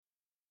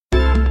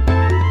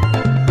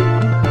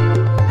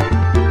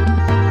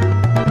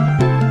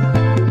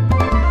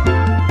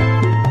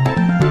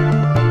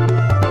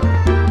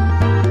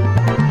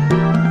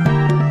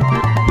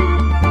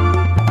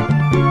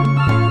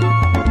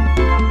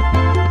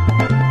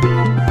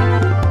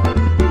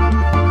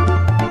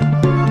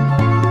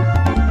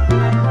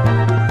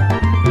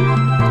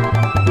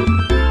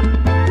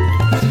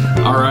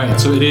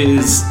So it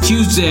is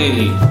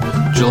Tuesday,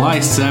 July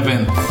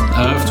 7th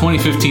of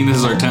 2015. This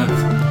is our 10th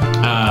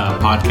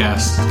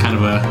podcast.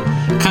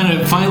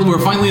 We're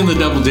finally in the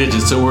double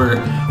digits, so we're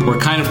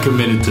kind of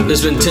committed to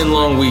this. There's been 10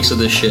 long weeks of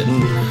this shit.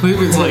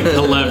 Maybe it's like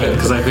 11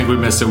 because I think we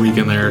missed a week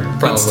in there.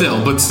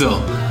 Probably. But still.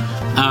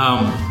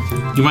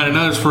 You might have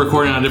noticed we're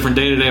recording on a different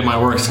day today.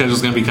 My work schedule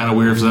is going to be kind of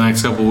weird for the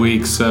next couple of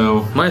weeks.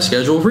 So my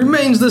schedule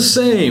remains the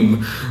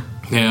same.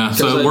 Yeah,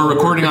 so we're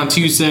recording on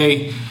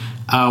Tuesday.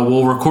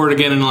 We'll record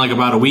again in like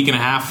about a week and a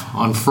half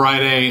on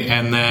Friday,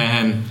 and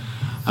then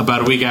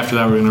about a week after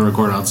that, we're going to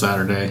record on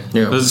Saturday.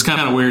 Yeah. This is kind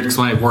of weird because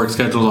my work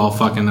schedule is all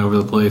fucking over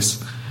the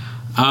place.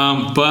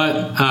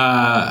 But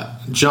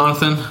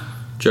Jonathan,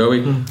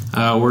 Joey,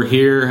 we're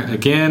here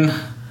again.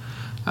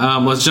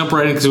 Let's jump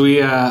right in because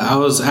I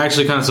was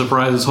actually kind of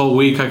surprised this whole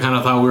week. I kind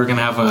of thought we were going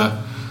to have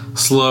a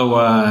slow,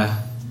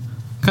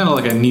 kind of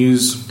like a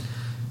news.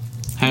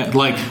 I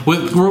thought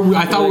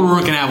we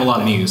weren't going to have a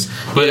lot of news,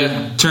 but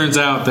It turns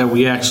out that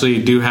we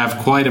actually do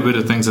have quite a bit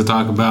of things to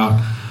talk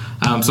about.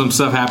 Some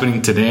stuff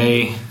happening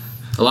today.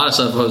 A lot of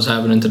stuff was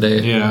happening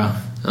today. Yeah.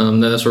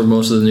 That's where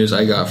most of the news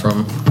I got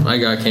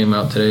came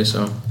out today.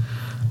 So,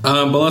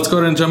 but let's go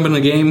ahead and jump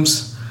into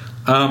games.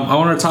 I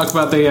want to talk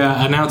about they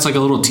announced like a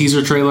little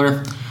teaser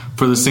trailer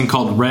for this thing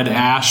called Red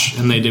Ash,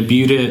 and they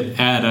debuted it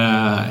at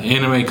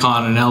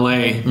AnimeCon in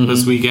LA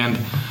this weekend.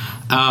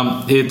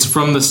 It's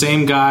from the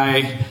same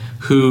guy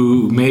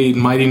who made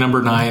Mighty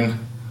Number 9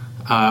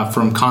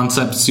 from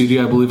Concept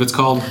Studio, I believe it's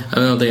called. I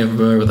don't think I'm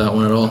familiar with that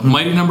one at all.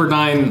 Mighty Number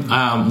 9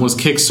 was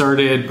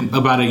kickstarted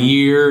about a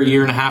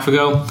year and a half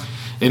ago,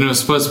 and it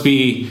was supposed to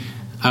be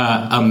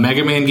a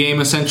Mega Man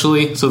game,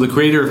 essentially. So the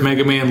creator of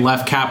Mega Man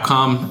left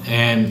Capcom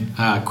and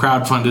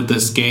crowdfunded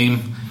this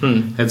game.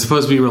 It's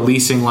supposed to be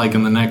releasing like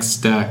in the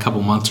next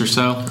couple months or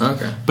so.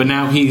 Okay. But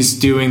now he's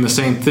doing the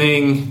same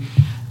thing,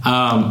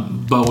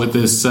 but with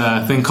this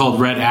thing called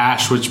Red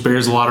Ash, which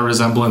bears a lot of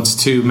resemblance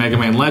to Mega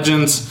Man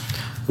Legends,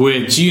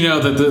 which you know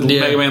that the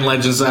Mega Man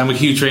Legends, I'm a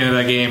huge fan of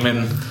that game,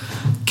 and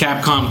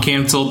Capcom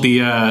canceled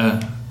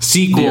the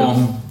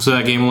sequel to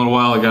that game a little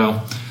while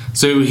ago.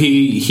 So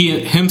he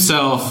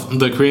himself,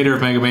 the creator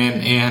of Mega Man,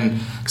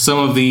 and some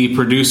of the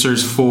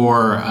producers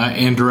for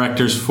and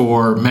directors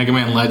for Mega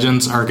Man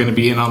Legends are going to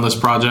be in on this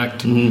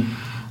project. Like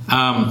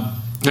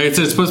I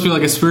said, it's supposed to be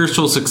like a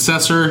spiritual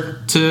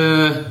successor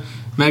to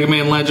Mega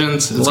Man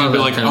Legends. It's going to be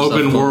like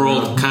open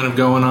world kind of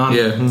going on.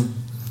 Yeah.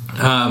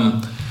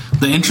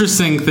 The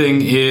interesting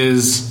thing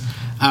is,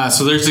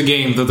 so there's a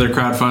game that they're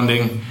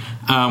crowdfunding.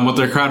 What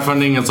they're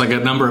crowdfunding is like a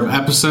number of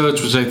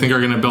episodes, which I think are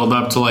going to build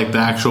up to like the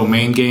actual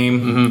main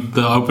game,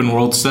 the open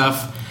world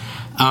stuff.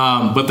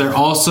 But they're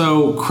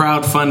also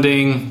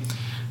crowdfunding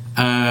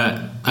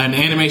an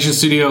animation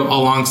studio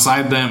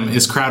alongside them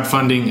is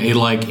crowdfunding a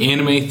like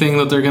anime thing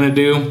that they're going to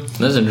do.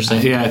 That's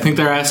interesting. Yeah, I think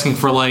they're asking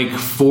for like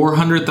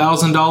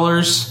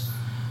 $400,000,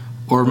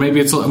 or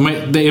maybe it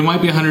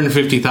might be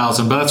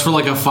 $150,000, but that's for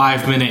like a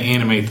 5-minute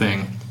anime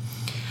thing.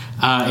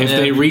 If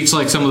they reach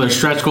like some of their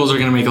stretch goals, they're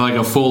going to make like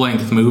a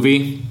full-length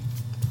movie.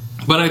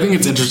 But I think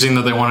it's interesting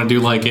that they want to do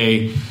like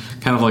a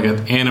kind of like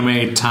an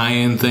anime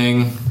tie-in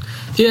thing.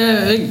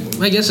 Yeah,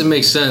 I guess it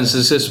makes sense.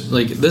 It's just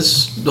like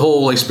this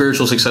whole like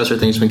spiritual successor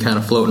thing's been kind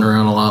of floating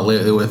around a lot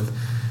lately with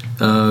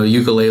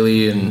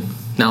Yooka-Laylee, and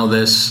now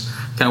this.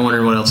 Kind of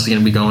wondering what else is going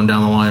to be going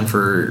down the line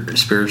for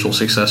spiritual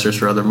successors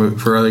for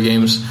other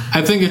games.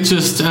 I think it's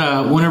just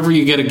whenever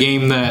you get a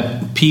game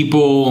that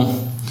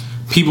people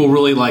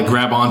really like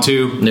grab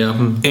onto,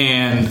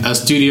 and a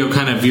studio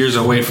kind of veers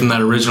away from that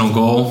original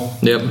goal.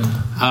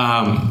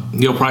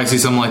 You'll probably see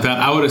something like that.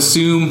 I would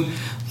assume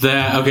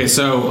that. Okay,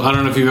 so I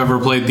don't know if you've ever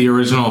played the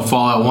original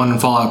Fallout 1 and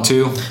Fallout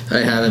 2. I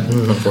haven't,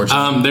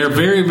 unfortunately. They're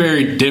very,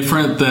 very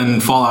different than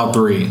Fallout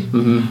 3.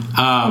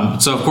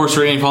 So of course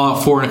we're getting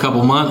Fallout 4 in a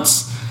couple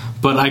months,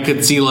 but I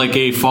could see like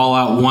a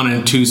Fallout 1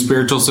 and 2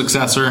 spiritual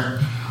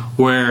successor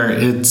where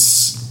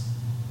it's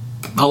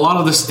a lot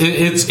of this.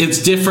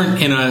 It's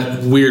different in a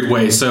weird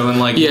way. So in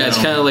like it's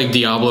kind of like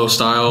Diablo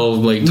style,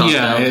 like top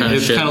down kind of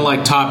shit. It's kind of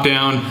like top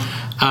down.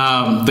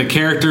 The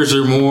characters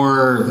are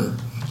more.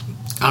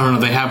 I don't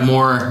know. They have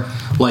more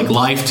like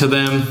life to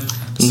them.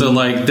 So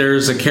like,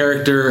 there's a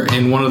character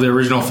in one of the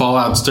original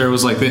Fallouts. There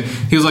was like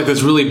he was like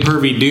this really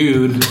pervy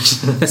dude.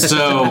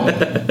 So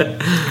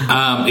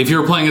if you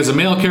were playing as a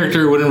male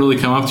character, it wouldn't really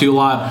come up to you a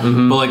lot.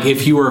 But like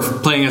if you were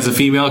playing as a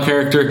female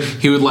character,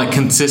 he would like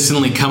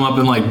consistently come up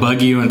and like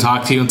bug you and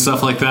talk to you and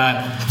stuff like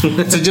that. So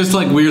just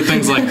like weird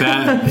things like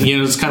that. You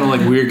know, it's kind of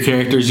like weird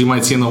characters you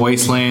might see in the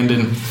Wasteland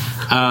and.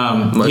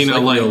 You know,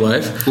 like real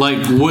life.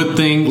 Like wood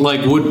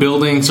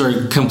buildings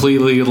are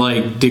completely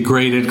like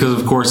degraded because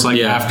of course like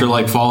after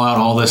like Fallout,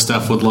 all this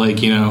stuff would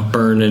like, you know,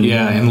 burn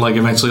and like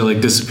eventually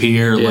like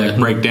disappear, like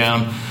break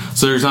down.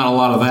 So there's not a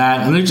lot of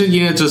that, and there's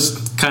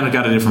just kind of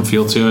got a different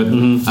feel to it.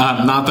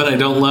 Not that I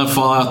don't love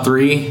Fallout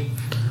 3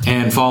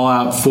 and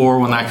Fallout 4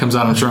 when that comes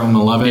out. I'm sure I'm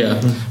gonna love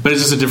it. But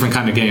it's just a different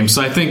kind of game.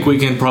 So I think we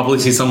can probably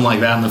see something like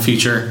that in the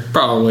future,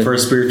 probably for a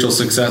spiritual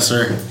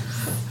successor.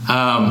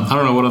 I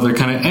don't know what other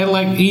kind of, and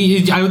like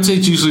I would say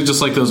it's usually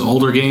just like those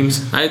older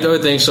games. I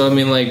would think so. I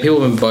mean, like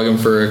people have been bugging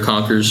for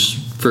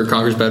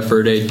Conker's Bad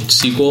Fur Day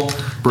sequel.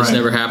 Right. It's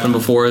never happened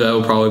before. That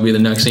will probably be the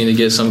next thing to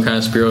get some kind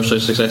of spiritual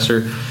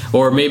successor,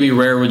 or maybe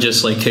Rare would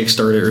just like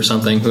kickstart it or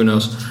something. Who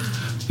knows?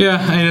 Yeah,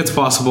 I mean, it's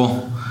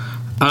possible.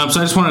 So I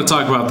just wanted to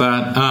talk about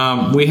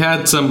that. We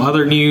had some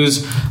other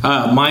news.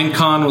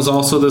 Minecon was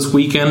also this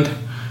weekend.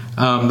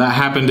 That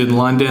happened in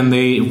London.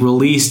 They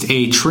released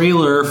a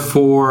trailer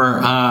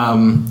for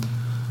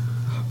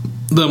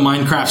the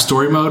Minecraft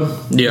story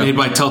mode made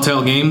by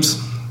Telltale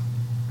Games.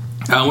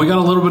 We got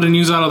a little bit of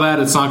news out of that.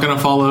 It's not going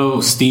to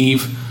follow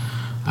Steve,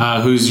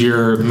 who's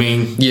your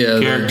main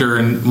character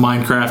in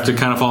Minecraft. It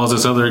kind of follows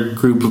this other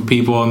group of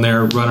people, and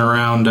they're running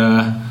around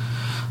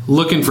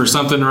looking for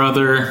something or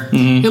other.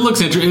 Mm-hmm. It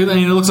looks interesting. I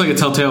mean, it looks like a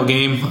Telltale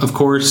game, of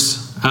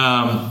course,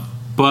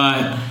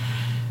 but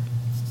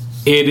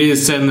it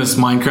is set in this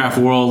Minecraft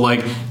world.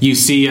 Like, you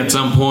see at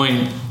some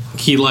point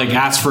he like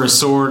asks for a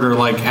sword, or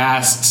like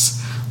asks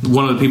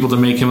one of the people to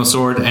make him a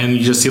sword, and you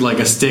just see like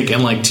a stick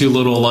and like two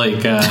little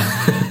like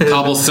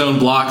cobblestone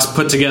blocks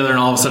put together, and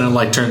all of a sudden it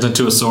like turns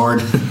into a sword.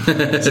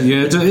 So,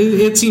 yeah,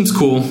 it seems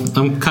cool.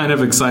 I'm kind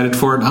of excited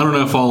for it. I don't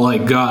know if I'll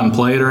like go out and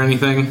play it or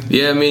anything.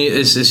 Yeah, I mean,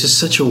 it's just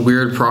such a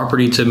weird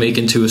property to make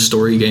into a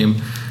story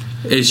game.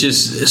 It's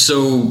just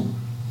so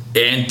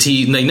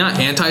not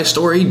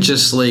anti-story,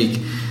 just like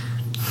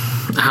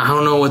I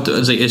don't know what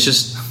it's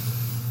just.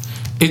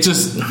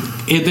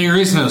 There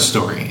is no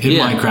story in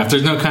Minecraft.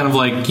 There's no kind of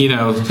like,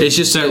 it's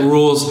just set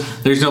rules.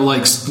 There's no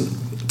like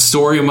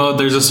story mode.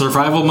 There's a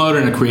survival mode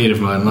and a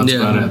creative mode, and that's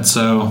about it.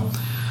 So,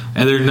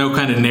 and there's no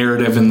kind of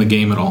narrative in the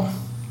game at all.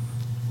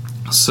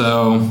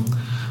 So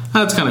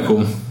that's kind of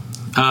cool.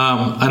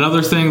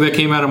 Another thing that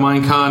came out of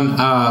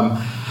Minecon,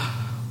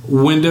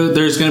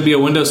 there's going to be a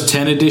Windows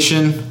 10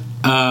 edition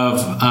of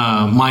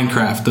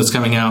Minecraft that's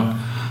coming out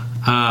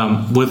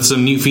with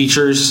some new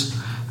features.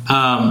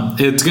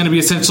 It's going to be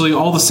essentially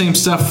all the same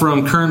stuff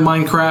from current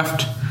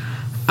Minecraft.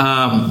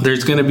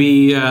 There's going to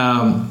be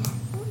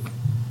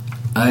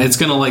it's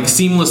going to like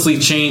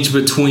seamlessly change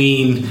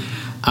between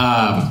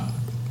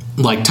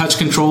like touch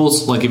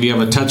controls, like if you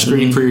have a touch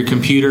screen for your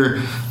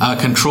computer,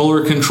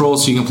 controller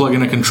controls, so you can plug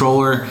in a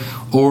controller,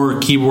 or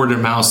keyboard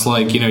and mouse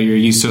like you're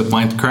used to with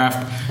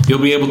Minecraft. You'll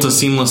be able to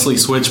seamlessly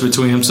switch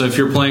between them. So if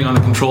you're playing on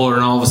a controller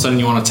and all of a sudden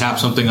you want to tap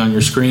something on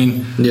your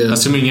screen,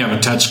 assuming you have a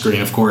touch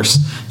screen, of course,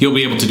 you'll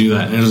be able to do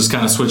that, and it'll just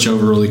kind of switch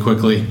over really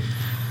quickly.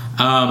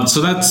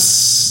 So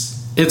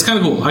it's kind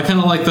of cool. I kind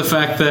of like the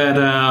fact that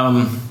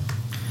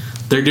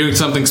they're doing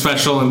something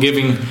special and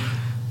giving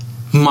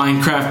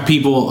Minecraft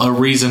people a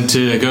reason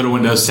to go to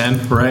Windows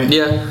 10, right?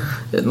 Yeah.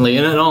 And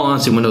in all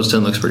honesty, Windows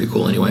 10 looks pretty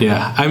cool anyway.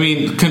 Yeah. I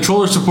mean,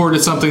 controller support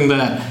is something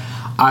that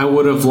I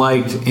would have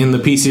liked in the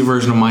PC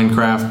version of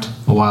Minecraft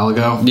a while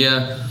ago.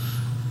 Yeah.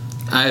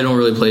 I don't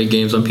really play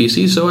games on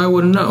PC, so I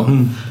wouldn't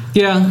know.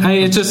 Yeah.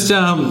 I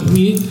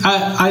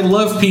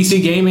love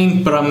PC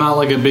gaming, but I'm not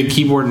like a big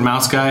keyboard and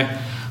mouse guy.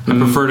 I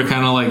prefer to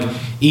kind of like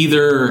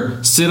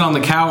either sit on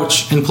the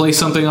couch and play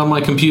something on my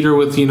computer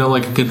with,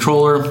 like a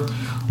controller,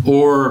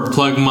 or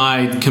plug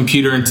my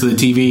computer into the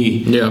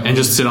TV and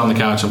just sit on the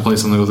couch and play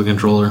something with a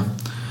controller.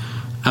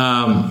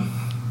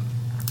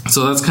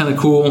 So that's kind of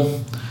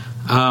cool.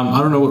 I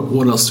don't know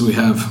what else do we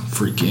have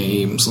for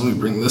games. Let me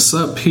bring this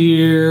up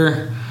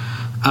here.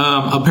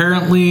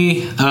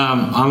 Apparently,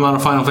 I'm not a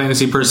Final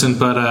Fantasy person,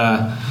 but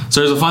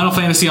so there's a Final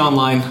Fantasy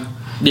Online.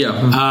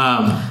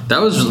 Yeah. That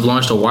was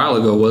launched a while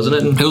ago, wasn't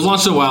it? It was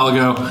launched a while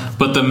ago,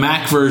 but the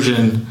Mac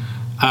version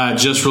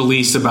just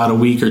released about a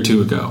week or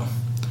two ago.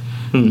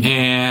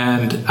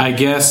 And I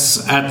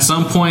guess at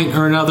some point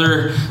or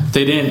another,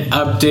 they didn't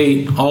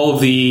update all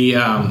the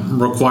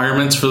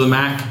requirements for the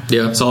Mac.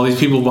 Yeah. So all these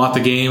people bought the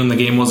game, and the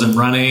game wasn't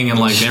running, and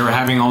like they were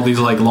having all these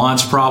like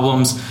launch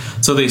problems.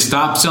 So they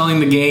stopped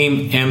selling the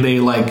game, and they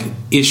like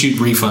issued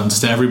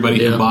refunds to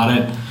everybody who bought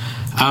it.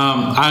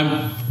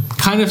 I'm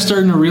kind of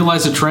starting to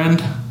realize a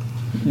trend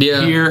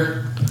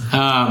here.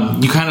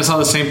 You kind of saw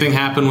the same thing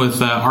happen with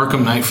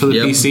Arkham Knight for the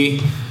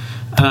PC.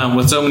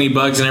 With so many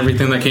bugs and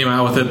everything that came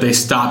out with it, they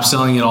stopped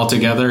selling it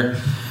altogether.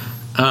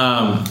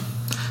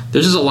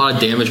 There's just a lot of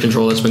damage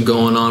control that's been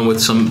going on with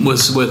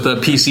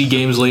PC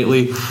games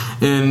lately,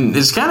 and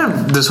it's kind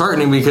of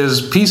disheartening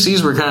because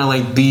PCs were kind of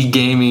like the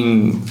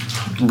gaming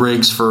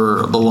rigs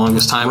for the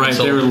longest time. Right,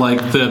 they were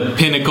like the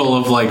pinnacle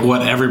of like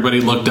what everybody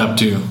looked up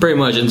to. Pretty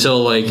much until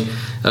like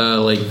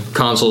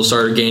consoles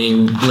started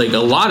gaining like a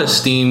lot of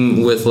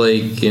steam with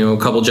like a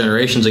couple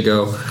generations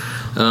ago.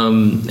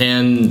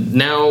 And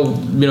now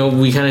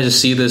we kind of just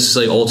see this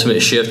like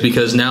ultimate shift,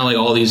 because now like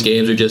all these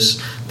games are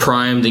just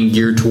primed and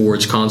geared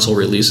towards console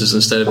releases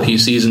instead of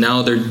PCs, and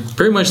now they're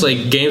pretty much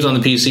like games on the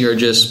PC are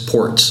just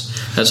ports.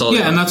 That's all.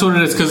 Yeah, and that's what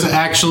it is, because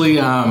actually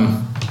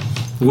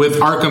with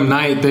Arkham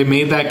Knight, they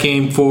made that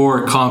game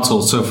for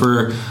consoles, so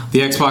for the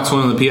Xbox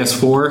One and the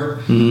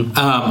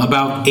PS4.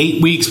 About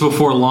 8 weeks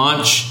before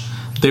launch,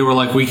 they were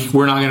like,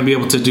 we're not going to be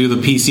able to do the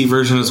PC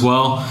version as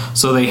well.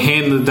 So they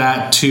handed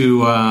that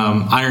to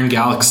Iron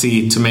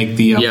Galaxy to make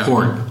the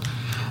port.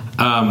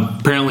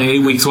 Apparently 8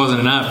 weeks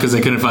wasn't enough because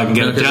they couldn't fucking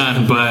get it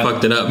done. But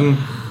fucked it up.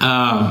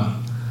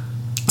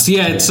 So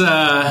yeah, it's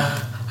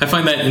I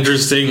find that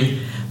interesting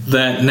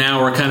that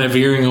now we're kind of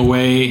veering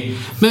away.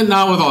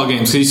 Not with all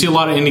games. So you see a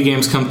lot of indie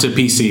games come to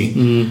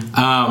PC,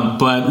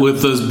 but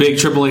with those big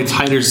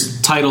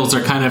AAA titles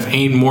are kind of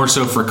aimed more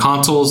so for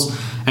consoles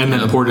and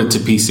then ported to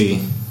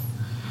PC.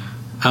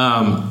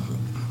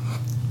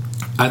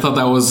 I thought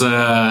that was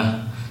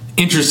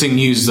interesting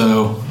news,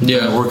 though.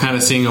 Yeah, we're kind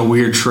of seeing a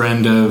weird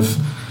trend of.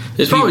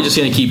 It's probably just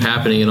going to keep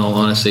happening, in all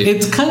honesty.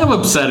 It's kind of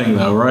upsetting,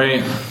 though,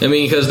 right? I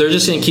mean, because they're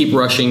just going to keep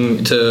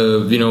rushing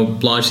to,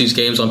 launch these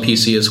games on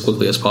PC as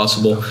quickly as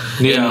possible.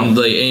 Yeah. And,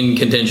 in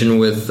contention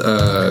with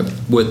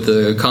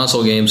the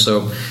console games.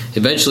 So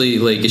eventually,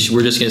 we're just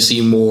going to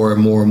see more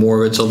and more and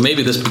more of it. So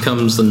maybe this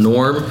becomes the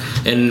norm.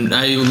 And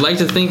I would like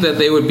to think that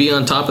they would be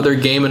on top of their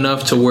game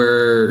enough to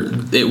where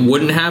it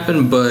wouldn't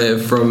happen. But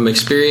from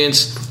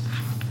experience,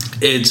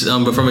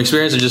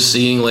 of just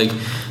seeing,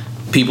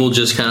 people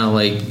just kind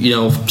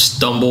of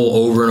stumble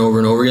over and over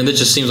and over again. That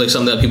just seems like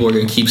something that people are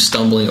going to keep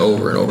stumbling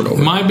over and over and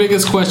over. My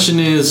biggest question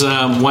is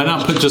why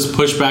not just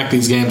push back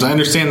these games? I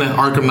understand that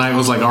Arkham Knight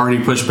was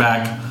already pushed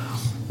back,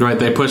 right?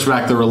 They pushed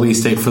back the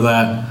release date for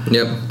that.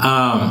 Yep.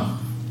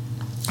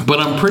 But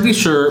I'm pretty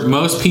sure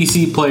most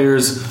PC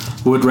players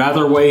would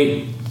rather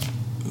wait,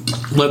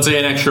 let's say,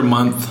 an extra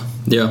month.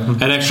 Yeah.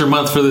 An extra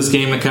month for this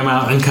game to come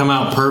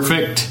out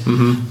perfect,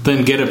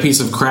 than get a piece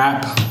of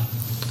crap.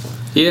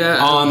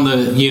 Yeah, on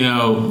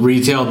the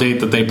retail date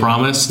that they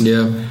promised.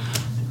 Yeah,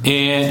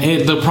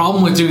 and the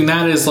problem with doing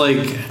that is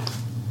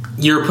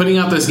you're putting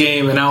out this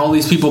game, and now all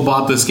these people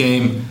bought this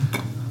game,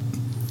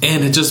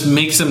 and it just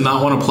makes them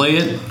not want to play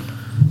it.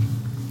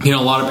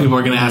 A lot of people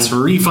are going to ask for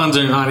refunds, and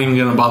they're not even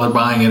going to bother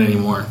buying it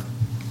anymore.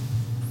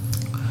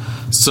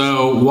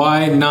 So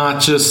why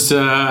not just?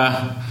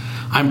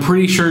 I'm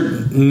pretty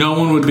sure no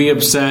one would be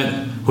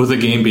upset with a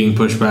game being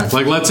pushed back.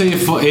 Let's say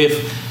if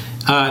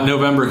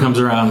November comes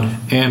around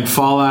and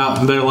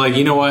Fallout, they're like,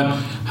 you know what,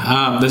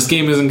 this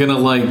game isn't gonna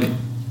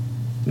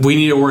we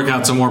need to work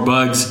out some more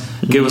bugs,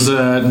 give us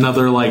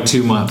another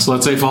 2 months.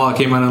 Let's say Fallout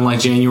came out in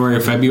January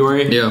or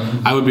February.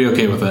 I would be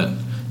okay with it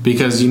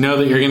because you know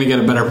that you're gonna get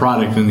a better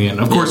product in the end.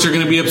 Of course you're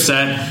gonna be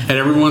upset, and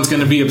everyone's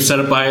gonna be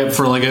upset by it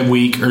for a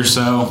week or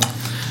so.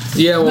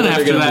 Yeah, well, then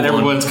after that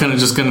everyone's kind of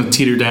just gonna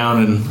teeter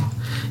down. And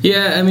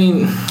yeah, I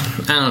mean,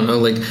 I don't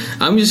know.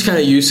 I'm just kind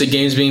of used to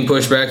games being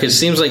pushed back. It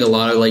seems like a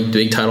lot of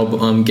big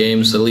title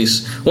games, at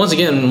least once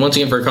again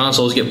for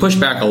consoles, get pushed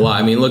back a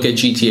lot. I mean, look at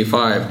GTA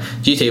 5.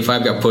 GTA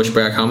 5 got pushed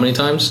back how many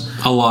times?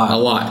 A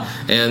lot.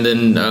 And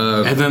then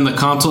the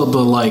console, the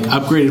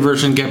upgraded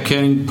version kept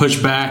getting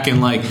pushed back,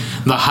 and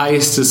the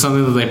Heist is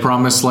something that they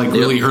promised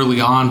really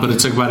early on, but it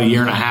took about a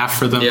year and a half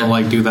for them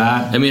to do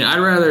that. I mean, I'd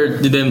rather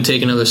them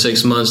take another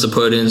 6 months to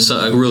put in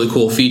a really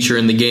cool feature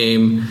in the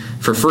game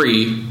for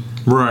free.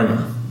 Right.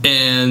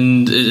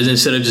 And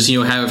instead of just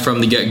have it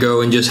from the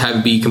get-go and just have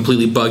it be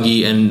completely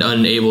buggy and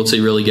unable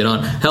to really get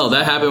on. Hell,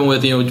 that happened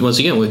with once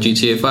again with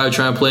GTA 5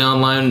 trying to play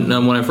online.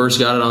 When I first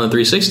got it on the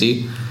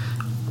 360,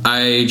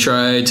 I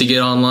tried to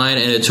get online,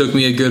 and it took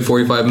me a good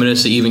 45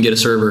 minutes to even get a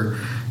server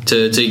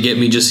to get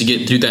me just to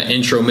get through that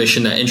intro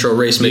mission, that intro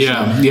race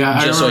mission. Yeah.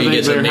 I remember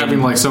they're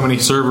having so many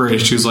server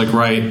issues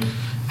right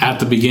at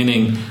the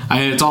beginning.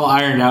 It's all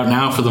ironed out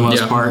now for the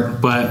most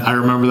part, but I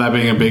remember that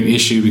being a big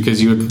issue because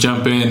you would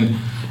jump in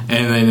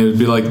and then it would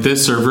be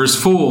this server's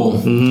full.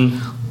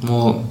 Mm-hmm.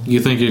 Well, you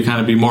think you'd kind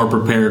of be more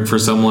prepared for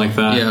something like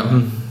that.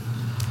 Yeah.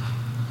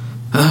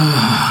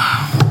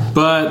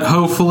 But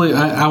hopefully,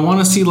 I want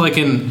to see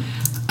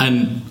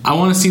I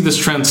want to see this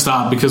trend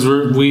stop because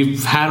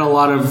we've had a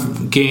lot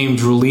of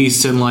games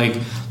released in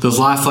those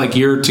last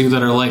year or two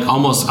that are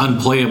almost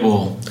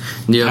unplayable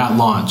at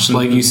launch.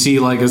 You see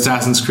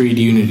Assassin's Creed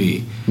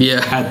Unity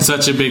had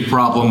such a big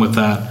problem with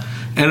that.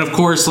 And of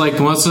course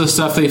most of the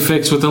stuff they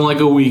fix within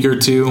a week or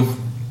two.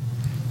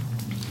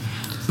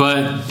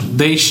 But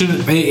they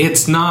shouldn't,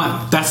 that's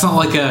not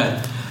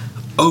a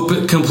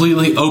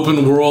completely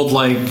open world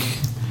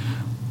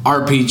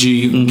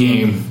RPG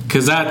game,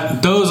 because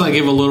those I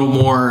give a little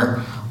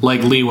more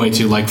leeway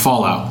to,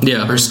 Fallout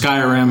or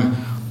Skyrim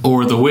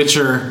or The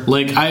Witcher.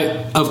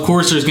 Of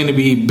course there's going to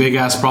be big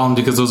ass problems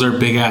because those are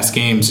big ass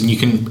games and you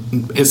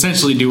can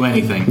essentially do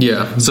anything.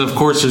 So of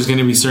course there's going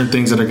to be certain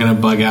things that are going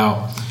to bug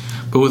out,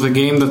 but with a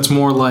game that's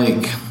more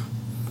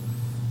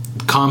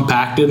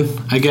compacted,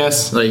 I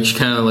guess,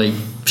 kind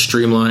of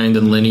streamlined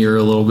and linear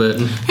a little bit.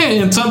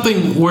 And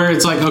something where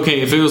it's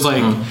okay, if it was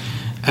linear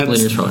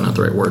is probably not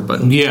the right word,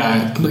 but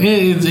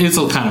it's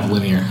a kind of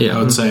linear,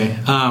 I would say.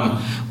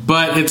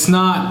 But it's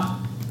not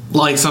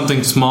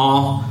something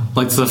small,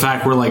 the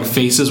fact where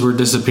faces were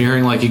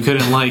disappearing, you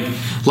couldn't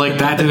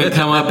that didn't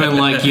come up in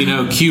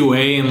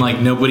QA and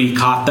nobody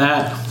caught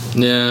that.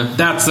 Yeah,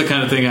 that's the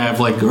kind of thing I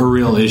have a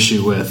real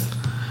issue with.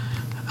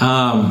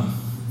 But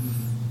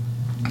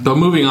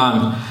moving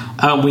on.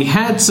 We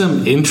had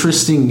some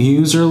interesting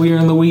news earlier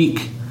in the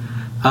week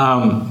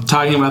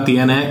talking about the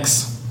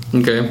NX.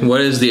 Okay,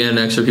 what is the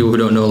NX for people who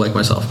don't know, like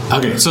myself?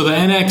 Okay, so the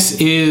NX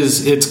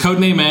it's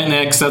codename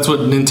NX. That's what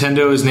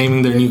Nintendo is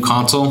naming their new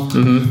console.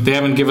 Mm-hmm. They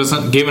haven't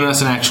given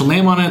us an actual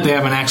name on it. They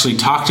haven't actually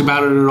talked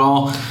about it at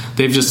all.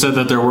 They've just said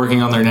that they're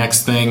working on their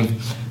next thing,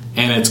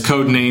 and it's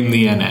codenamed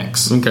the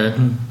NX. Okay.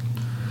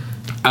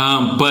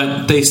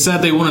 But they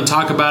said they wouldn't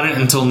talk about it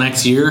until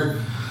next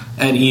year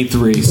at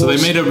E3. So they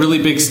made a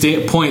really big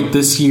point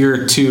this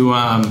year to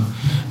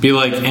be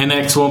like,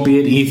 NX won't be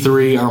at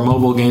E3, our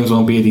mobile games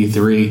won't be at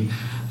E3.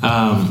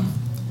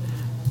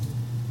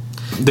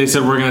 They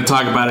said we're going to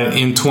talk about it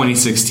in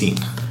 2016.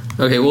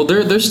 Okay, well,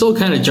 they're still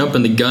kind of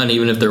jumping the gun,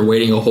 even if they're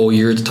waiting a whole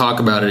year to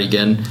talk about it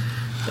again.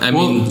 I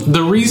mean,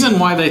 the reason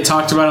why they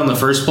talked about it in the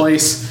first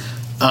place,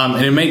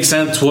 and it makes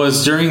sense,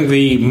 was during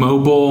the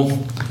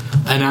mobile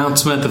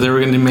announcement that they were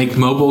going to make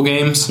mobile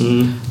games.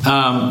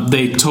 Mm-hmm.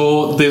 They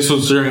told, this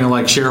was during a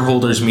like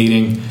shareholders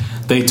meeting,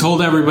 they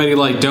told everybody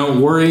like,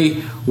 don't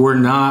worry, we're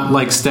not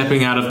like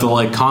stepping out of the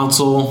like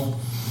console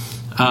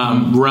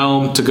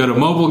realm to go to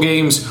mobile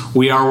games.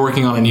 We are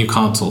working on a new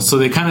console. So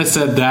they kind of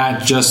said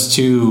that just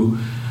to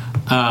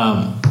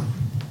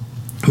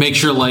make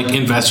sure like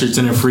investors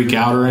didn't freak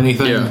out or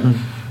anything. Yeah.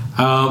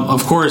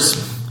 Of course,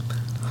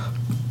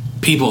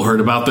 people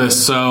heard about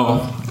this,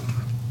 so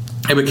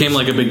it became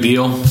like a big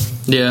deal.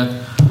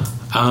 Yeah.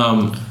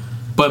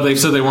 But they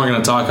said they weren't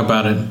going to talk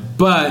about it.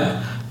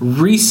 But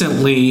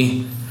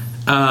recently,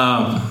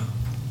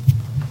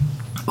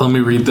 let me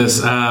read this.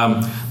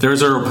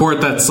 There's a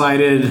report that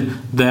cited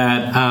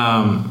that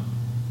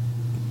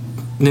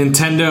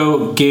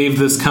Nintendo gave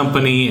this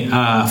company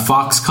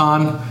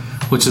Foxconn,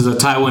 which is a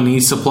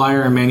Taiwanese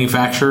supplier and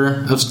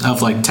manufacturer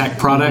of like tech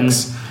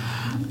products.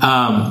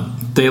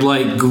 They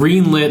like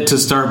greenlit to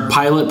start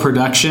pilot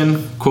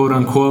production, quote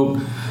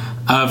unquote,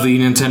 of the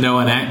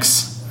Nintendo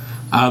NX.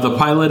 The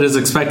pilot is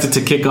expected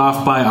to kick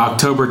off by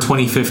October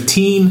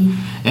 2015,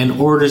 and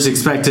orders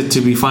expected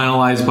to be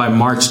finalized by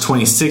March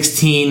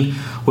 2016,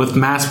 with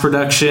mass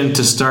production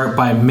to start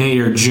by May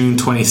or June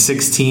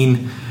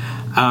 2016.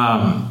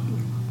 And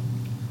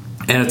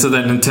it said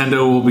that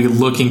Nintendo will be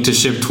looking to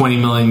ship 20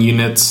 million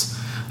units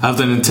of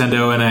the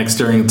Nintendo NX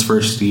during its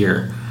first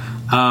year.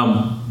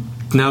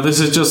 Now, this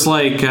is just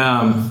like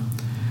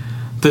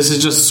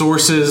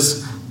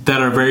sources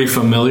that are very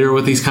familiar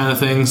with these kind of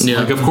things.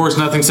 Yeah. Like, of course,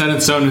 nothing's set in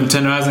stone.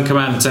 Nintendo hasn't come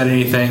out and said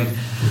anything.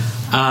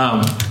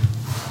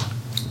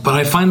 But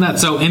I find that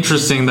so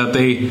interesting that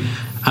they...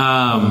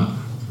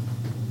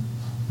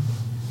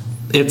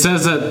 it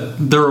says that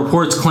the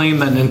reports claim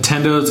that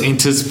Nintendo's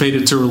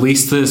anticipated to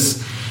release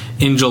this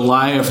in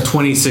July of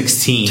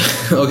 2016.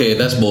 Okay,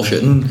 that's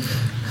bullshit.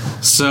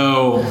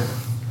 So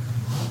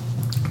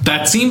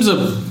that seems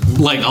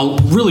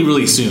really,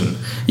 really soon.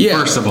 Yeah.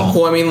 First of all,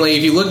 well, I mean, like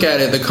if you look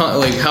at it,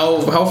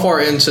 how far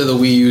into the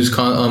Wii U's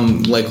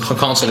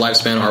console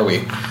lifespan are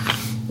we?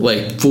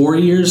 Like 4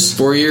 years.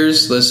 4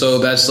 years. So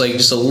that's like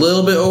just a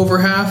little bit over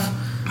half.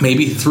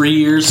 Maybe 3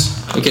 years.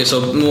 Okay,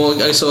 so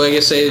I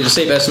guess the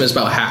safe estimate is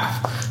about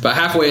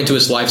halfway into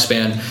its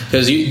lifespan,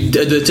 because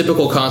the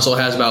typical console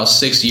has about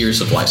 6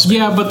 years of lifespan.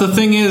 Yeah, but the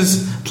thing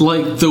is,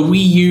 like the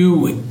Wii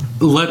U,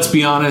 let's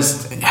be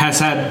honest, has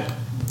had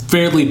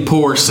fairly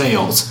poor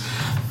sales,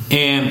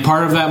 and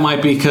part of that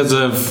might be because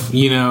of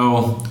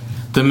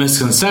the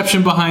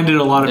misconception behind it.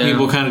 A lot of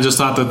people kind of just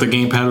thought that the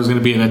gamepad was going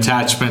to be an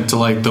attachment to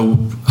like the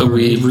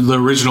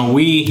original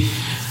Wii.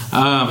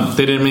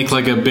 They didn't make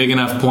like a big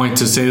enough point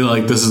to say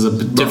like this is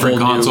a different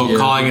console,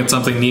 calling it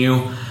something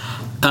new.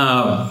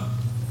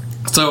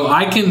 So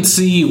I can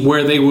see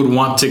where they would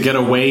want to get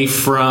away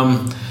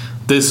from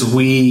this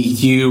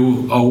Wii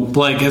U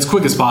like as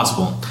quick as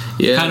possible.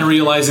 Yeah. Kind of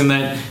realizing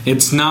that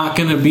it's not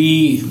going to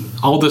be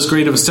all this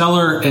great of a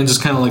seller, and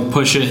just kind of like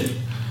push it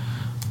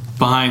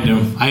behind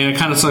them. I mean, it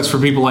kind of sucks for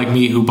people like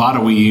me who bought a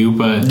Wii U,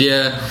 but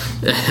yeah,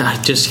 I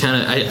just kind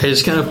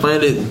of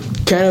find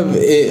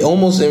it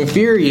almost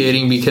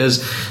infuriating,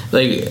 because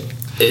like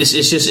it's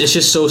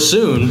just so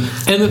soon.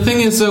 And the thing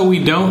is, though,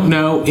 we don't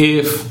know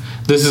if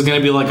this is going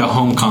to be like a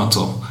home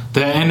console.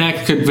 The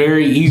NX could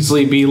very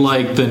easily be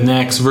like the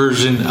next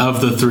version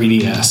of the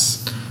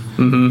 3DS,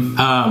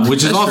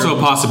 which is also a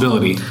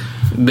possibility.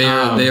 They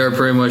are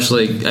pretty much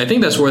like, I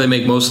think that's where they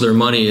make most of their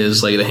money,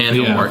 is like the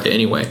handheld market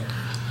anyway.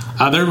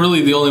 They're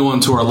really the only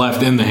ones who are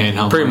left in the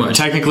handheld. Pretty much.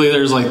 Technically,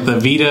 there's like the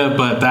Vita,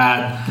 but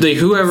that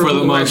for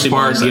the most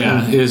part,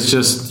 is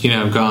just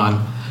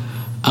gone.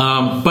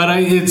 But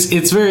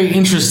it's very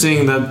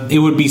interesting that it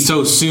would be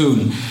so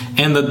soon,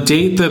 and the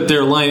date that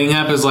they're lining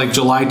up is like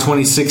July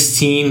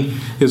 2016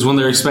 is when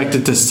they're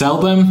expected to sell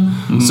them.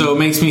 Mm-hmm. So it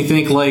makes me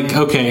think like,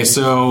 okay,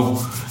 so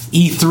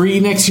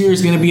E3 next year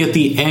is going to be at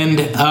the end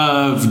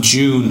of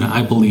June,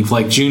 I believe,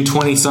 like June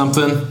 20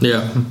 something.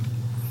 Yeah.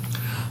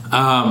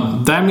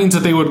 That means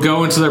that they would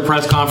go into their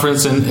press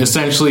conference and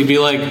essentially be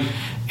like,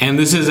 and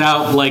this is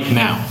out like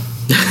now.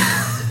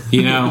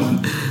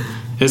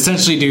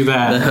 Essentially do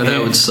that.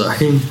 That would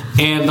suck. And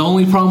the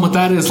only problem with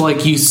that is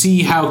like you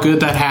see how good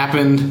that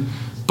happened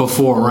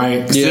before,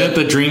 right? Yeah. Didn't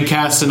the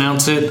Dreamcast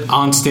announce it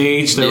on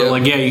stage? They were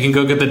like, yeah, you can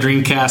go get the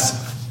Dreamcast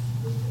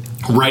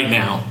right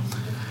now.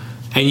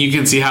 and you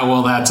can see how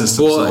well that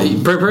system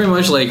sold. Pretty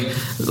much like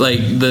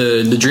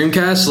the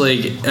Dreamcast,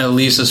 like at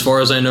least as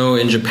far as I know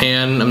in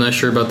Japan, I'm not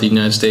sure about the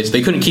United States,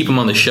 they couldn't keep them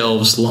on the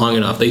shelves long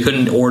enough. They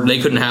couldn't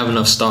have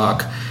enough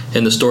stock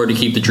in the store to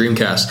keep the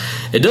Dreamcast.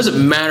 It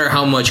doesn't matter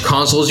how much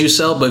consoles you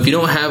sell, but if you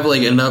don't have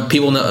like enough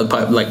people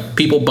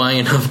buying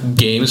enough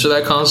games for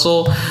that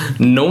console,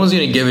 no one's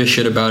gonna give a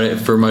shit about it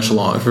for much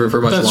longer.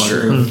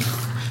 True.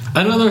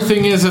 Another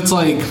thing is, it's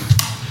like,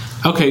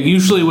 okay,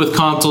 usually with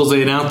consoles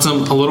they announce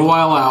them a little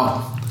while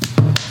out,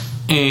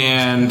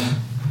 and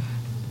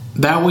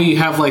that way you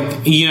have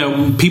like, you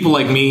know, people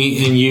like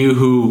me and you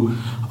who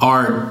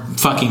are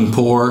fucking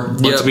poor.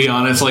 Let's be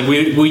honest. Like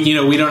we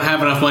don't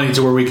have enough money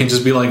to where we can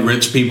just be like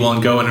rich people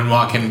and go in and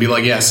walk in and be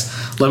like,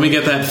 yes, let me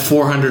get that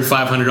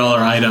 $400-$500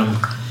 item.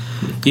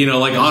 You know,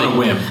 like on a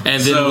whim.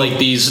 And then like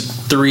these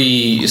 3,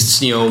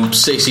 you know,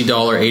 $60,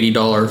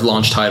 $80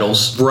 launch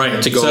titles,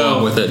 right, to go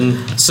along with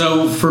it.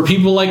 So for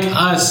people like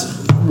us,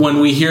 when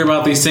we hear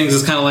about these things,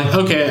 it's kind of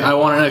like, okay, I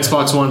want an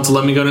Xbox One, so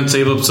let me go and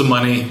save up some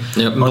money,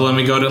 or let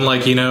me go and,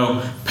 like, you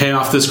know, pay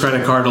off this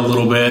credit card a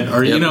little bit,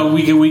 or you know,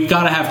 we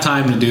got to have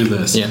time to do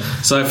this.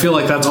 So I feel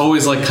like that's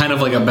always like kind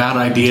of like a bad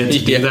idea to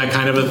do that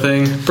kind of a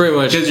thing, pretty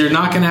much, because you're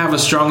not going to have a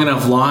strong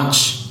enough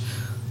launch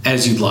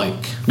as you'd like.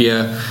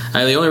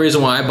 The only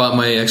reason why I bought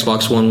my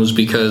Xbox One was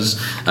because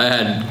I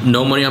had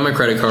no money on my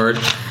credit card,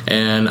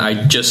 and I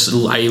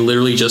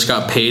literally just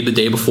got paid the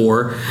day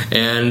before,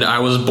 and I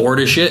was bored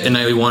as shit, and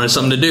I wanted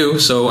something to do,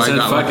 so I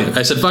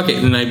said fuck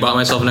it, and I bought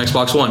myself an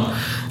Xbox One.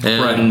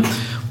 And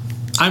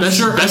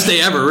best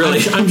day ever, really.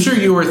 I'm sure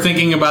you were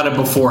thinking about it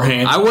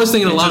beforehand. I was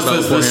thinking a lot about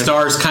it beforehand. The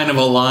stars kind of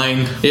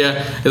aligned.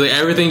 Like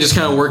everything just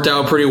kind of worked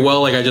out pretty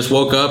well. Like I just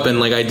woke up and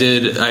like I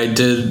did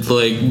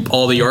like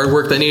all the yard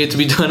work that needed to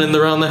be done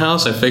around the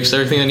house. I fixed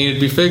everything that needed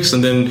to be fixed,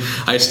 and then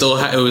I still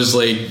it was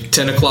like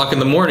 10 o'clock in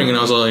the morning, and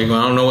I was like,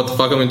 well, I don't know what the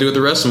fuck I'm gonna do with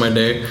the rest of my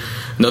day.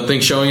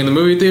 Nothing's showing in the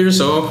movie theater,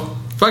 so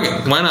fuck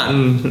it, why not?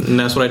 And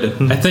that's what I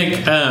did. I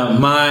think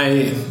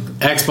my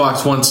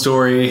Xbox One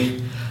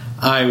story,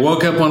 I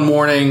woke up one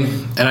morning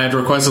and I had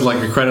requested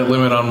like a credit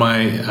limit on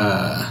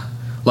my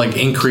like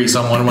increase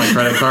on one of my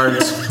credit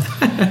cards,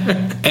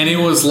 and it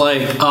was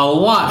like a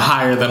lot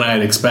higher than I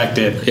had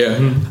expected.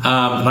 And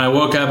I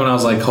woke up and I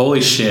was like,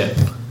 holy shit.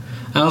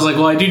 And I was like,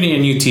 well, I do need a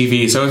new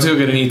TV, so I went to go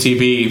get a new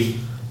TV.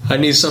 I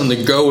need something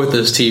to go with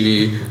this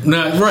TV.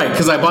 No, right,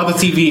 because I bought the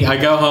TV, I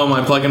go home,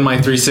 I plug in my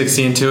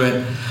 360 into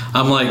it,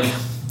 I'm like,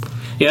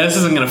 yeah, this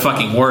isn't gonna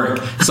fucking work.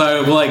 So I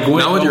like went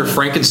not with your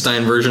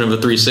Frankenstein version of a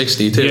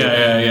 360 too.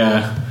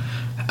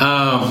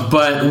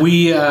 But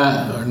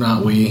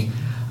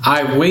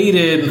I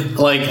waited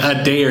like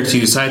a day or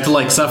two, so I had to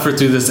like suffer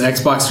through this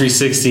Xbox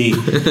 360,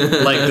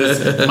 like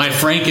this my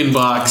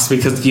Frankenbox,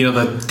 because you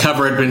know the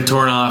cover had been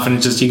torn off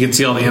and you could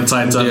see all the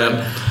insides of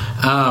it.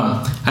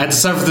 I had to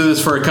suffer through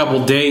this for a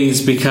couple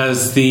days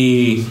because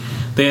they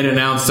had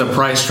announced a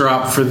price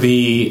drop for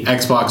the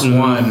Xbox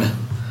One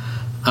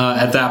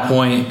at that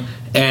point,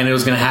 and it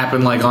was going to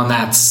happen like on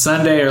that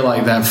Sunday or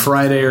like that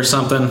Friday or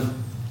something.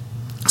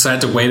 So I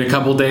had to wait a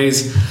couple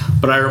days.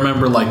 But I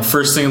remember like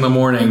first thing in the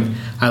morning,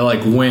 I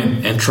like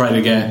went and tried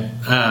to get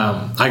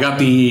I got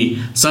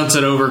the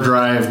Sunset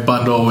Overdrive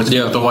bundle, which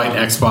is the white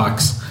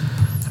Xbox,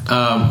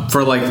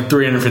 for like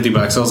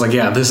 $350. I was like,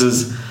 yeah, this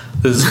is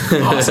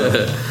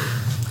awesome.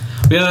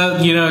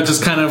 Yeah, you know,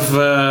 just kind of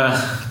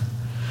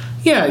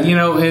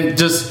it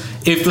just,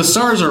 if the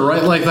stars are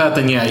right like that,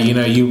 then yeah, you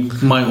know, you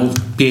might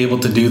be able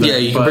to do that. Yeah,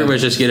 you can pretty much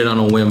just get it on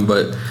a whim.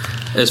 But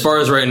as far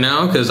as right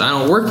now, because I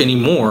don't work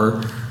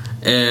anymore,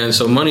 and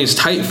so money's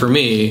tight for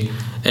me,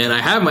 and I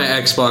have my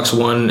Xbox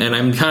One, and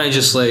I'm kind of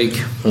just like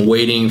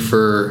waiting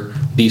for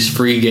these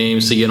free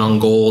games to get on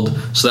gold,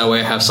 so that way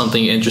I have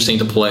something interesting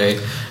to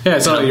play. Yeah,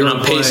 so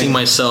I'm pacing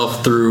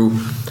myself through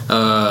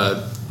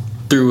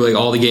like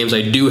all the games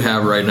I do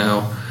have right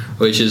now,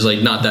 which is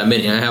like not that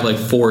many. I have like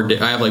four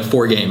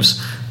games.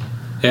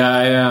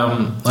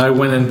 Yeah, I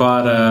went and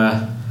bought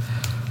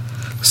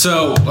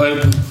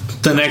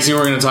the next thing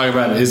we're going to talk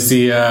about is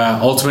the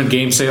Ultimate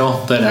Game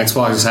Sale that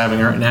Xbox is having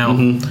right now.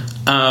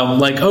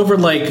 Like over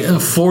like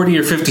 40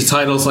 or 50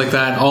 titles like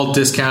that, all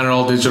discounted,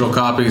 all digital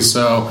copies.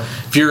 So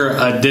if you're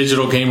a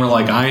digital gamer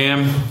like I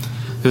am,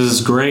 this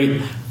is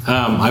great.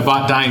 I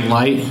bought Dying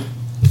Light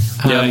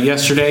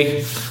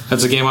yesterday.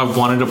 That's a game I've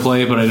wanted to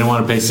play, but I didn't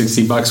want to pay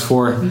 $60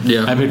 for.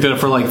 I picked it up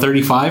for like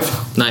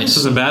 $35. Nice. This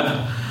isn't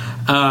bad.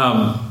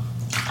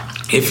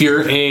 If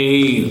you're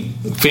a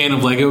fan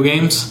of Lego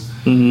games,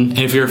 and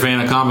if you're a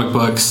fan of comic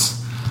books,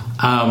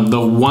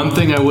 the one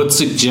thing I would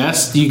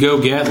suggest you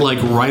go get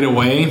like right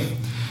away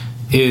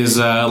is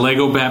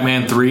Lego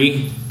Batman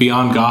 3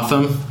 Beyond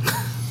Gotham.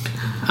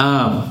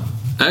 I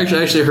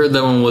actually heard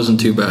that one wasn't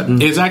too bad.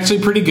 It's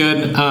actually pretty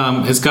good.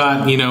 It's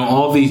got, you know,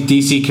 all these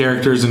DC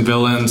characters and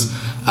villains.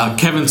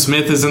 Kevin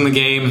Smith is in the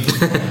game.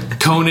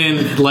 Conan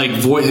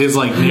is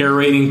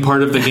narrating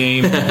part of the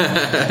game.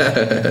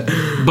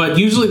 But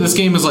usually this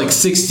game is like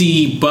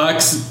 $60.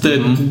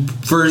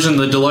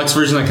 The deluxe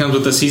version that comes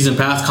with the season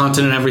pass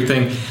content and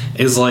everything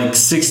is like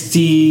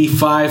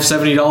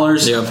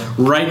 $65-$70. Yep.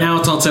 Right now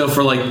it's on sale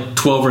for like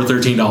 $12 or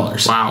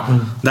 $13.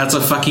 Wow, that's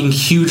a fucking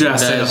huge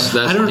ass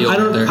sale.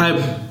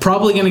 I'm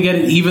probably gonna get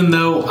it, even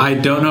though I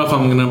don't know if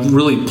I'm gonna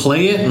really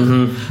play it.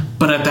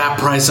 But at that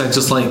price, I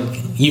just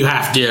you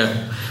have to.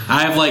 Yeah.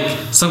 I have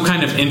some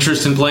kind of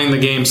interest in playing the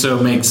game, so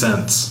it makes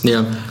sense.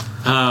 Yeah.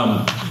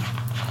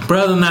 But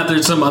other than that,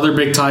 there's some other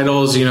big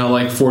titles,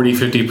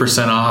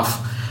 40-50%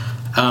 off.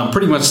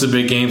 Pretty much the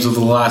big games of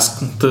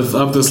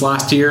this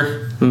last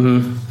year.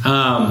 You're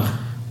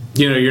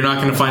not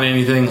going to find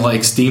anything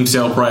like Steam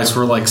sale price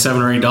for like $7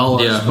 or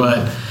 $8. Yeah.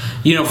 But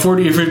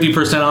 40 or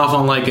 50% off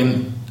on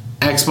an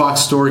Xbox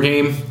store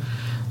game,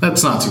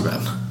 that's not too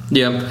bad.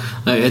 Yeah,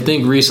 I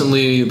think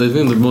recently,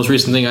 the most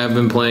recent thing I've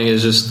been playing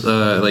is just,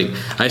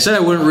 I said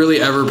I wouldn't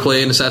really ever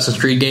play an Assassin's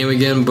Creed game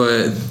again,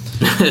 but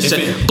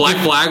Black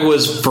Flag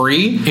was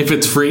free. If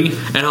it's free.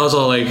 And I was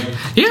all like,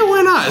 yeah,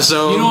 why not?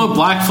 So you know what?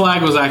 Black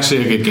Flag was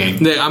actually a good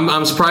game.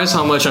 I'm surprised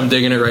how much I'm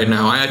digging it right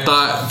now. I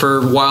thought for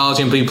a while I was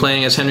going to be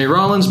playing as Henry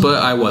Rollins,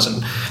 but I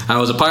wasn't.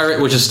 I was a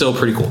pirate, which is still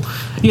pretty cool.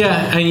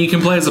 Yeah, and you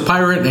can play as a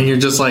pirate, and you're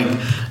just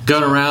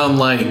going around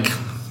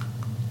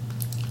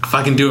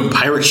fucking doing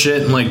pirate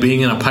shit and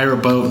being in a pirate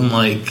boat and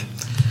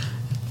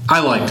I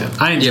liked it.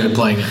 I enjoyed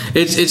playing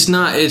it. It's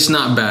not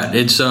bad.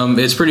 It's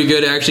pretty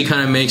good. It actually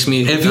kind of makes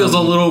me. It feels a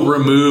little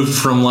removed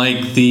from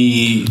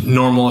the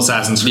normal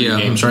Assassin's Creed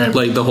games, right?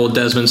 Like the whole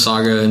Desmond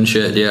saga and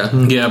shit. Yeah,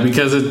 yeah,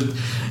 because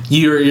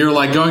you're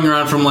going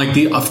around from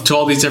to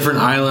all these different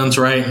islands,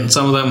 right? And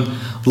some of them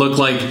look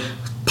like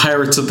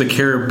Pirates of the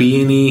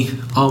Caribbean-y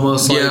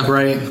almost,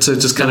 right? So it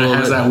just kind of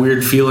has that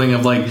weird feeling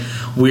of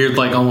weird,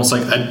 almost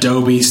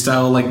Adobe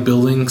style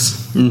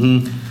buildings.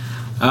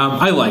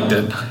 I liked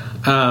it.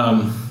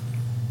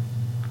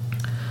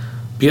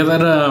 Yeah,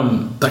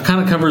 that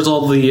kind of covers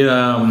all the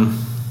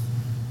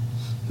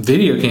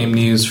video game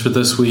news for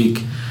this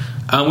week.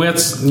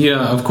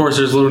 Of course,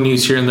 there's little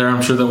news here and there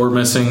I'm sure that we're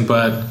missing,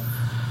 but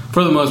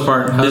for the most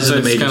part, this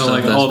is it's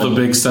kind of all the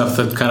big stuff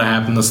that kind of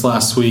happened this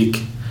last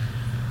week.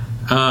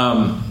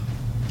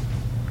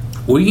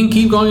 We can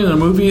keep going into the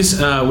movies.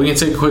 We can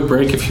take a quick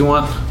break if you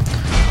want.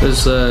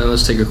 Let's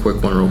take a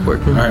quick one real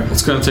quick. All right,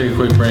 let's go and take a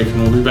quick break,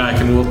 and we'll be back,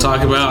 and we'll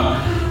talk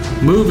about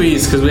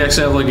movies, because we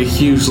actually have a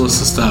huge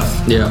list of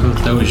stuff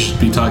that we should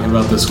be talking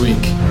about this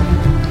week.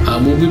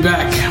 We'll be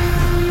back.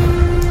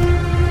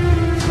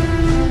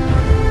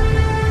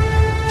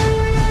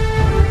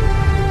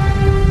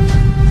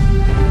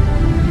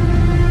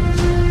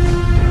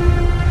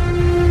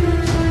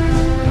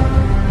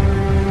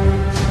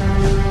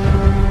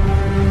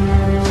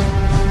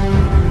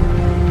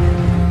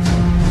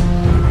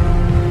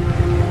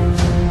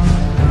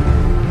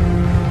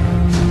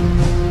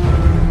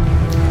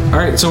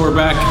 Alright, so we're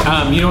back.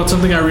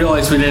 Something I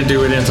realized we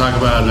didn't talk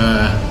about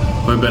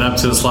what we've been up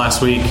to this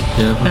last week.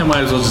 Yeah. I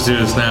might as well just do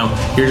this now.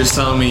 You're just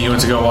telling me you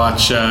went to go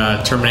watch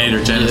Terminator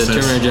Genisys.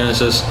 Yeah, Terminator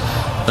Genisys.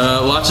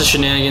 Lots of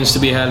shenanigans to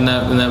be had in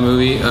that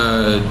movie.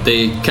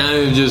 They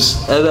kind of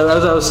just, as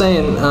I was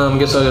saying, I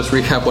guess I'll just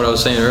recap what I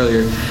was saying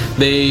earlier.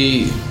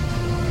 They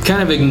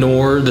kind of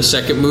ignore the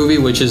second movie,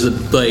 which is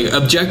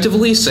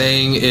objectively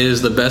saying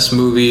is the best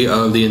movie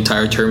of the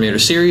entire Terminator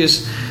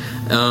series.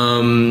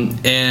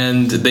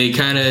 And they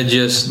kind of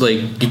just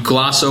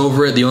gloss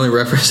over it. The only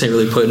reference they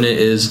really put in it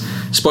is,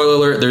 spoiler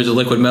alert, there's a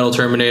liquid metal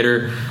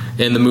Terminator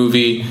in the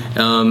movie,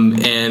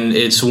 and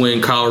it's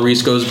when Kyle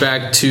Reese goes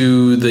back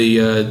to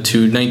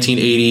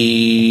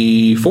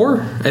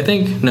 1984, I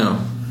think. No,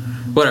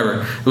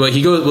 whatever. But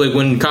he goes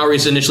when Kyle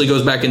Reese initially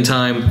goes back in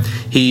time.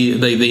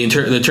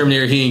 The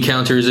Terminator he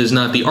encounters is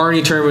not the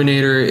Arnie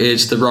Terminator.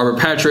 It's the Robert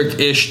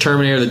Patrick-ish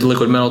Terminator, the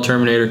liquid metal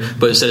Terminator.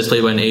 But instead, it's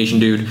played by an Asian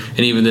dude, and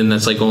even then,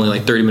 that's only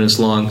 30 minutes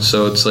long.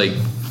 So it's I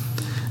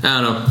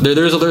don't know.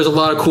 There's a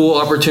lot of cool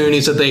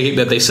opportunities that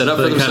they set up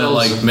for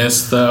themselves. Kind of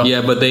missed though.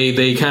 Yeah, but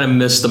they kind of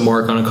missed the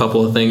mark on a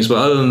couple of things. But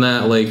other than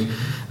that,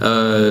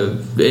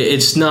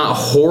 it's not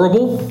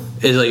horrible.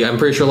 It's I'm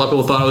pretty sure a lot of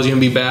people thought it was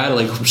going to be bad,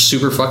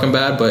 super fucking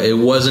bad, but it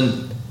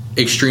wasn't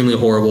extremely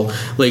horrible.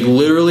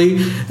 Literally,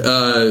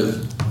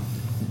 Arnold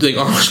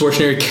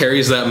Schwarzenegger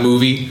carries that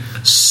movie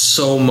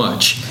so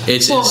much.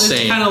 It's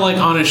insane. It's kind of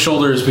on his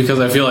shoulders, because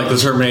I feel the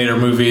Terminator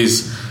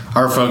movies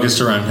are focused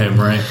around him,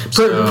 right?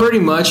 Pretty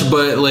much,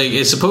 but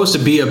it's supposed to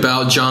be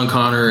about John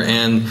Connor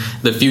and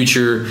the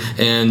future,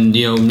 and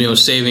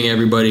saving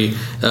everybody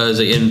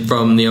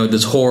from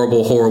this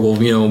horrible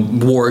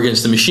war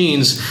against the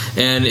machines.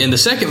 And in the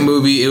second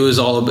movie, it was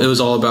all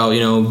about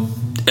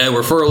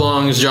Edward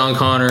Furlong's John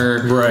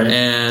Connor, right?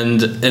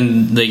 And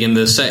in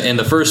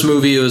the first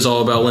movie, it was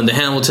all about Linda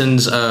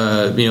Hamilton's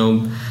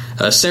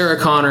Sarah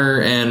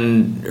Connor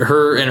and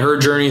her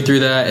journey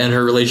through that, and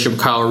her relationship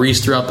with Kyle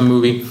Reese throughout the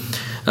movie.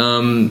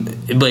 And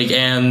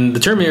the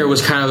Terminator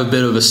was kind of a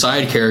bit of a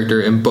side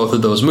character in both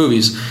of those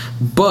movies.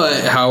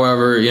 But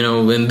however,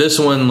 in this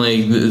one,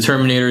 like the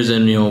Terminator's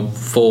in in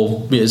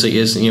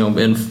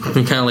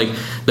kind of like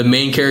the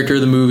main character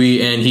of the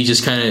movie, and he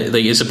just kind of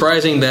like, it's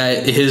surprising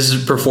that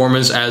his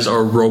performance as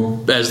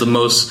the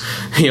most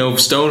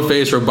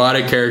stone-faced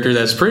robotic character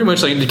that's pretty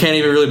much like can't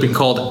even really be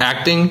called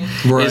acting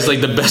is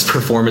like the best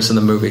performance in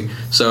the movie.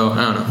 So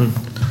I don't know.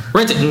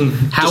 Rent it.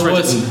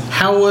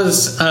 How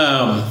was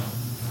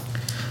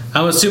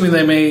I'm assuming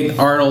they made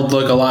Arnold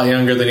look a lot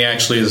younger than he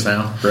actually is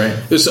now, right?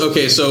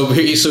 Okay, so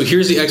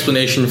here's the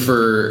explanation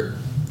for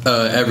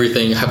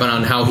everything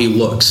on how he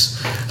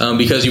looks,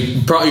 because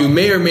you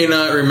may or may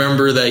not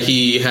remember that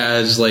he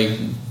has like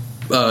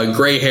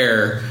gray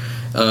hair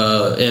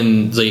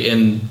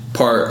in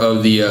part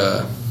of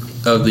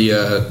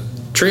the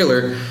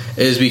trailer,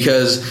 is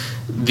because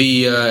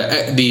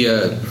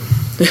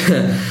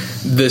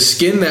the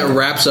skin that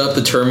wraps up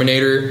the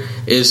Terminator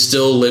is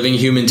still living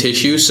human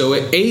tissue, so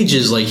it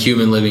ages like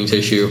human living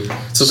tissue.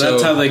 So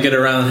that's how they get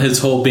around his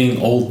whole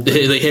being old.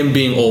 Like him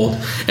being old.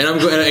 And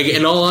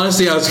in all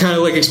honesty, I was kind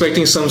of like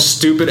expecting some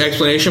stupid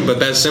explanation, but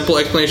that simple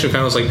explanation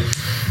kind of was like,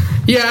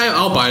 yeah,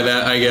 I'll buy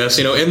that, I guess.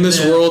 In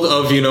this world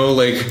of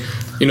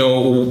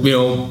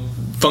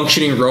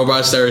functioning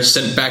robots that are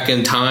sent back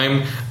in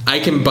time, I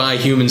can buy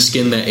human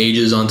skin that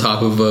ages on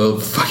top of a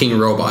fucking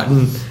robot.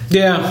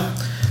 Yeah.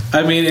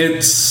 I mean,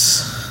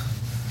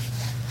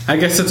 I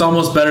guess it's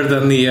almost better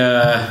than the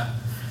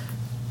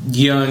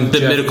young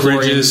Jeff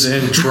Bridges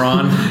in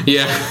Tron.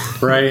 Yeah.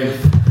 Right?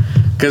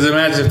 Because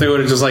imagine if they would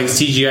have just, like,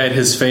 CGI'd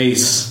his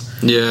face.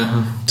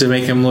 Yeah. To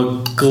make him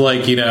look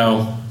like,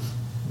 80s,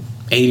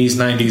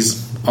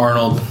 90s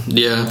Arnold.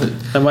 Yeah.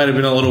 That might have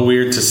been a little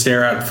weird to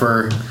stare at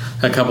for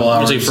a couple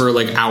hours. Usually for,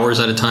 like, hours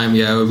at a time,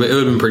 yeah. It would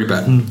have been pretty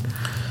bad.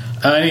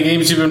 Any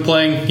games you've been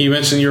playing? You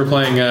mentioned you were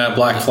playing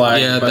Black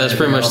Flag. Yeah, that's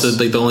pretty much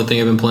the only thing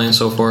I've been playing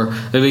so far.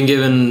 I've been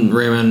giving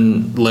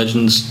Rayman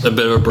Legends a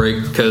bit of a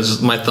break because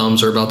my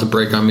thumbs are about to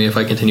break on me if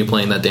I continue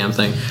playing that damn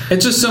thing.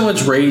 It's just so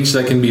much rage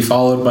that can be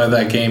followed by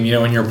that game.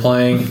 When you're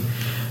playing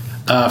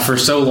for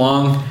so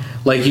long,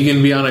 like you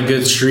can be on a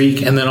good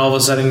streak, and then all of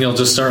a sudden you'll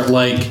just start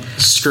like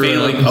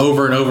failing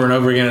over and over and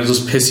over again, and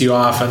just piss you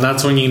off. And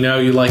that's when you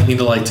need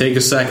to like take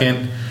a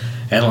second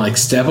and like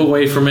step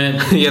away from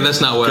it. Yeah, that's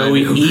not what I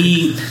do. Go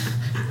eat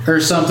or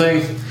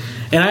something.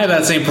 And I have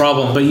that same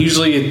problem, but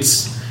usually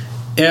it's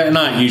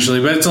not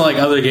usually, but it's like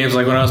other games.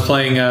 Like when I was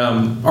playing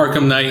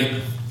Arkham Knight,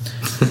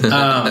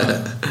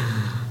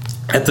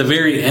 at the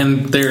very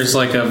end there's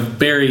like a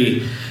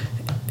very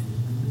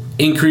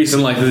increase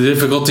in like the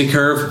difficulty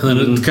curve,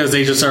 because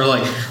they just are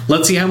like,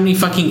 let's see how many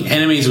fucking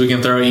enemies we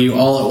can throw at you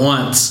all at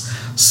once.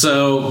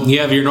 So you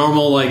have your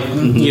normal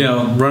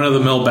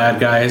run-of-the-mill bad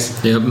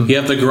guys. Yep. You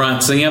have the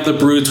grunts, and you have the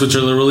brutes, which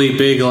are the really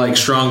big like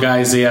strong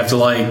guys that you have to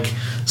like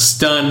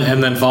stun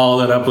and then follow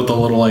that up with a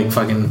little like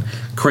fucking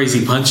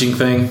crazy punching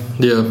thing.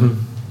 Yeah.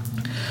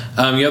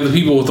 You have the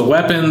people with the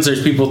weapons.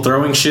 There's people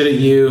throwing shit at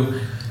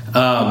you.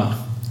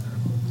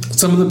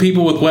 Some of the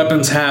people with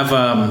weapons have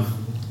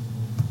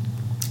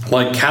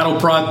like cattle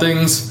prod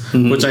things,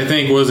 which I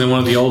think was in one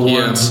of the old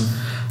ones.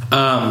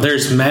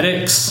 There's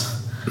medics,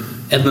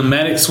 and the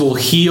medics will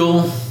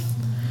heal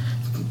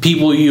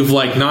people you've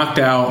like knocked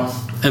out,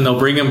 and they'll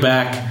bring them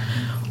back,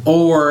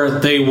 or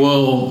they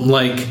will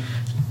like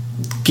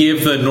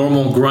give the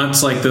normal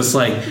grunts like this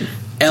like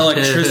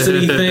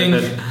electricity thing.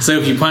 So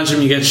if you punch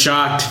them, you get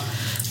shocked.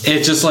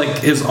 It just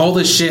like is all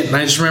this shit, and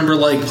I just remember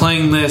like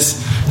playing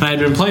this, and I had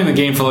been playing the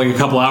game for like a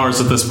couple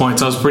hours at this point,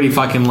 so I was pretty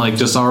fucking like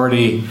just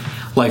already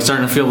like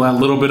starting to feel that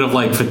little bit of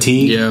like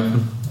fatigue. Yeah.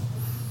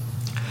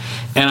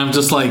 And I'm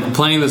just like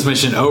playing this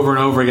mission over and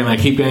over again. I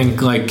keep getting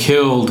like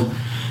killed,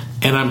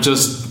 and I'm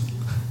just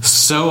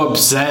so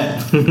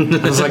upset.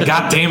 I was like,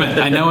 God damn it!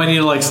 I know I need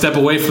to like step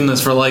away from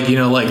this for like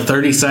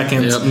 30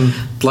 seconds,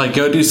 like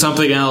go do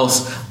something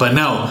else. But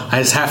no, I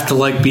just have to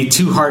like be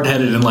too hard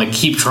headed and like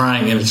keep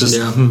trying, and it's just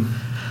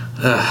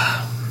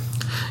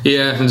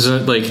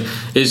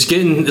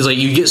it's like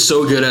you get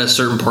so good at a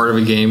certain part of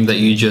a game that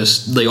you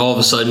just like all of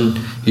a sudden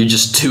you're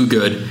just too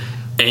good.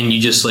 And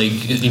you just like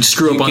you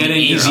screw up on the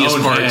easiest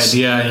parts.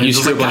 Yeah, you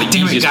screw up on the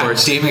easiest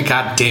parts.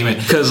 God damn it!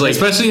 Because like,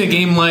 especially in a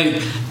game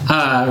like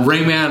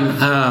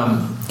Rayman,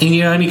 and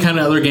any kind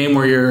of other game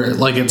where you're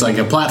like it's like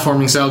a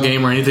platforming style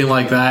game or anything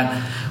like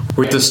that,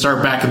 where you have to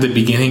start back at the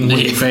beginning when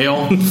you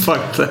fail.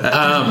 Fuck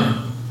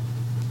that.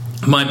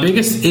 My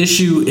biggest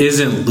issue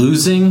isn't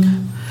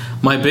losing.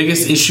 My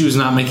biggest issue is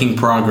not making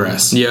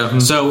progress. Yeah.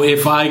 So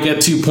if I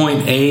get to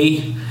point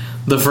A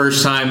the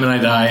first time and I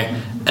die,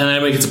 and then I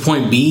make it to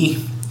point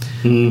B.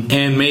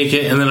 And make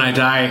it, and then I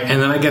die,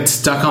 and then I get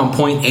stuck on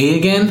point A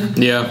again.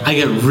 Yeah, I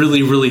get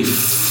really, really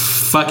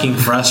fucking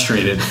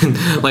frustrated.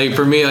 Like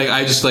for me, like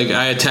I just like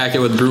I attack it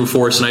with brute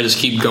force, and I just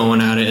keep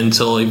going at it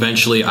until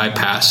eventually I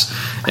pass.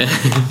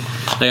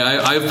 Like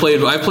I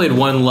played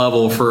one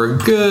level for a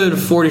good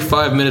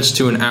 45 minutes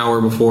to an hour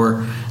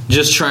before,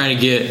 just trying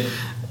to get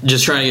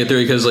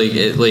through, because like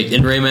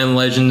in Rayman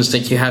Legends,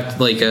 think you have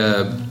to, like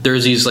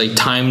there's these like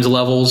timed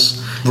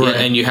levels Right.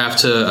 And you have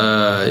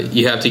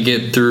to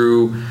get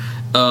through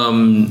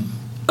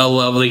a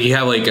level. Like you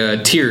have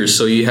like tiers.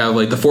 So you have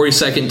like the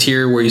 40-second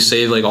tier where you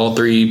save like all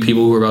 3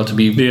 people who are about to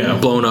be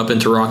blown up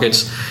into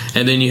rockets,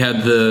 and then you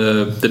have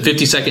the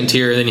 50-second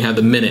tier, and then you have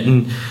the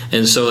minute.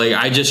 And so like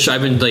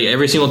I've been like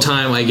every single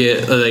time I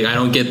get like I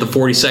don't get the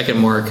 40-second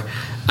mark,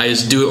 I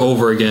just do it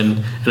over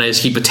again, and I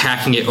just keep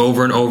attacking it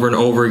over and over and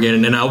over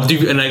again, and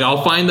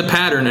I'll find the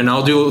pattern, and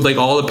I'll do like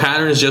all the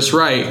patterns just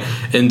right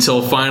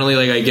until finally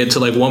like I get to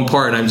like one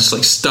part, and I'm just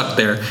like stuck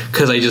there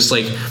because I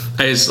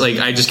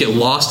just get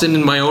lost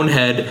in my own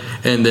head,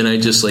 and then I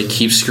just like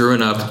keep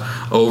screwing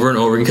up over and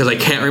over because I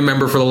can't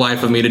remember for the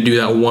life of me to do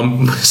that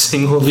one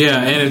single thing.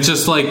 Yeah, and it's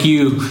just like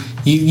you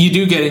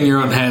do get in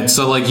your own head,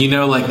 so like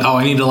like, oh,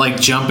 I need to like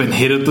jump and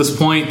hit at this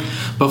point,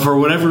 but for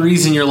whatever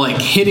reason you're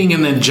like hitting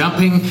and then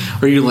jumping,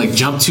 or you like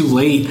jump too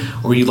late,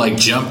 or you like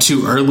jump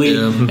too early,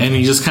 and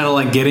you just kind of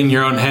like get in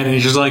your own head, and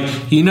you're just like,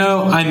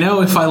 I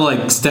know if I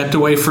like stepped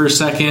away for a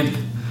second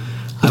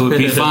I would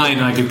be fine,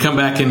 and I could come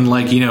back and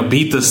like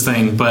beat this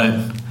thing,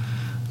 but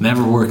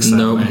never works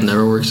that way.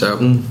 Never works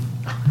out.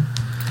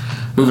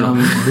 Moving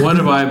on. What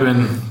have I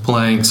been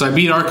playing? So I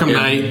beat Arkham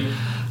Knight.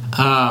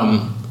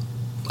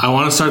 I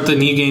want to start the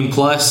New Game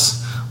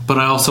Plus, but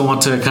I also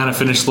want to kind of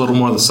finish a little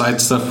more of the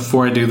side stuff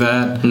before I do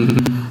that.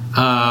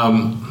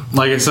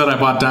 Like I said, I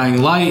bought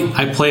Dying Light.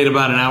 I played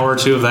about an hour or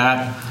 2 of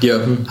that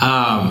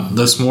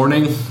this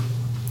morning.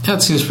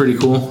 That seems pretty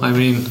cool. I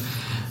mean,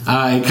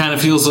 it kind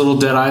of feels a little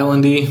Dead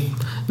Island-y.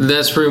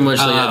 That's pretty much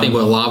like I think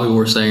what a lot of people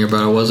were saying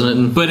about it,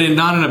 wasn't it? But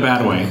not in a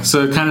bad way.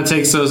 So it kind of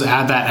takes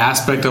that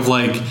aspect of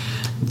like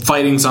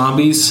fighting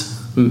zombies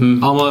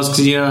almost,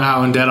 because you know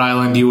how in Dead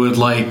Island you would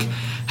like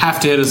have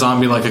to hit a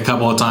zombie like a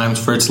couple of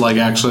times for it to like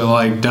actually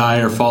like die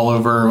or fall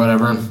over or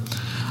whatever.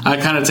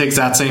 It kind of takes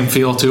that same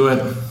feel to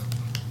it.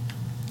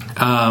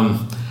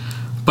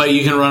 But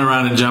you can run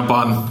around and jump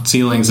on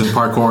ceilings and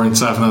parkour and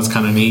stuff, and that's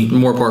kind of neat.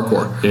 More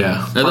parkour.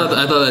 Yeah. I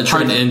thought that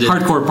trend ended.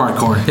 Hardcore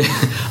parkour.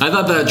 I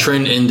thought that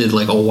trend ended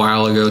like a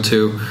while ago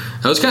too.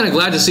 I was kind of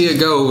glad to see it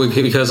go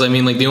because I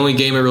mean, like the only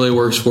game it really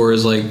works for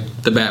is like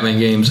the Batman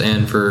games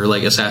and for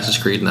like Assassin's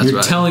Creed, and that's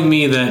You're telling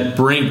me that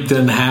Brink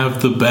didn't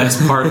have the best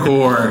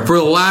parkour. For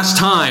the last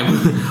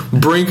time,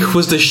 Brink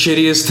was the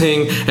shittiest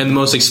thing and the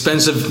most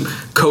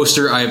expensive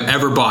coaster I've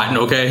ever bought.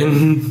 Okay.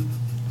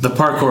 The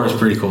parkour is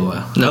pretty cool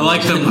though. No,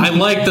 I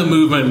like the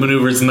movement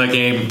maneuvers in that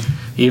game,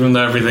 even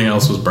though everything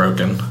else was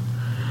broken.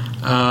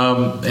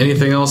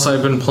 Anything else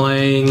I've been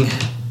playing?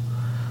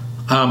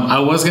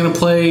 I was going to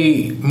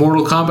play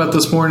Mortal Kombat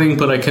this morning,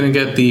 but I couldn't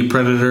get the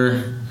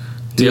Predator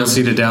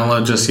DLC to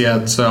download just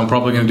yet, so I'm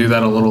probably going to do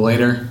that a little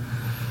later.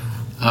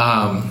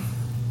 I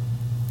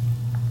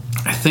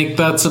think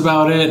that's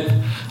about it.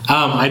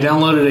 I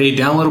downloaded a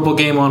downloadable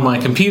game on my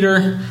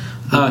computer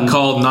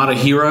called Not a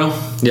Hero.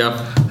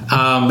 Yeah.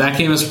 That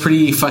game is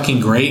pretty fucking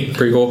great.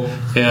 Pretty cool.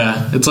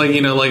 Yeah. It's like,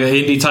 like an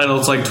indie title.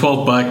 It's like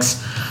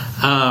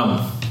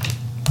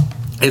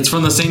 $12. It's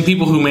from the same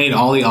people who made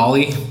Ollie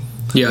Ollie.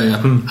 Yeah.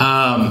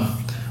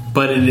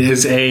 But it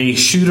is a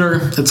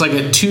shooter. It's like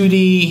a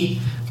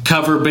 2D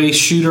cover-based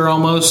shooter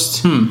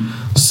almost.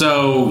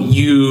 So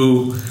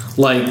you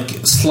like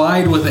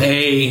slide with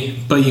A,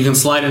 but you can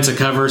slide into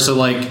cover. So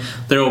like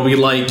there will be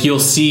like, you'll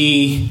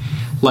see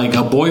like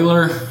a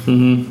boiler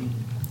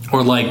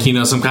or like,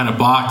 some kind of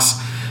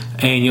box.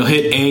 And you'll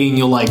hit A and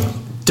you'll like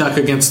duck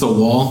against the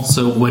wall,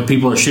 so when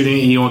people are shooting at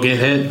you, you won't get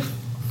hit.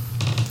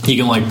 You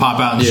can like pop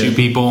out and shoot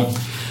people.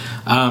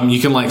 You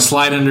can like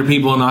slide under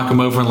people and knock them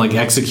over and like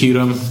execute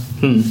them.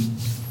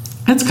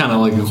 That's kind of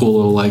like a cool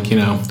little that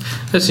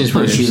seems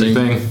pretty interesting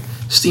thing.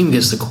 Steam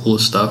gets the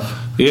coolest stuff.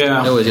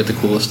 Yeah, they always get the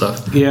coolest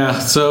stuff. Yeah,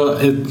 so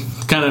it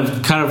kind of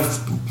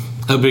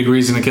a big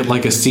reason to get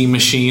like a Steam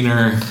machine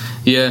or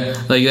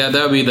like that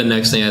would be the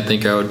next thing I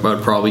think I would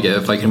probably get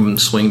if I can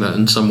swing that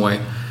in some way.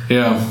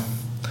 Yeah.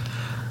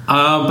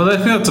 But I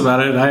think that's about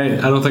it. I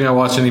don't think I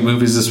watched any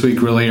movies this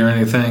week really or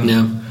anything.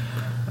 Yeah.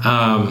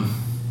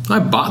 I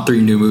bought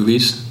 3 new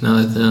movies.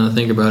 Now that I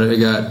think about it, I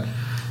got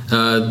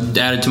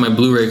added to my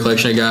Blu-ray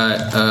collection. I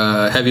got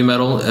Heavy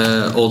Metal,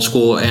 old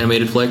school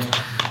animated flick.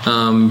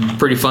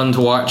 Pretty fun to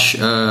watch.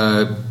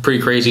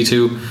 Pretty crazy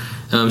too.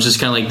 It's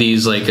just kind of like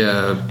these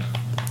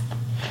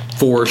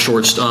 4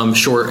 short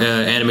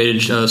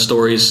animated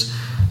stories.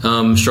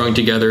 Strung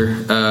together,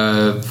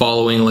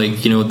 following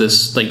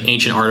this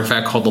ancient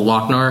artifact called the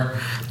Lochnar.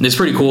 It's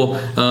pretty cool,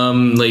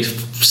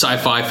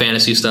 sci-fi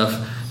fantasy stuff.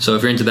 So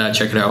if you're into that,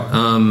 check it out.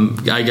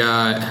 I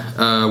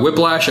got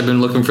Whiplash. I've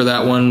been looking for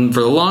that one for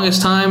the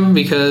longest time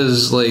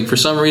because for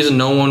some reason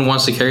no one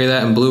wants to carry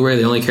that in Blu-ray.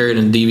 They only carry it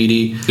in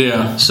DVD.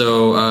 Yeah.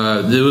 So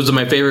it was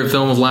my favorite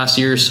film of last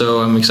year.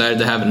 So I'm excited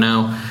to have it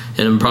now,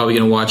 and I'm probably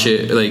gonna watch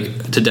it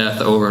to death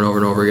over and over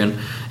and over again.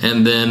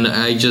 And then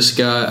I just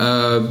got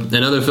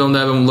another film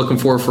that I've been looking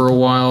for a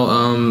while,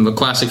 a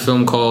classic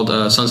film called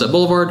Sunset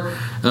Boulevard,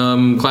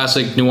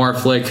 classic noir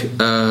flick,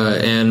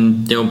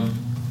 and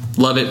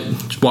love it.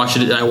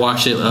 I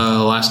watched it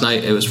last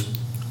night. It was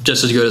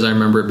just as good as I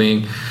remember it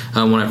being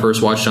when I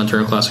first watched it on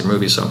Turner Classic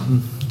Movies. So,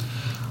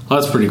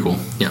 well, that's pretty cool.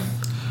 Yeah.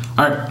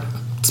 All right.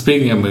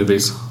 Speaking of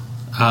movies,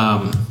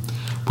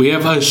 we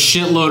have a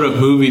shitload of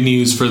movie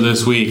news for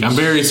this week. I'm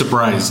very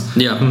surprised.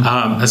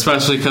 Yeah.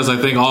 Especially because I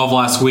think all of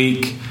last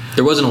week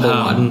there wasn't a whole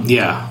lot.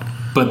 Yeah.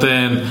 But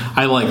then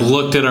I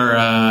looked at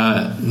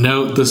our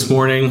note this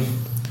morning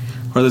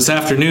or this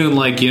afternoon,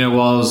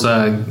 while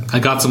I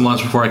got some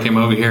lunch before I came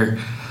over here.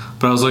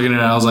 But I was looking at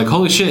it, I was like,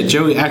 holy shit,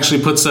 Joey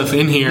actually put stuff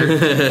in here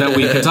that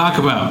we can talk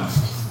about.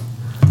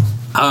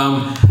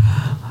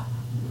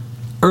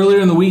 Earlier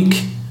in the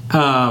week,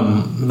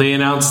 they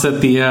announced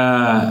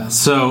that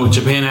so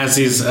Japan has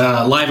these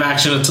live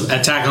action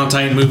Attack on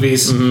Titan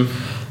movies.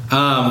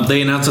 Mm-hmm.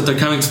 They announced that they're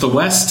coming to the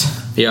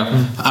West.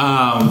 Yeah.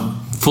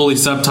 Fully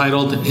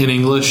subtitled in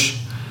English.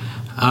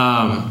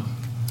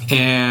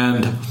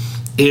 And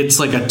it's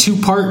like a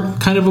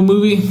 2-part kind of a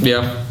movie.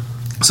 Yeah.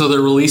 So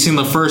they're releasing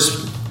the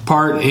first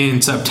part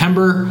in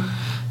September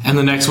and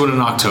the next one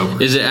in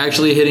October. Is it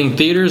actually hitting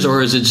theaters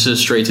or is it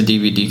just straight to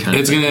DVD kind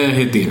of thing? It's going to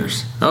hit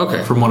theaters.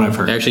 Okay. From what I've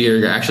heard.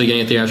 You're actually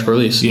getting a theatrical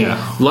release.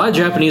 Yeah. A lot of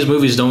Japanese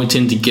movies don't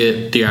tend to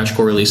get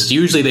theatrical releases.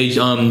 Usually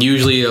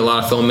usually a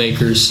lot of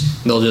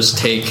filmmakers, they'll just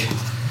take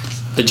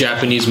the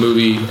Japanese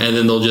movie and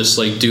then they'll just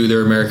do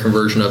their American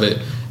version of it,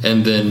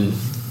 and then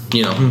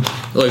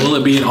will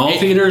it be in all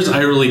theaters?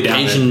 I really doubt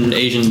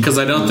Asian because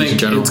I don't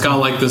think it's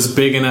got this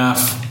big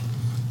enough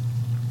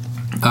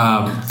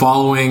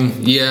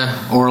following,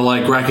 or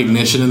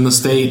recognition in the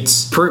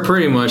States.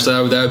 Pretty much that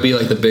would be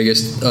the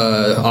biggest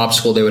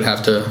obstacle they would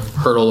have to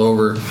hurdle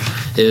over,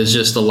 is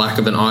just the lack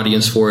of an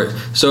audience for it.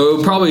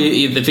 So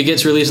probably if it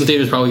gets released in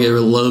theaters, probably get a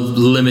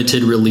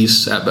limited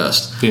release at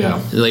best.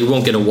 Yeah, they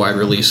won't get a wide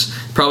release.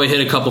 Probably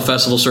hit a couple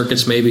festival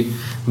circuits maybe,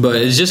 but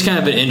it's just kind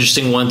of an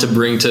interesting one to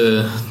bring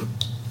to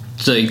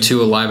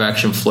a live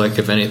action flick,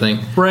 if anything.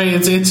 Right.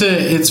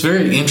 It's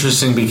very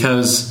interesting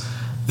because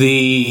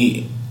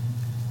the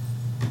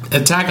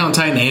Attack on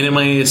Titan anime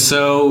is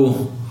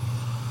so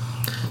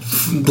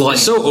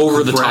so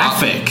over the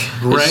graphic,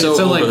 top. Right? It's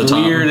so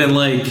weird and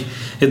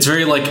it's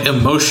very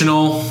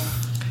emotional.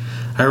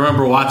 I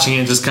remember watching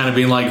it just kind of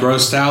being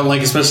grossed out,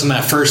 especially in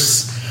that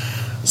first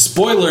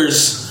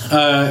spoilers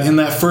in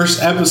that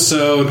first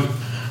episode.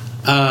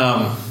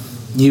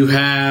 You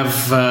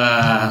have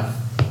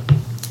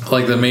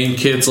the main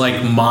kid's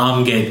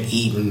mom get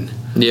eaten.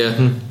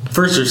 Yeah.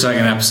 First or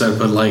second episode,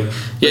 but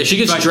she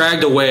gets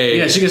dragged away.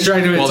 Yeah, she gets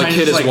dragged away while the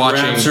kid is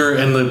watching. Grabs her,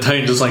 and the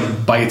Titan just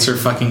bites her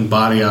fucking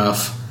body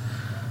off.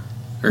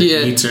 Or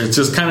eats her. It's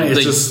just kind of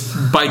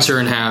just bites her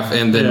in half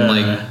and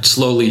then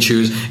slowly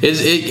chews.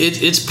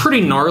 It's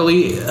pretty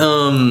gnarly.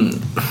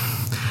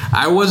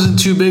 I wasn't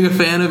too big a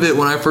fan of it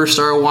when I first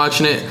started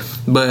watching it,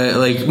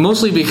 but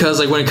mostly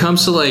because when it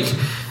comes to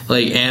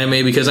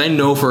anime, because I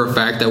know for a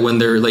fact that when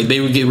they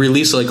would get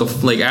released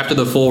after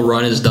the full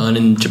run is done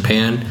in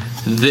Japan,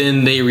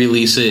 then they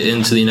release it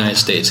into the United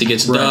States. It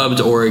gets dubbed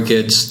or it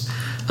gets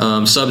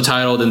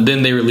subtitled, and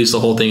then they release the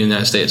whole thing in the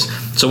United States.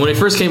 So when it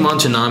first came on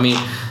Toonami,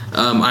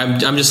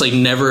 I'm just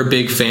never a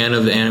big fan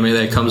of the anime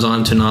that comes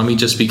on Toonami,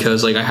 just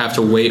because I have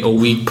to wait a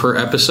week per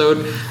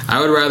episode.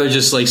 I would rather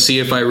just see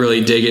if I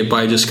really dig it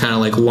by just kind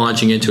of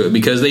launching into it,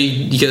 because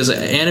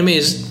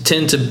animes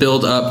tend to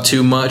build up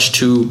too much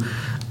to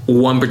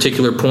one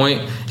particular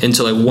point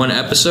into one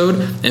episode,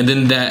 and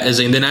then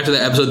then after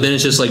that episode, then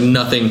it's just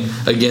nothing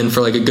again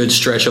for a good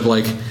stretch of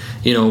 4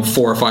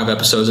 or 5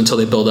 episodes until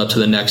they build up to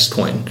the next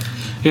point.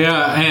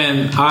 Yeah,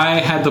 and I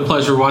had the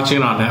pleasure of watching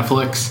it on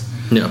Netflix.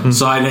 Yeah.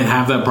 So I didn't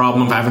have that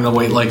problem of having to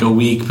wait a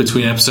week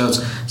between episodes.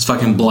 It's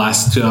fucking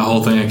blasted through the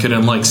whole thing. I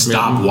couldn't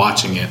stop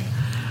watching it.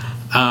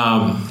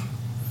 But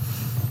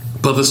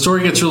the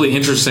story gets really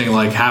interesting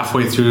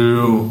halfway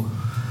through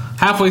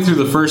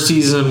the first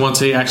season, once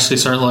they actually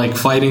start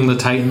fighting the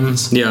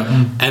Titans. Yeah.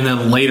 And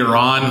then later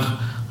on,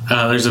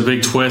 there's a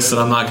big twist that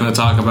I'm not going to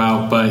talk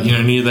about, but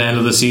near the end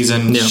of the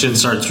season, shit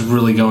starts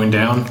really going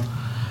down.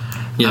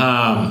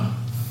 Yeah.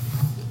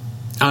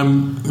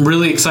 I'm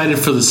really excited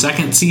for the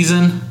second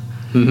season.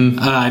 Mm-hmm.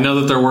 I know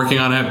that they're working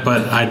on it,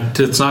 but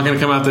it's not going to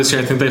come out this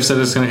year. I think they've said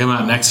it's going to come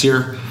out next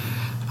year.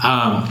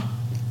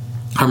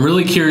 I'm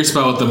really curious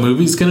about what the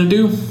movie's going to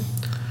do.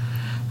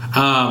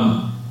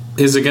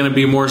 Is it going to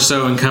be more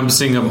so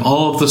encompassing of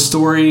all of the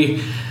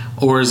story,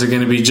 or is it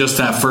going to be just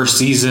that first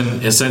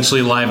season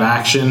essentially live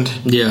actioned?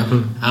 Yeah.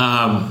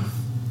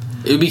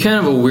 It would be kind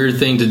of a weird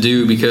thing to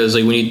do, because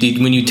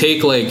when you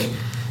take 12,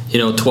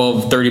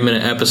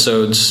 30-minute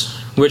episodes,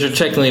 which are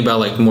technically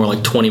about more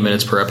 20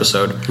 minutes per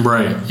episode.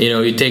 Right.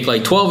 You take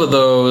 12 of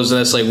those, and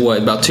that's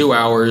about 2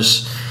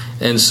 hours.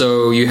 And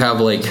so you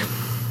have I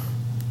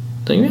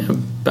think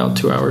about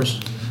 2 hours.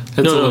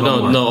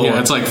 No.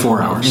 Yeah, it's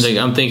 4 hours.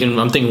 I'm thinking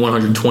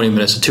 120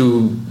 minutes,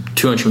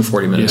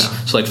 240 minutes.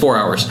 Yeah. So 4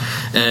 hours.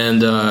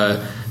 And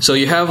so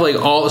you have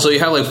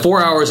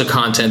 4 hours of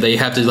content that you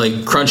have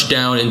to crunch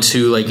down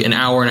into an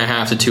hour and a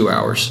half to 2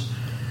 hours.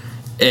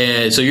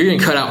 And so you're going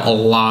to cut out a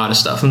lot of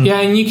stuff.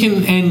 Yeah, and you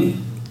can,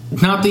 and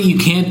not that you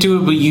can't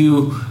do it, but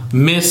you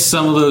miss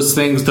some of those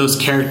things, those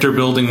character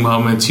building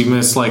moments. You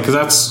miss because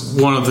that's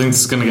one of the things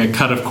that's going to get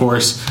cut, of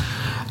course.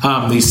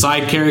 these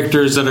side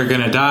characters that are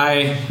going to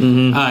die.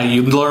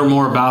 You learn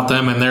more about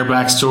them and their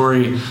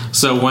backstory.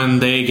 So when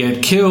they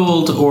get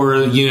killed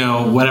or,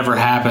 whatever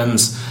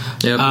happens,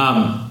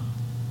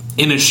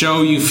 in a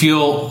show you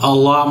feel a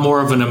lot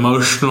more of an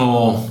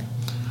emotional...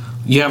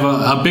 You have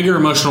a bigger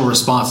emotional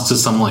response to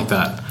something like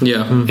that.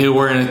 Yeah.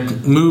 Where in a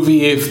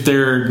movie, if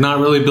they're not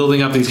really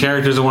building up these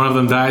characters and one of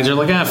them dies, you're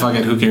like, fuck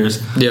it, who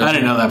cares? Yeah. I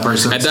didn't know that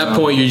person. At that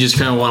point, you just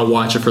kind of want to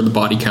watch it for the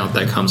body count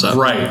that comes up.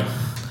 Right.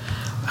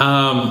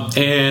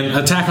 And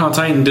Attack on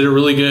Titan did a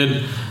really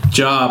good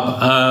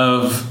job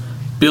of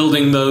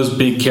building those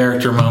big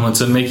character moments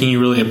and making you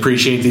really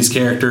appreciate these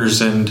characters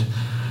and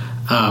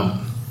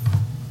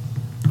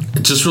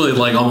just really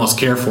like almost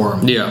care for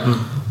them.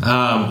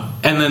 Yeah.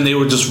 And then they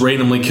would just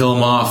randomly kill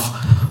them off,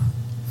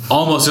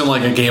 almost in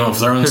like a Game of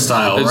Thrones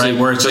style, right?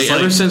 Where it's just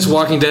ever since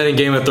Walking Dead and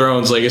Game of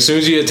Thrones, like as soon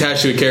as you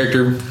attach to a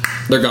character,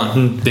 they're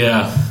gone.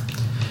 Yeah,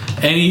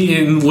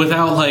 and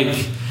without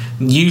like,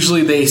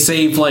 usually they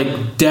save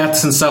like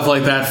deaths and stuff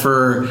like that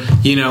for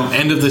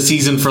end of the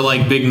season for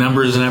like big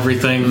numbers and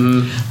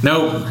everything.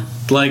 Nope,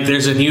 like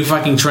there's a new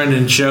fucking trend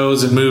in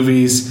shows and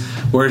movies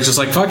where it's just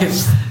like fuck it.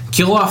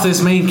 Kill off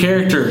this main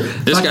character.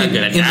 This guy's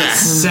gonna die in the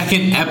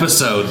second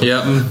episode.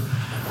 Yep.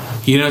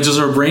 Just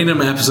a random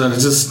episode.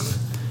 It's just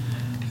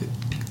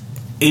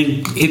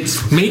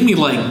it's made me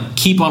like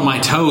keep on my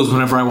toes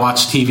whenever I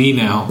watch TV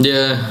now.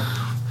 Yeah.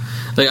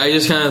 Like I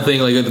just kind of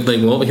think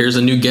well, here's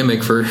a new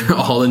gimmick for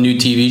all the new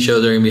TV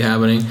shows that are gonna be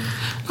happening.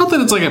 Not that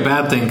it's like a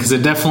bad thing because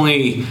it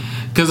definitely.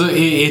 Because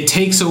it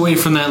takes away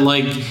from that,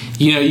 like,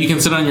 you can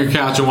sit on your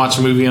couch and watch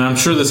a movie, and I'm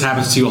sure this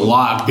happens to you a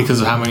lot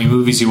because of how many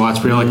movies you watch,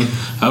 but you're like,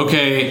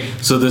 okay,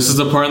 so this is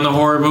the part in the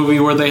horror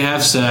movie where they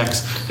have sex,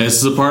 this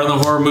is the part in the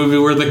horror movie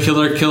where the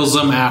killer kills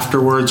them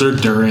afterwards or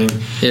during,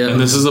 and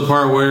this is the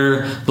part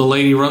where the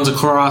lady runs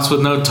across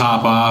with no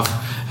top off,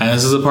 and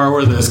this is the part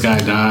where this guy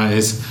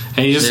dies,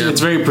 and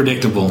it's very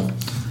predictable.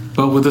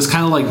 But with this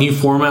kind of, like, new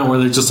format where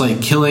they're just,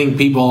 like, killing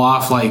people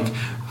off, like,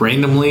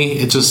 randomly,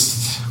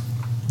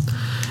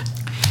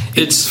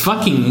 it's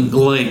fucking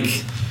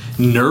like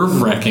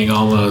nerve-wracking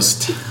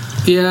almost.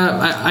 Yeah,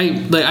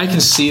 I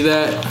can see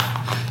that.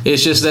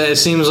 It's just that it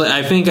seems like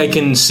I think I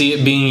can see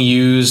it being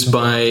used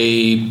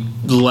by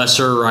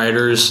lesser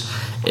writers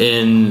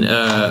in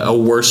a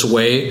worse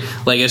way.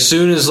 Like as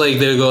soon as like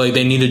they go like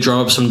they need to drum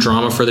up some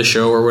drama for the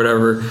show or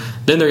whatever,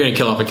 then they're gonna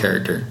kill off a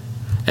character,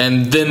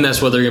 and then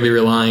that's what they're gonna be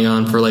relying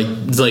on for like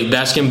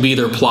that's gonna be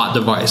their plot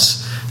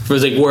device.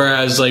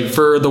 Whereas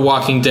for The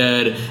Walking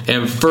Dead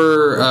and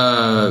for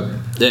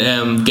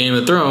Game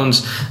of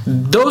Thrones,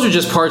 those are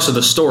just parts of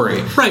the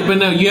story. Right, but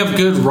no, you have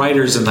good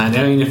writers in that.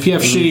 I mean, if you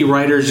have shitty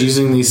writers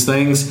using these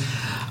things,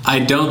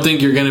 I don't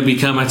think you're going to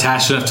become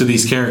attached enough to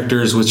these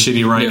characters with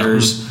shitty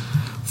writers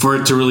for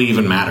it to really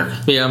even matter.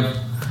 Yeah.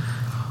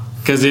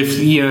 Because if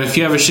you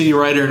have a shitty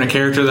writer and a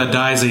character that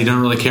dies that you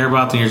don't really care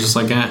about, then you're just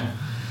like,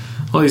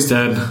 well, he's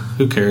dead.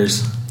 Who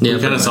cares? Yeah,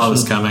 we kind of saw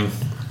this coming.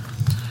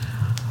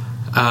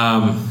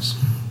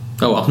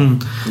 Oh well,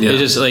 yeah.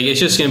 It's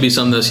just going to be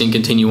something that's going to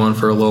continue on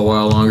for a little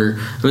while longer.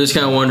 I'm just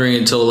kind of wondering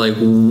until like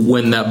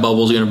when that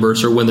bubble is going to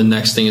burst or when the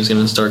next thing is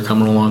going to start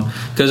coming along.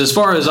 Because as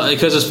far as I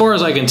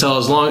can tell,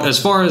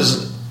 as far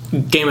as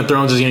Game of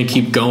Thrones is going to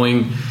keep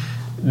going,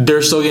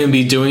 they're still going to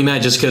be doing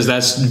that just because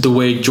that's the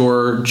way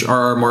George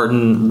R.R.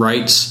 Martin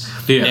writes,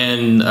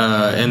 and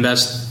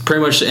that's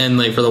pretty much. And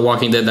like for The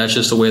Walking Dead, that's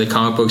just the way the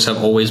comic books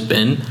have always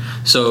been.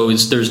 So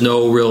there's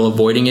no real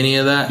avoiding any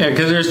of that. Yeah,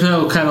 because there's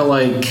no kind of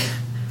like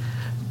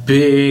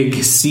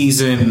big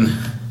season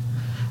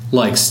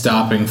like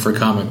stopping for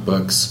comic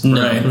books,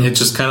 right? It's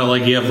just kind of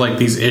like you have like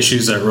these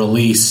issues that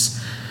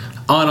release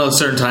on a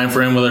certain time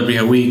frame, whether it be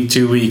a week,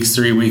 2 weeks,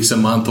 3 weeks, a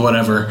month,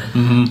 whatever.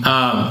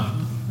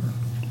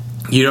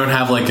 You don't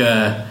have like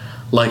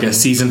a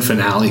season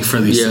finale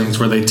for these things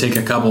where they take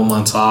a couple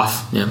months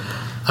off. Yeah.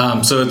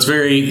 So it's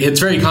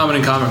very common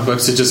in comic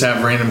books to just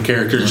have random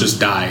characters just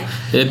die.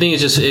 I think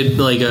it's just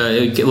like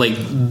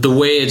the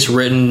way it's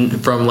written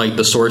from like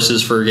the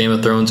sources for Game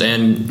of Thrones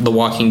and The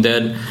Walking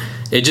Dead.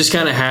 It just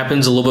kind of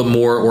happens a little bit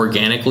more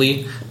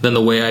organically than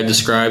the way I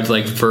described,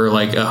 like for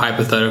like a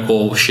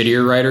hypothetical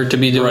shittier writer to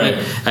be doing it.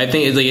 I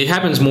think it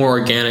happens more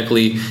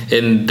organically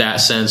in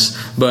that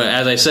sense. But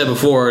as I said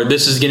before,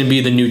 this is going to be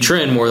the new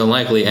trend more than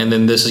likely, and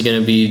then this is going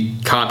to be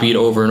copied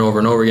over and over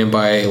and over again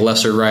by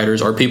lesser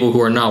writers or people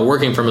who are not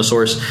working from a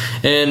source,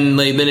 and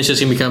like then it's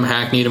just going to become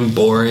hackneyed and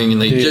boring,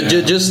 and like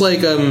just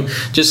like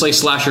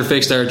slasher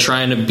flicks that are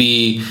trying to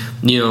be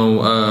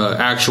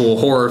actual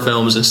horror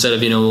films instead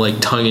of like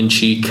tongue in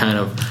cheek kind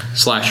of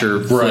slasher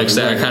flicks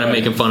that are kind of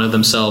making fun of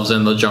themselves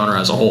and the genre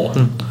as a whole.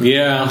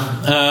 Yeah,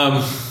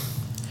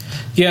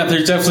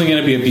 there's definitely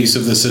going to be a piece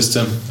of the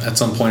system at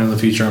some point in the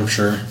future, I'm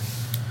sure.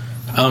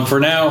 For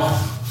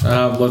now,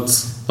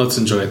 let's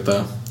enjoy it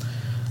though,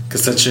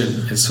 because that shit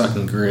is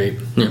fucking great.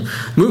 Yeah.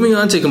 Moving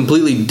on to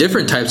completely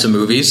different types of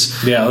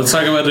movies. Yeah, let's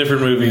talk about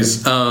different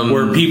movies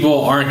where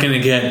people aren't going to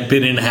get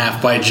bit in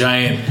half by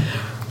giant.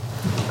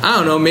 I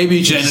don't know,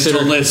 maybe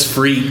genital-less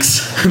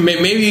freaks.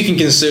 Maybe you can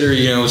consider,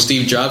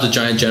 Steve Jobs a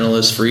giant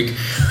genital-less freak.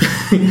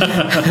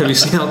 Have you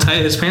seen how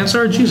tight his pants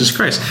are? Jesus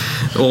Christ.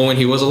 Well, when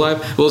he was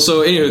alive. Well,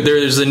 so anyway,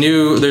 there's a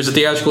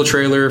theatrical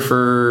trailer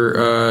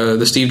for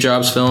the Steve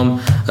Jobs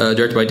film,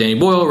 directed by Danny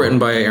Boyle, written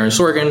by Aaron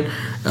Sorkin,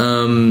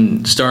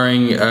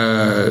 starring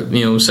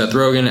Seth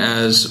Rogen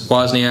as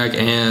Wozniak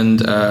and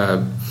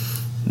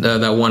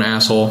that one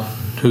asshole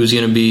who's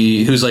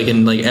like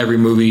in like every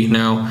movie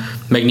now.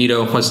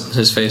 Magneto, what's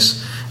his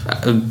face?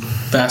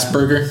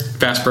 Fastburger.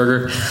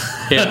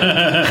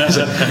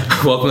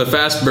 Yeah. Welcome to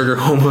Fastburger,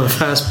 home of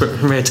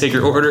Fastburger. May I take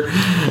your order?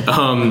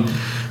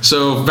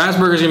 So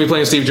Fastburger's gonna be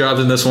playing Steve Jobs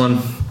in this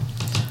one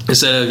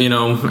instead of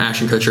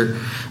Ashton Kutcher.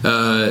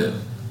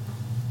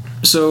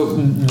 So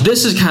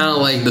this is kind of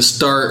like the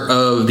start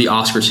of the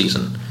Oscar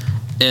season,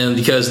 and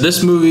because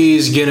this movie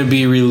is gonna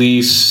be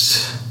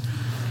released,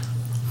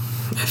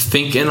 I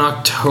think in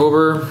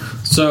October.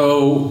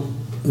 So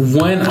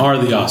when are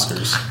the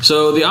Oscars?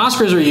 So the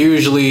Oscars are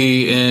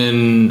usually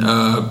in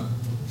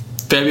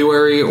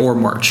February or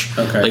March.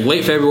 Okay. Like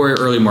late February,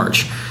 early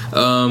March.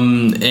 I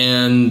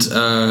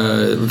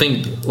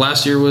think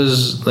last year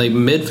was like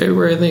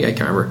mid-February, I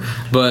can't remember.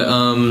 But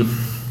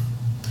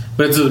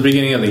it's at the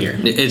beginning of the year.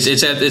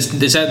 It's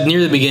at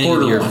near the beginning of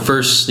the year.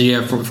 First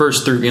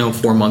through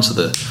 4 months of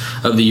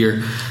the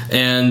year.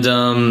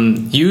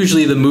 And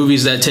usually the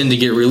movies that tend to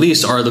get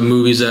released are the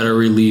movies that are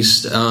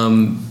released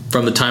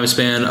from the time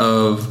span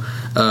of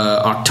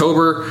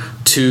October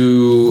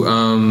to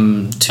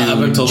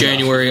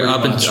January,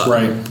 up until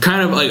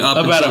kind of like up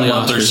about until a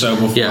month or so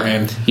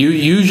beforehand. Yeah.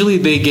 Usually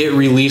they get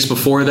released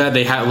before that.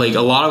 They have like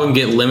a lot of them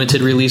get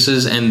limited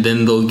releases, and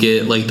then they'll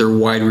get like their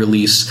wide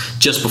release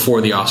just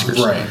before the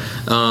Oscars. Right.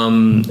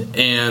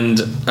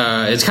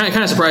 It's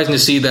kind of surprising to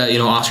see that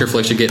Oscar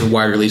flicks are getting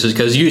wide releases,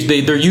 because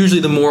they're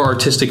usually the more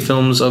artistic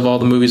films of all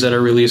the movies that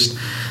are released,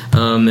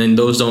 and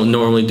those don't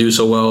normally do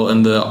so well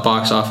in the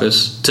box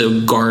office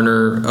to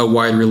garner a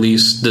wide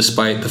release,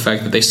 despite the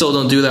fact that they still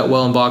don't do that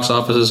well in box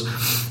offices.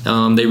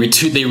 They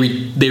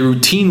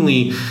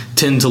routinely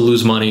tend to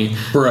lose money,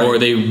 or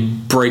they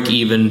break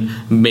even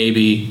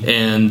maybe,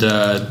 and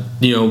that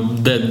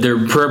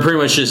they're pretty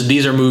much just,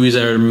 these are movies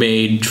that are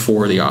made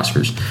for the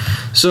Oscars.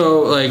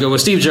 So like with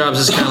Steve Jobs,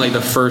 this is kind of like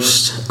the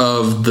first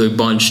of the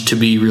bunch to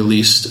be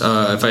released.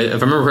 If I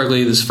remember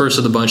correctly, this is first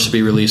of the bunch to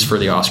be released for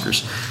the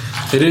Oscars.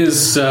 It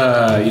is.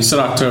 You said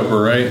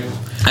October, right?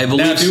 I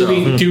believe so.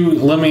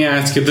 Let me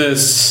ask you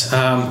this,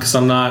 because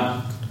I'm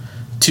not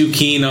too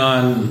keen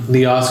on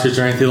the Oscars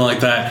or anything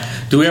like that.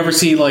 Do we ever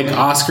see like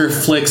Oscar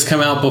flicks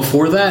come out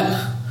before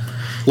that?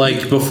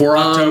 Like before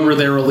October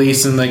they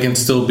release and they can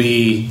still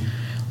be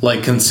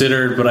like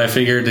considered, but I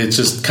figured it's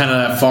just kind of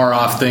that far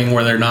off thing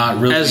where they're not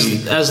really,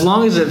 as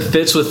long as it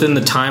fits within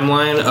the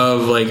timeline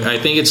of like, I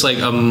think it's like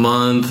a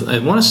month. I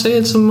want to say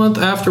it's a month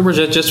afterwards.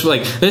 Just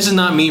like, this is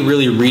not me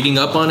really reading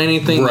up on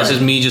anything. Right. This is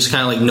me just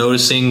kind of like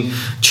noticing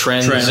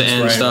trends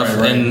and stuff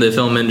in the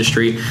film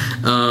industry.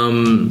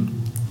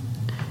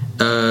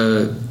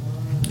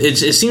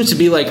 It seems to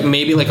be like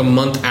maybe like a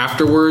month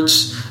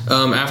afterwards,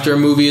 after a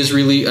movie is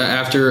released,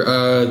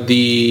 after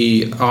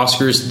the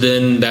Oscars,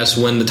 then that's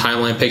when the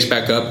timeline picks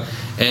back up.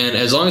 And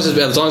as long as it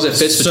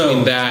fits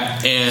between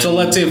that and, so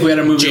let's say if we had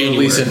a movie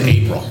release in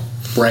April,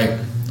 right?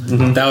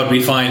 Mm-hmm. That would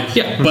be fine.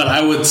 Yeah, but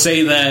I would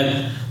say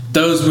that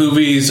those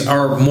movies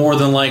are more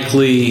than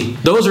likely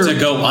to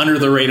go under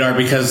the radar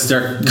because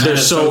they're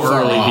so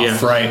early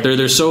off, right?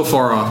 They're so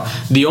far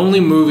off. The only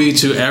movie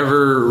to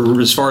ever,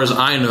 as far as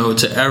I know,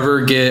 to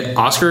ever get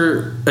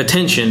Oscar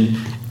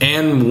attention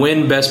and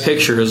win Best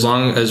Picture as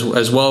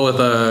well with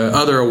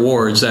other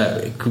awards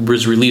that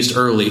was released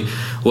early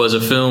was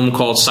a film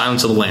called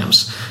Silence of the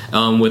Lambs,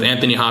 with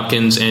Anthony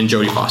Hopkins and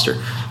Jodie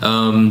Foster.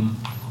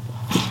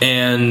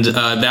 And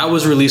that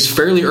was released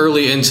fairly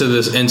early into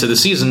the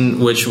season,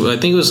 which I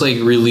think was like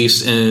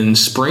released in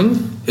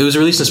spring. It was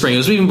released in spring. It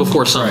was even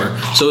before summer,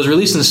 so it was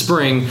released in the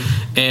spring,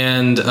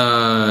 and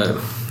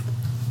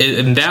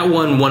that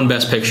won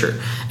Best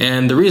Picture.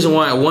 And the reason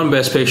why it won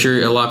Best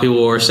Picture, a lot of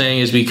people are saying,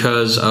 is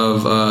because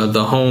of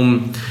the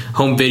home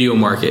video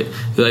market.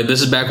 Like,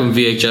 this is back when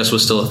VHS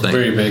was still a thing,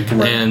 very big,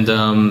 right. And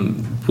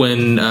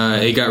when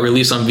it got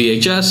released on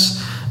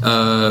VHS,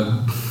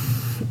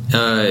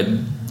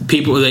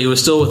 it was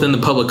still within the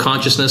public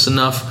consciousness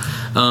enough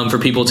for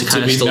people to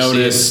kind of still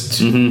noticed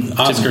see it. Mm-hmm.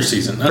 Oscar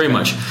season. Okay. Pretty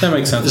much. That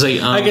makes sense.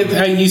 It's like,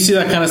 you see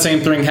that kind of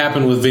same thing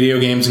happen with video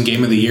games and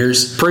Game of the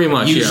Years. Pretty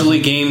much, usually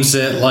games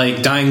that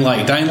like Dying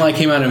Light. Dying Light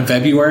came out in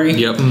February.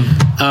 Yep.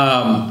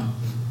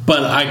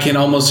 But I can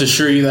almost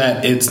assure you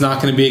that it's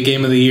not going to be a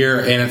Game of the Year,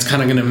 and it's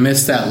kind of going to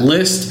miss that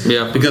list.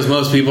 Yeah. Because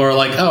most people are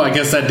like, oh, I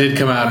guess that did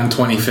come out in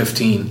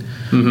 2015.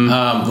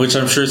 Mm-hmm. Which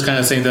I'm sure is kind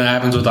of the same thing that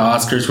happens with the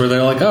Oscars, where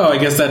they're like, oh, I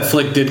guess that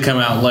flick did come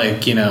out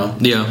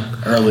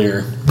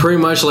earlier. Pretty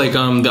much like the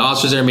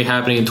Oscars that are going to be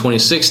happening in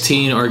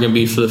 2016 are going to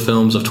be for the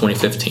films of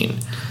 2015.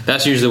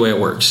 That's usually the way it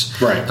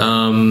works. Right.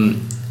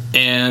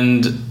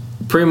 And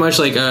pretty much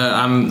like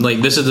I'm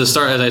like, this is the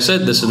start. As I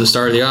said, this is the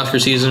start of the Oscar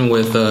season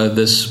with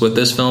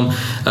this film.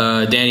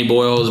 Danny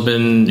Boyle has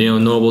been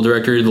notable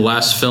director. The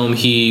last film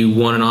he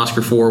won an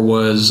Oscar for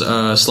was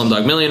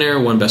Slumdog Millionaire,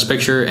 won Best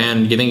Picture,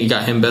 and I think he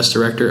got him Best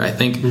Director. I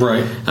think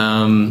right.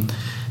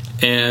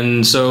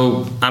 And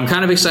so I'm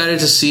kind of excited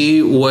to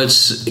see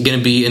what's going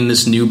to be in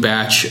this new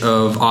batch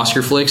of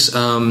Oscar flicks.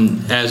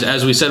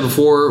 As we said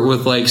before,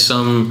 with like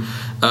some.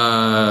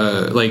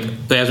 Like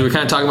as we were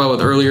kind of talking about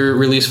with earlier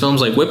release films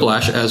like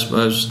Whiplash, as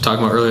I was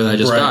talking about earlier that I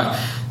just got,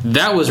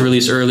 that was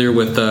released earlier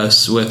with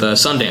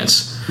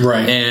Sundance,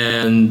 right?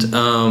 And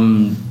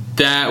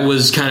that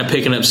was kind of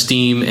picking up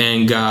steam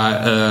and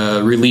got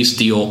a release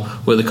deal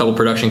with a couple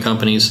production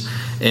companies,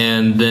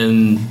 and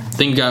then I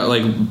think got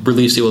like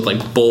release deal with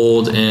like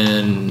Bold,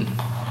 and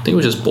I think it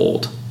was just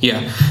Bold,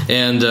 yeah,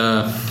 and.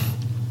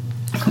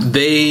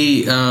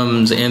 They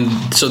and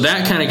so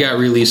that kind of got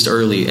released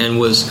early and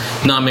was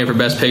nominated for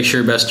Best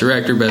Picture, Best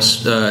Director,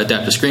 Best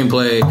Adapted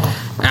Screenplay,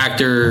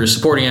 Actor,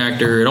 Supporting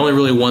Actor. It only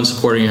really won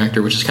Supporting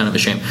Actor, which is kind of a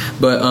shame.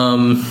 But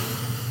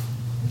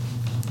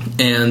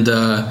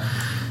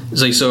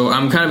it's like, so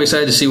I'm kind of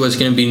excited to see what's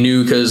going to be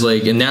new, because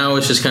like, and now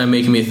it's just kind of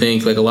making me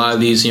think like a lot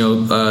of these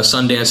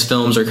Sundance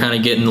films are kind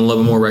of getting a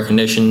little bit more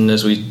recognition,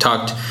 as we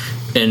talked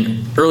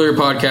in earlier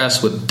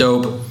podcasts with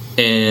Dope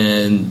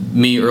and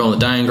Me, Earl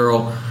and the Dying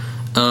Girl.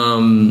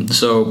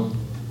 So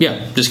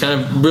yeah, just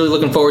kind of really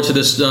looking forward to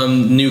this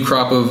new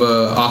crop of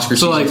Oscar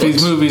season. So like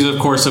these movies, of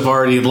course, have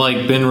already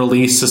like been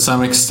released to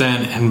some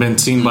extent and been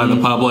seen by the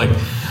public,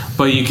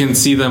 but you can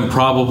see them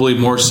probably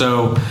more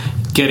so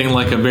getting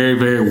like a very,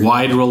 very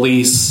wide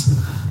release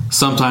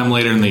sometime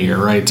later in the year,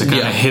 right? To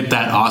kind of hit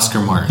that Oscar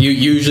mark.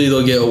 Usually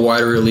they'll get a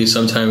wider release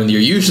sometime in the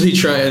year. Usually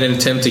try and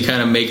attempt to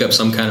kind of make up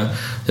some kind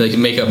of like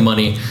make up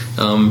money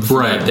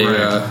for what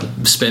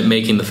they spent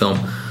making the film.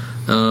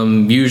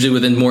 Usually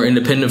within more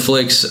independent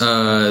flicks, it's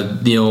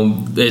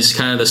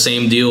kind of the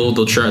same deal.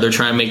 They're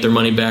trying to make their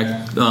money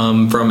back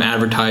from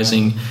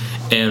advertising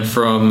and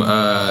from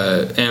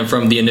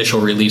the initial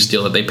release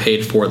deal that they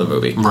paid for the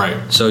movie. Right.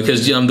 So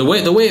because the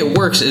way it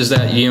works is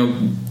that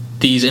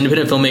these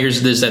independent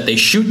filmmakers is that they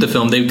shoot the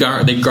film. They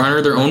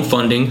garner their own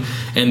funding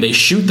and they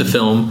shoot the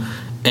film.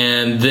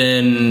 And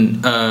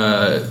then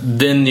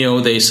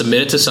they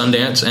submit it to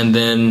Sundance, and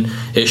then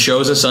it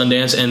shows at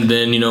Sundance, and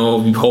then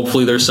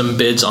hopefully there's some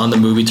bids on the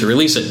movie to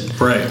release it.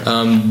 Right.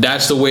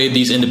 That's the way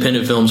these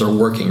independent films are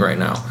working right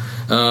now.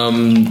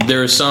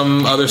 There are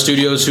some other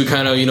studios who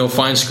kind of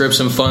find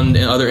scripts and fund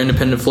other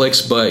independent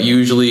flicks, but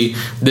usually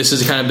this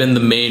has kind of been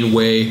the main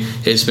way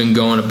it's been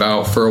going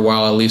about for a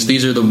while. At least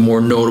these are the more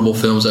notable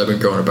films that have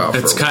been going about.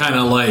 It's kind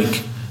of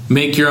like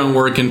make your own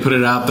work and put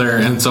it out there,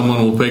 and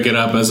someone will pick it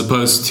up, as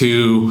opposed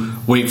to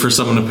wait for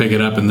someone to pick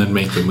it up and then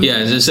make the movie. Yeah,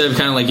 instead of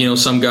kind of like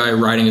some guy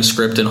writing a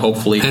script and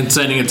hopefully and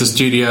sending it to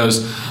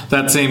studios,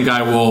 that same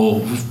guy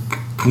will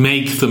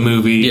make the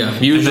movie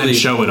usually, and then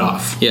show it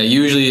off. Yeah,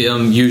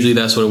 usually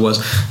that's what it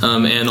was.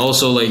 And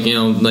also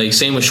like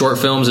same with short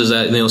films is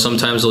that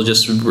sometimes they'll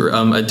just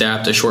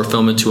adapt a short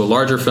film into a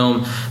larger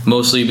film,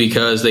 mostly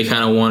because they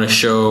kind of want to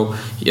show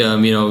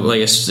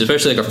like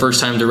especially like a first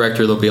time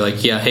director, they'll be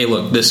like, yeah, hey,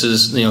 look, this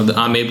is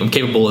I'm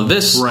capable of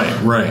this.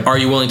 Right. Are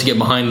you willing to get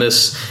behind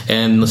this?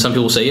 And some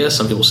people say yes,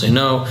 some people say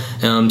no.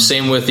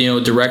 Same with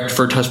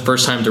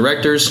first time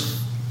directors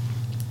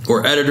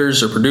or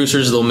editors or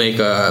producers. They'll make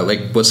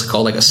what's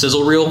called like a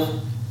sizzle reel,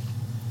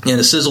 and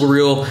a sizzle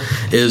reel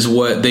is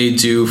what they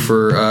do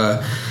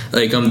for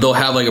they'll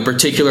have like a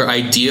particular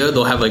idea,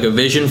 they'll have like a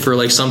vision for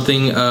like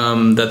something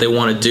that they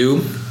want to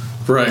do.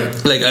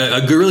 Right. Like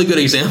a really good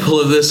example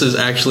of this is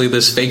actually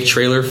this fake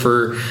trailer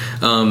for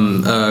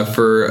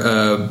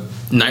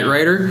Knight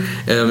Rider.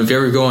 If you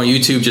ever go on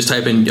YouTube, just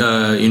type in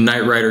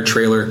Knight Rider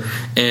trailer,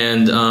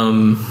 and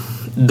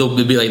there'll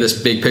be like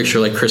this big picture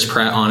like Chris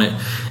Pratt on it,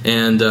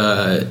 and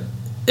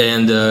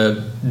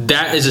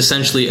that is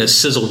essentially a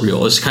sizzle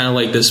reel. It's kind of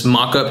like this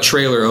mock-up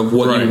trailer of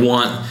what you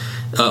want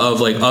of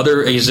like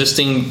other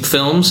existing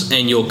films,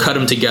 and you'll cut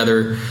them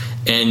together,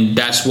 and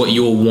that's what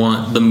you'll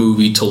want the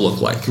movie to look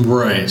like.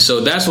 Right.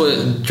 So that's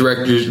what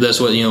directors, that's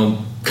what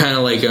kind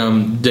of like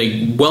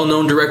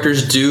well-known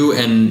directors do,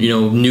 and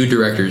new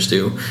directors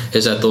do,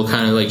 is that they'll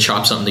kind of like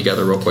chop something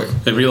together real quick.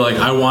 They'd be like,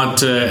 I want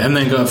to, and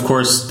then of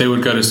course they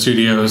would go to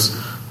studios,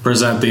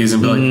 present these,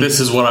 and be like, this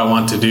is what I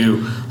want to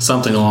do,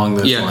 something along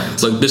those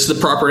lines. Look, this is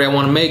the property I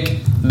want to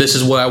make, this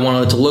is what I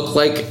want it to look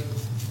like.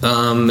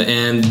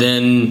 And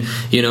then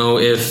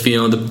if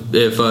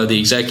the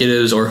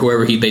executives or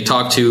whoever they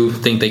talk to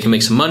think they can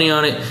make some money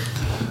on it,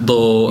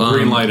 they'll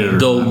greenlight it.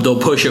 They'll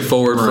push it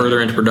forward further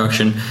into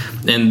production,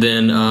 and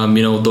then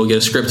they'll get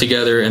a script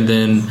together, and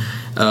then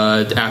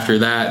after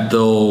that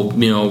they'll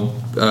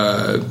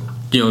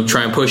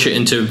try and push it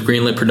into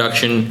greenlit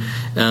production,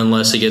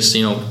 unless it gets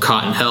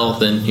caught in hell,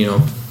 then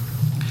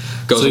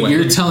goes away. So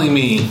you're telling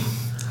me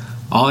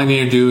all I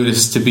need to do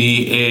is to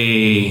be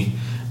a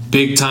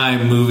big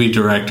time movie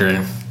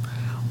director.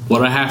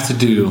 What I have to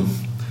do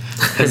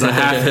is I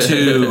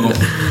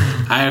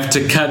have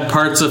to cut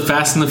parts of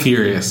Fast and the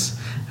Furious.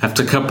 I have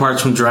to cut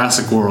parts from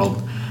Jurassic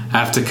World. I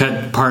have to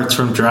cut parts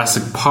from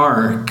Jurassic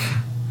Park,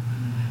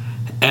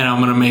 and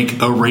I'm going to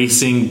make a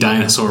racing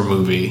dinosaur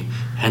movie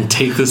and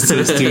take this to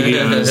the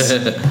studios.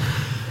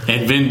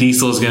 And Vin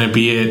Diesel is going to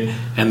be it,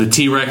 and the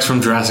T-Rex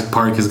from Jurassic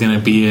Park is going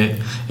to be it,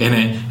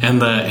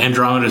 and the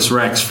Andromedus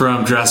Rex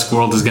from Jurassic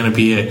World is going to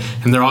be it,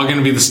 and they're all going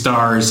to be the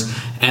stars,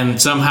 and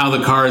somehow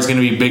the car is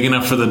going to be big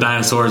enough for the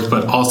dinosaurs,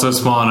 but also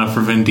small enough for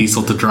Vin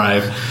Diesel to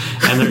drive,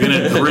 and they're going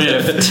to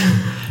drift,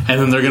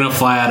 and then they're going to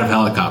fly out of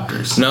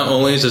helicopters. Not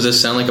only does this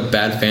sound like a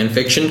bad fan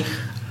fiction,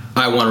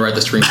 I want to write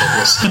the screenplay for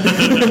this.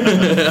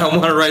 I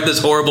want to write this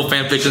horrible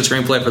fan fiction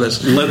screenplay for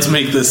this. Let's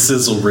make this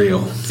sizzle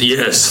real.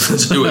 Yes,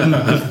 let's do it.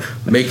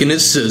 Making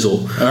it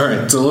sizzle. All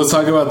right, so let's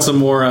talk about some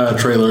more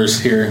trailers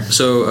here.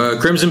 So,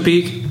 Crimson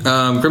Peak.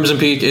 Crimson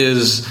Peak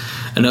is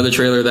another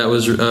trailer that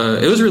was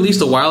it was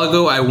released a while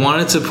ago. I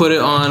wanted to put it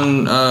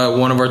on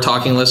one of our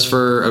talking lists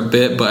for a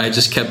bit, but I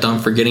just kept on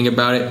forgetting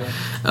about it.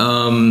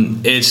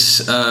 It's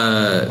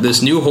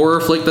this new horror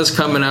flick that's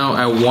coming out.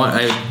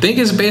 I think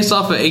it's based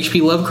off of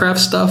H.P. Lovecraft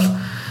stuff.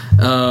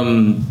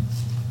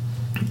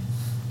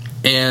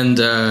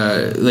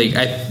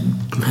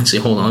 Let's see,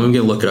 hold on, let me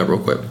look it up real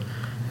quick.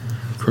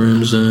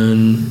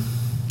 Crimson,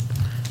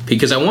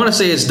 because I want to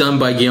say it's done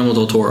by Guillermo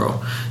del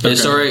Toro. Okay.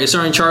 It's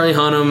starring Charlie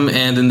Hunnam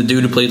and then the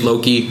dude who played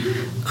Loki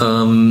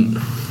in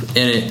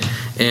it,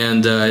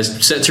 and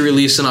it's set to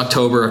release in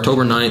October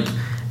 9th.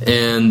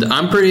 And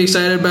I'm pretty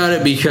excited about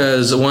it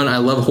because, one, I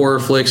love horror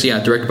flicks. Yeah,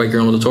 directed by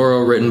Guillermo del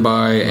Toro, written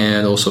by,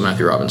 and also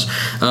Matthew Robbins.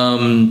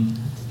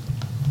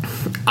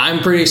 I'm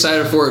pretty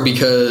excited for it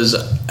because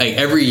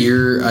every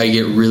year I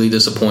get really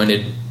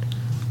disappointed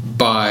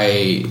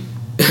by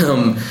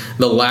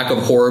the lack of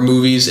horror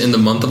movies in the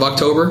month of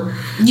October.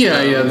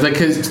 Yeah,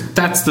 because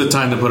that's the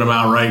time to put them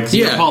out, right?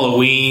 Yeah,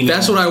 Halloween.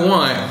 That's what I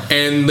want,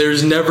 and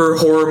there's never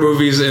horror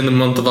movies in the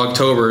month of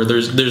October.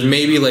 There's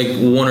maybe like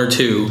one or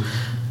two.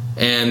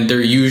 And they're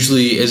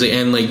usually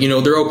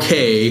they're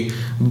okay,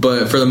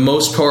 but for the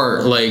most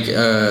part,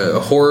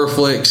 horror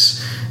flicks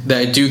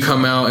that do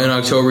come out in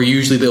October,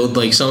 usually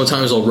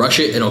sometimes they'll rush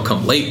it and it'll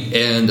come late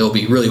and it'll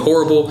be really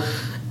horrible.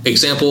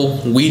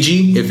 Example,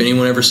 Ouija. If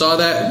anyone ever saw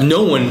that,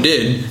 no one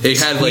did. It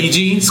had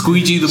Squeegee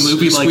the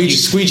movie,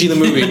 Squeegee the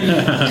movie.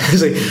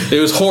 It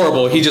was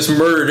horrible. He just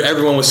murdered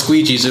everyone with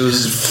squeegees. It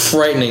was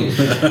frightening.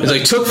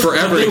 It took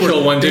forever to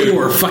kill one dude. They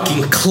were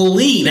fucking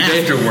clean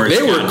afterwards.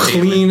 They were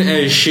clean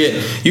as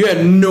shit. You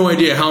had no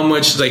idea how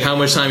much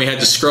time he had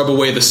to scrub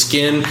away the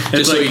skin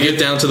just so you get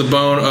down to the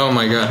bone. Oh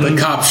my god. The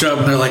cops show up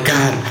and they're like,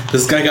 God,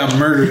 this guy got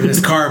murdered in his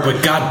car,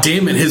 but god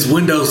damn it, his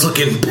windows look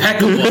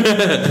impeccable.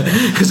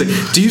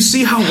 He's do you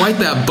see how white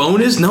that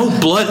bone is? No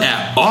blood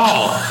at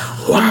all.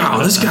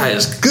 Wow, this guy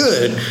is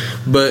good.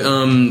 But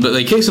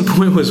case in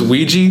point was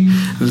Ouija.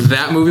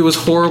 That movie was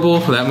horrible.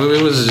 That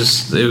movie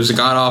was it was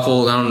god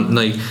awful.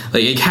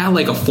 It had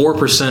a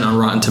 4% on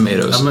Rotten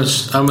Tomatoes.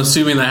 I'm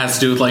assuming that has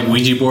to do with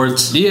Ouija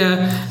boards.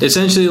 Yeah,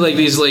 essentially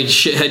these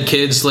shithead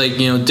kids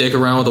dick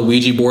around with a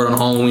Ouija board on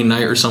Halloween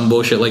night or some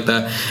bullshit like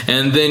that,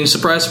 and then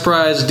surprise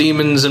surprise,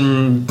 demons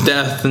and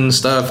death and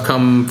stuff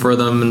come for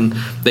them and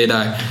they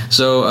die.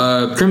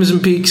 So Crimson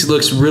Peak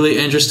looks really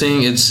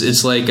interesting. It's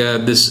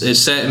this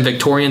is set in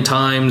Victorian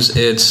times.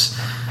 It's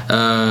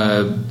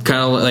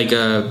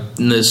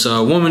this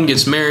woman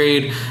gets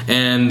married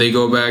and they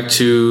go back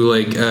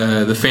to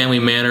the family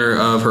manor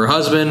of her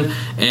husband,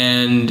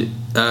 and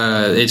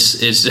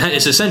it's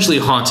essentially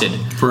haunted,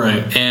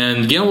 right?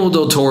 And Guillermo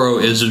del Toro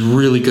is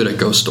really good at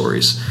ghost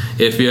stories.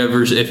 If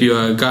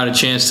you got a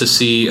chance to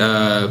see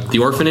The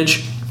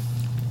Orphanage,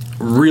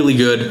 really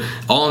good,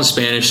 all in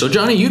Spanish. So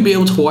Johnny, you'd be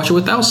able to watch it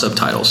without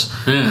subtitles.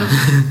 Yeah,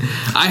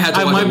 I had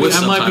to watch it with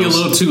subtitles. I might be a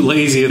little too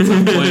lazy at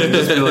some point and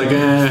just be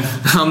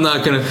I'm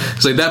not gonna.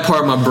 It's that part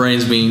of my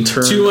brain's being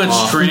turned too much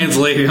off.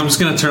 Translating. I'm just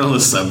gonna turn on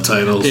the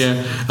subtitles.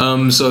 Yeah.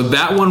 So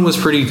that one was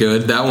pretty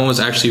good. That one was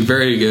actually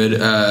very good.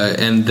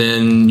 And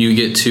then you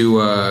get to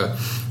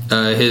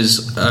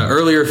his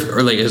earlier,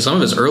 some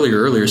of his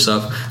earlier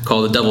stuff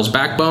called The Devil's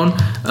Backbone.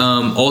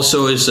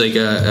 Also is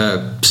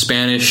a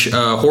Spanish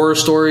horror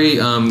story,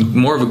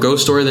 more of a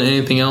ghost story than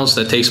anything else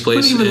that takes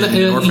place in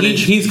an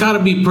orphanage. He's got to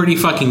be pretty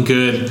fucking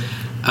good.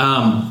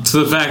 To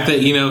the fact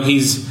that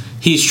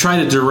he's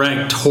tried to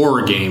direct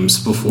horror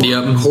games before,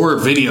 horror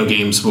video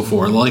games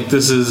before.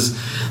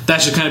 That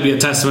should kind of be a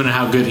testament to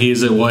how good he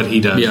is at what he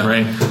does,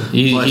 right?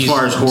 As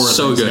far as horror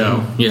so good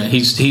go. Yeah,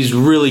 he's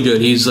really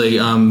good. He's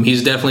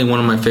he's definitely one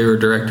of my favorite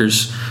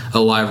directors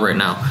alive right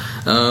now.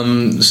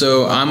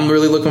 So I'm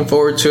really looking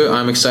forward to it.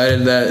 I'm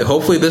excited that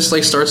hopefully this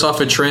starts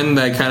off a trend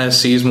that kind of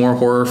sees more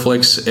horror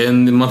flicks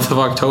in the month of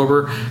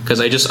October,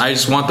 because I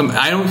just want them.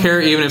 I don't care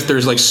even if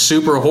there's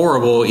super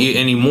horrible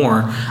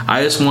anymore.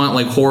 I just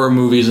want horror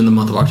movies in the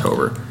month of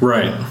October,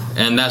 right?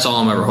 And that's all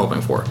I'm ever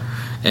hoping for.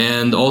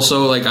 And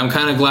also, I'm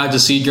kind of glad to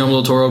see Guillermo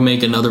del Toro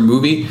make another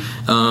movie.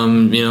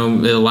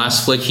 The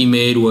last flick he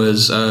made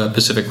was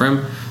Pacific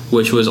Rim,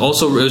 which was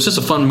just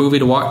a fun movie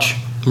to watch.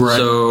 Right.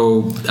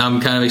 So I'm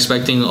kind of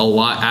expecting a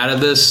lot out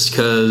of this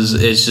because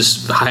it's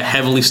just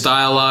heavily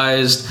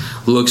stylized,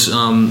 Looks it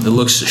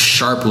looks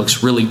sharp,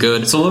 looks really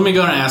good. So let me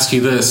go and ask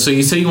you this. So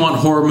you say you want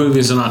horror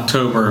movies in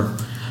October.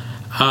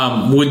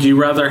 Would you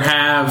rather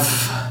have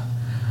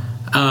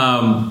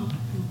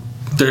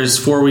there's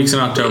 4 weeks in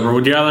October.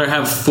 Would you rather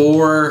have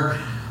 4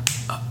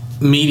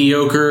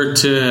 mediocre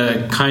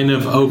to kind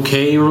of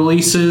okay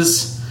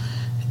releases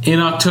in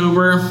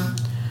October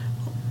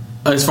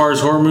as far as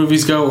horror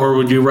movies go, or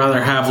would you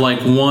rather have like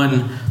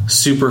one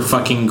super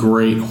fucking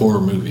great horror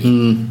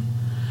movie?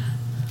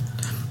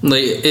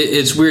 Like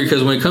it's weird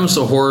because when it comes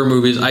to horror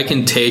movies, I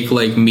can take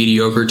like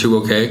mediocre to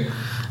okay.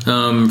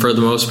 For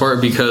the most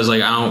part, because I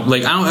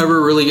don't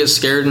ever really get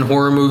scared in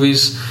horror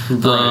movies.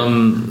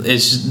 Right.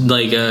 It's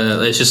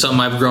just something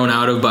I've grown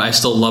out of, but I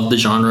still love the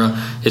genre.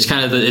 It's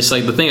kind of it's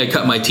like the thing I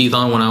cut my teeth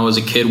on when I was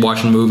a kid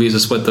watching movies.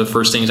 It's what the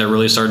first things I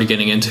really started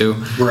getting into.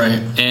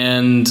 Right.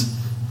 And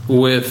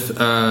with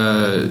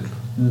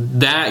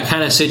that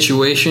kind of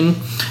situation,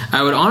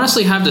 I would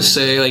honestly have to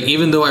say, like,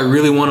 even though I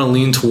really want to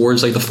lean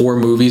towards like the 4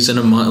 movies in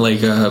a month, like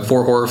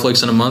 4 horror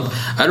flicks in a month,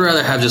 I'd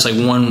rather have just like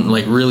one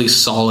like really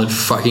solid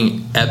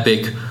fucking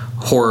epic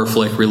horror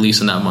flick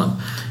release in that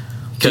month.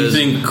 Do you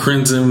think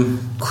Crimson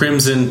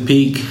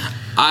Peak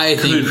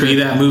could be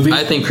that movie?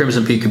 I think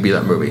Crimson Peak could be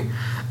that movie.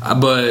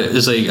 But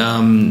it's like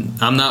I'm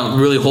not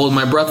really holding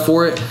my breath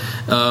for it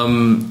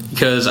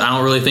because I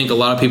don't really think a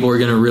lot of people are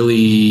going to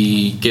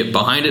really get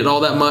behind it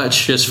all that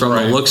much just from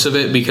the looks of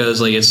it, because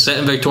like it's set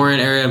in Victorian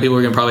era and people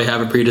are going to probably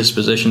have a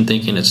predisposition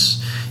thinking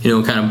it's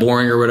kind of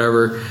boring or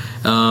whatever,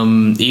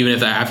 even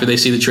if after they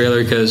see the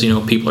trailer, because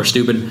people are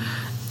stupid.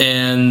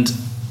 And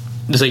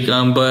it's like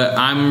but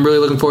I'm really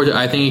looking forward to it.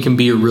 I think it can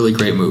be a really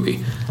great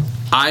movie.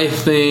 I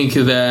think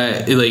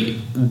that like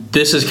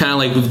this is kind of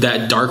like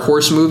that Dark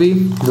Horse movie,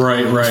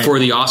 right, for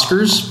the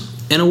Oscars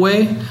in a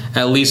way.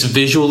 At least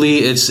visually,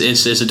 it's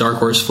a Dark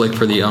Horse flick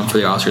for the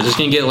Oscars. It's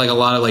gonna get like a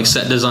lot of like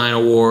set design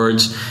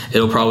awards.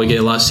 It'll probably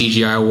get a lot of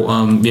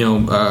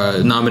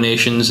CGI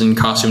nominations and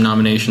costume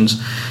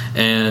nominations,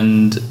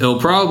 and it'll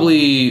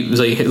probably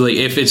like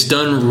if it's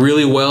done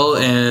really well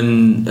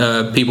and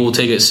people will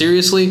take it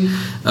seriously,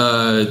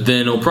 then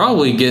it'll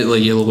probably get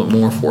like a little bit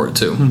more for it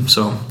too.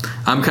 So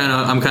I'm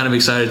kind of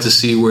excited to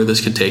see where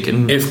this could take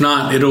it. If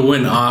not, it'll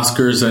win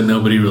Oscars that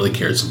nobody really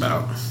cares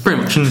about.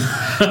 Pretty much.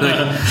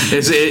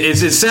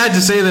 It's sad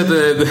to say that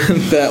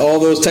that all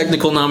those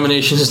technical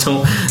nominations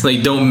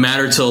don't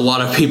matter to a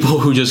lot of people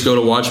who just go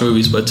to watch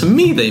movies, but to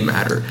me they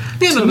matter.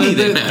 Yeah, to me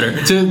they matter.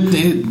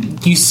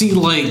 You see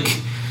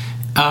like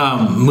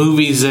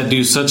movies that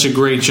do such a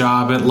great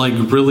job at like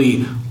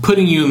really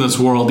putting you in this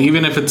world,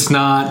 even if it's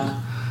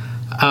not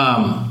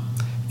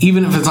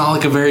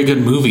like a very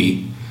good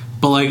movie.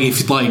 But like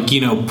if like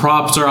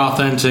props are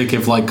authentic,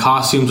 if like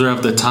costumes are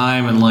of the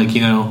time, and like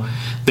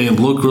they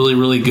look really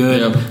really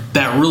good,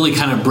 that really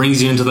kind of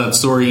brings you into that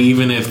story,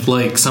 even if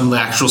like some of the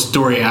actual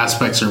story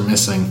aspects are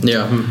missing. So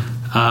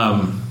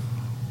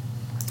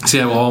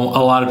yeah, well,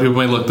 a lot of people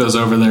may look those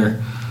over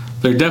there.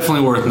 They're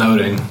definitely worth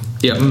noting.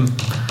 Yeah.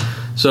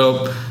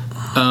 So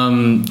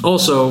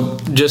also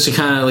just to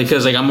kind of like,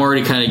 because like I'm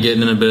already kind of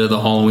getting in a bit of the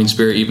Halloween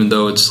spirit, even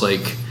though it's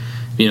like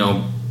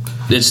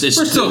it's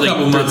we're still like a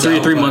couple months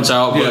out, three months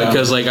out, but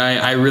because like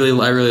I really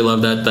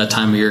love that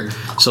time of year.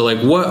 So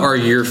like, what are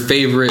your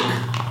favorite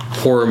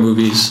horror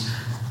movies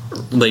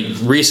like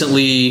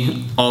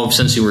recently,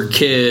 since you were a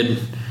kid,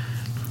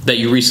 that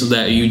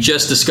you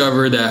just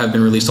discovered that have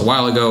been released a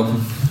while ago?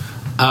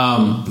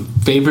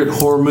 Favorite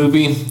horror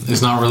movie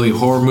is not really a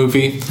horror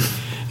movie.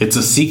 It's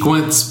a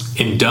sequence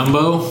in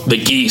Dumbo. The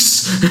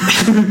geese.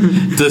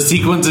 The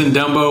sequence in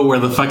Dumbo where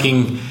the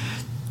fucking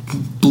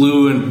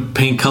blue and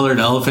pink colored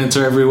elephants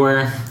are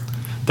everywhere.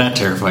 That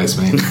terrifies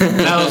me.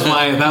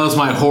 That was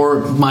my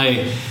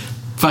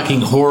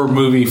fucking horror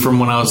movie from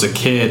when I was a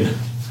kid.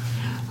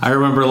 I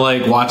remember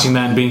like watching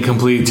that and being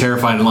completely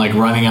terrified and like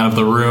running out of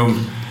the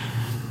room.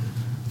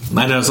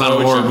 I know it's not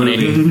a horror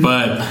movie,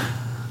 but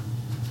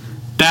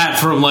that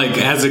from like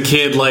as a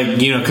kid, like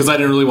because I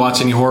didn't really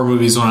watch any horror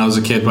movies when I was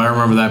a kid, but I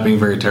remember that being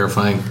very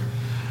terrifying.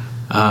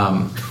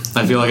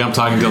 I feel like I'm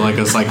talking to like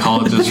a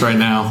psychologist right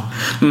now.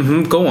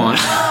 Go on.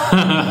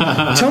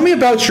 Tell me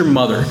about your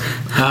mother.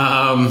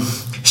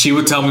 She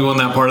would tell me when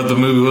that part of the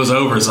movie was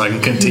over so I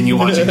can continue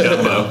watching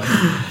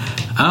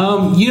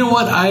Dumbo. You know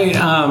what?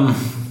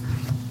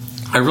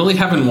 I really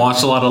haven't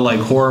watched a lot of like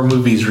horror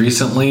movies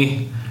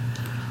recently.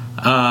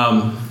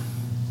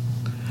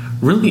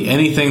 Really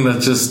anything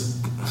that's just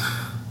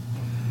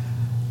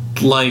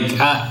like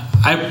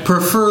I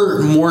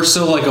prefer more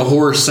so like a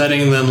horror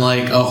setting than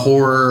like a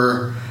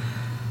horror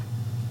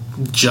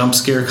jump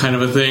scare kind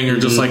of a thing, or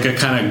just like a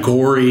kind of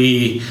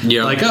gory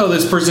like, oh,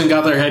 this person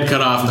got their head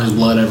cut off and there's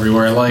blood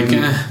everywhere. Like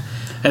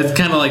it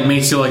kind of like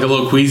makes you like a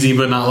little queasy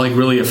but not like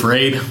really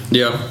afraid.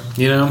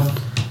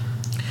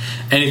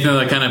 Anything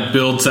that kind of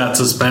builds that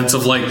suspense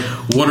of like,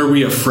 what are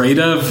we afraid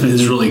of,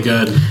 is really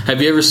good.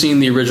 Have you ever seen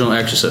the original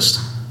Exorcist?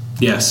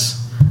 Yes.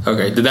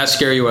 Okay, did that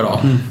scare you at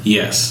all?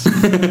 Yes.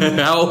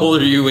 How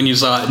old are you when you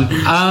saw it?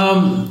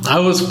 I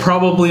was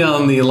probably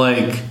on the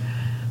like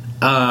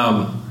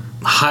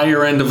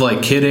higher end of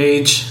like kid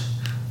age.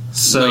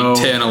 So,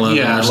 like 10, 11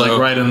 yeah, or so. like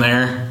right in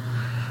there.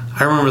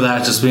 I remember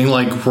that just being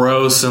like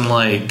gross and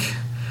like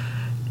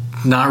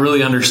not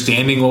really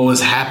understanding what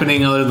was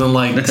happening other than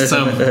like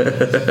some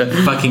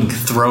fucking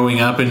throwing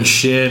up and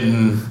shit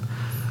and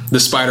the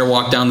spider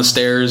walked down the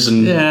stairs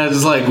and yeah,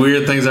 just like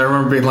weird things. I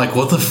remember being like,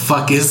 what the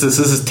fuck is this?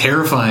 This is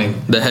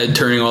terrifying. The head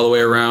turning all the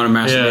way around and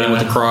masturbating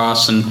with the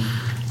cross and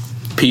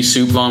pea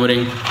soup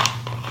vomiting.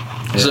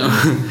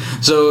 Yeah.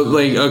 So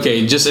like,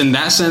 okay, just in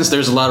that sense,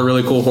 there's a lot of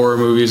really cool horror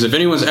movies. If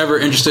anyone's ever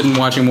interested in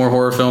watching more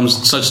horror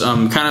films, such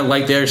kind of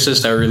like The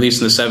Exorcist that were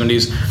released in the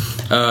 70s,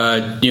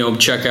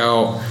 check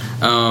out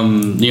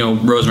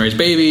Rosemary's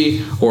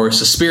Baby or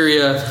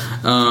Suspiria,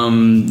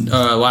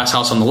 Last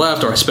House on the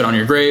Left, or I Spit on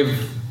Your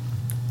Grave.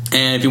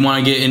 And if you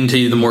want to get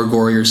into the more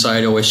gorier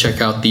side, always check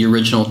out the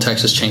original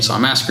Texas Chainsaw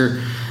Massacre.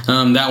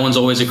 That one's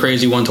always a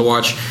crazy one to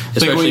watch.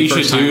 Especially I think what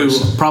you should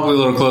do, probably a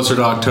little closer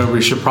to October,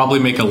 you should probably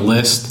make a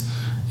list.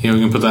 You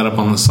can put that up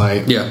on the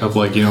site. Yeah. Of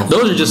like,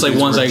 those are just like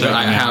ones I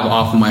have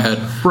off of my head.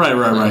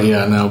 Right.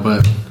 Yeah, no,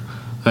 but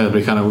that'd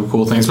be kind of a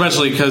cool thing,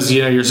 especially because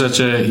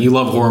you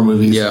love horror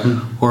movies. Yeah,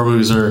 horror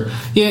movies are.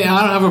 Yeah,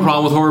 I don't have a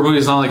problem with horror movies.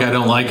 It's not like I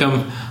don't like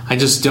them. I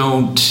just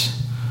don't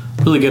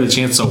really get a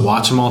chance to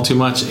watch them all too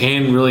much,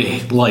 and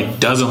really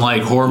doesn't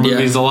like horror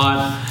movies a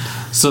lot.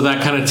 So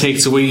that kind of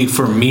takes away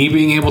from me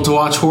being able to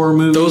watch horror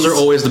movies. Those are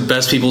always the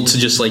best people to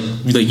just like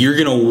you're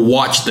gonna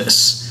watch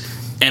this,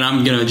 and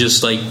I'm gonna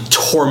just like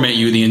torment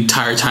you the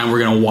entire time we're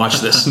gonna watch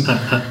this.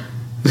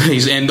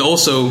 And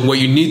also, what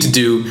you need to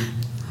do,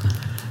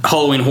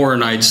 Halloween Horror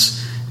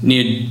Nights,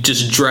 need to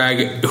just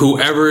drag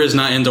whoever is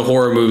not into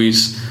horror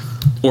movies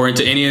or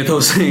into any of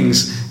those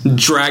things,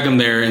 drag them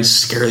there and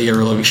scare the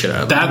ever-loving shit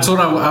out of them. That's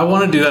what I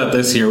want to do that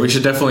this year. We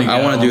should definitely go.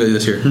 I want to do that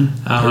this year.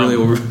 I really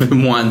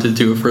been wanting to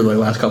do it for the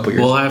last couple of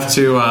years. We'll have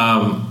to,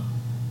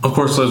 of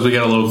course, as we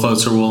get a little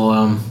closer,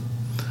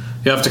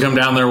 you have to come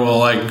down there.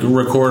 We'll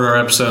record our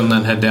episode and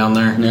then head down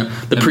there. Yeah,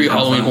 the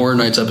pre-Halloween Horror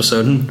Nights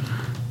episode.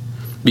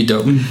 Be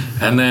dope.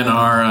 And then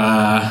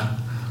our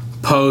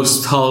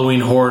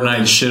post-Halloween Horror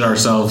Nights shit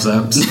ourselves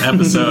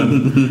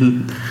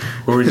episode.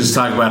 Where we just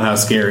talk about how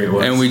scary it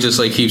was. And we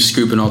just keep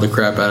scooping all the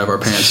crap out of our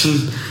pants.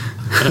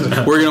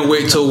 We're going to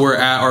wait till we're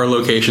at our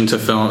location to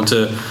film,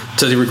 to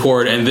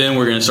record, and then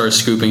we're going to start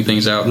scooping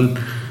things out.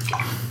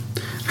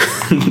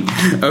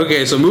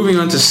 Okay, so moving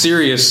on to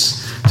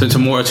serious, to a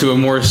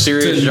more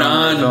serious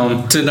genre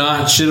film. To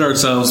not shit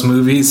ourselves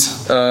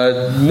movies.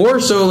 More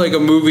so a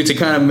movie to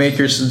kind of make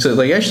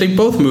actually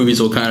both movies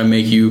will kind of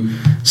make you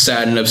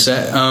sad and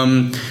upset.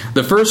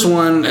 The first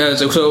one,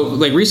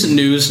 recent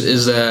news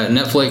is that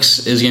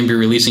Netflix is going to be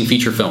releasing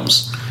feature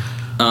films.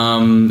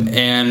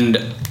 And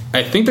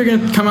I think they're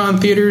going to come out in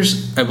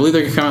theaters. I believe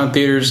they're going to come out in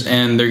theaters,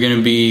 and they're going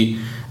to be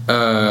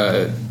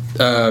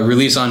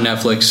released on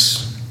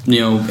Netflix,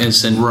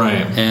 instant.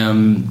 Right.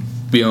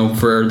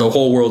 For the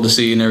whole world to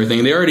see and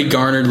everything. They already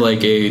garnered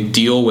a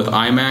deal with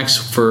IMAX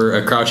for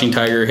a Crouching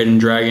Tiger, Hidden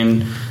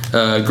Dragon,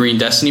 Green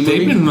Destiny movie.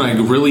 They've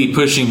been really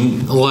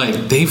pushing.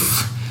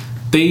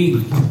 They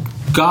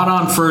got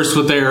on first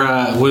with their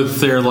own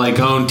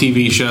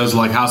TV shows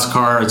like House of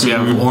Cards. You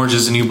have Orange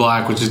Is the New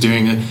Black, which is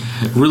doing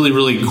really,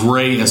 really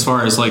great as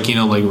far as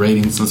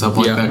ratings and stuff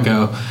like that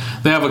go.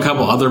 They have a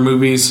couple other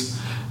movies,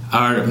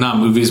 or not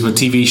movies, but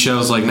TV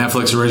shows like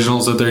Netflix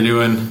originals that they're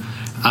doing.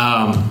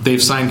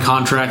 They've signed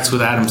contracts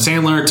with Adam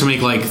Sandler to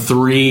make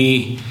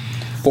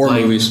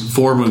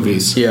four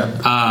movies.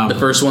 Yeah. The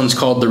first one's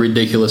called The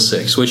Ridiculous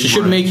Six, which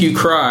should make you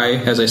cry,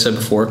 as I said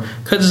before,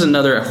 because it's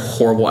another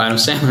horrible Adam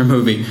Sandler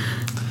movie.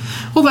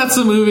 Well, that's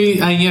the movie.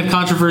 You had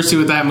controversy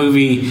with that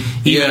movie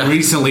even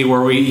recently,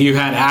 where you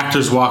had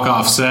actors walk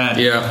off set.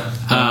 Yeah.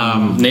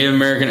 Native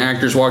American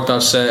actors walked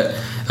off set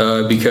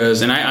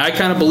because, and I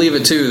kind of believe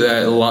it too,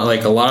 that a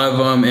lot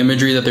of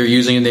imagery that they're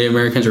using in Native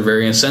Americans are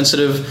very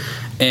insensitive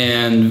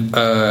and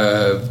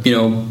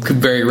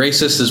very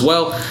racist as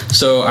well.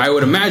 So I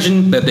would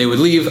imagine that they would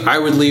leave. I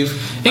would leave.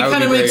 It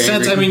kind of makes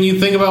sense. I mean, you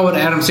think about what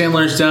Adam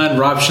Sandler's done.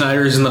 Rob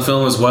Schneider's in the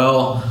film as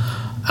well.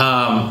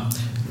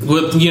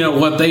 With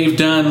what they've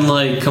done,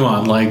 come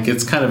on,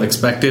 it's kind of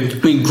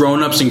expected. I mean,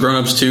 Grown Ups and Grown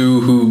Ups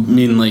 2, who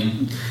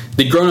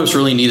the Grown Ups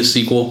really need a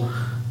sequel.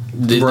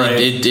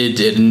 It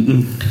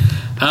didn't.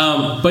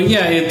 But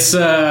yeah,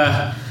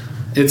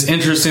 it's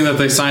interesting that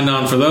they signed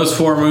on for those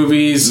four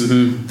movies.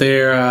 Mm-hmm.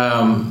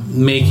 They're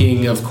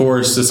making, of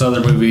course, this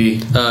other movie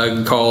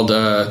called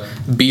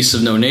Beasts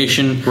of No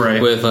Nation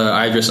with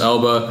Idris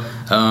Elba.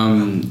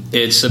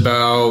 It's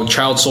about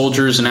child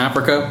soldiers in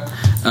Africa.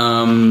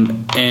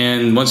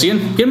 And once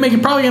again,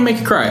 probably gonna make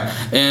you cry.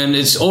 And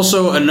it's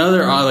also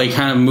another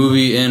kind of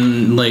movie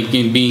in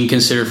being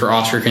considered for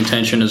Oscar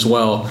contention as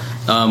well.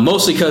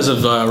 Mostly because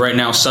of right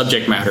now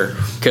subject matter.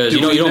 Because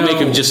you don't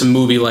make just a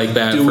movie like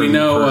that. Do we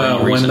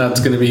know when that's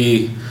going to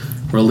be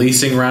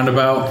releasing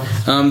roundabout?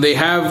 They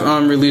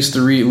have released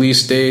the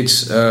release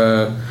dates.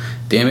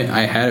 Damn it,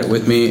 I had it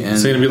with me. And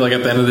it's going to be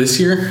at the end of this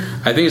year?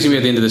 I think it's going to be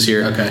at the end of this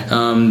year. Okay.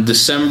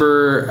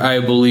 December, I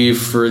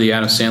believe, for the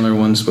Adam Sandler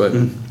ones, but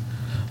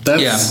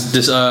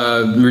this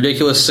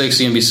Ridiculous Six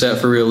is going to be set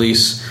for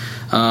release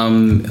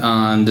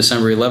on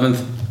December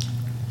 11th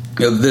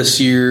of this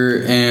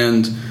year,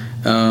 and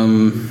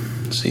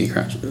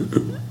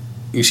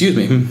excuse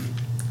me,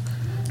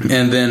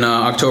 and then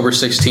October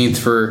 16th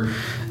for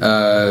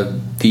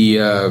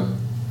the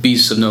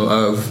Beasts of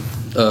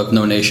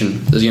No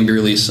Nation is going to be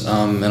released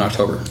in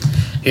October.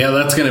 Yeah,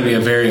 that's going to be a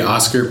very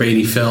Oscar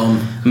baity film.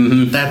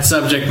 Mm-hmm. That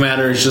subject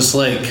matter is just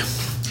like,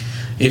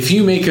 if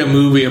you make a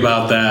movie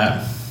about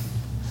that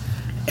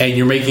and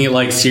you're making it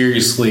like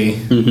seriously,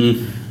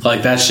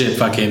 like that shit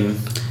fucking,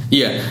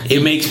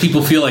 it makes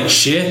people feel like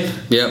shit.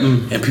 Yep,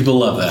 and people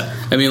love that.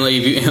 I mean, like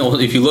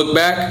if you look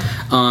back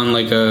on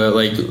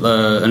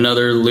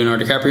another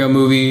Leonardo DiCaprio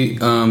movie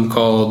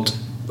called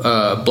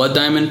Blood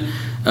Diamond.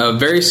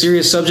 Very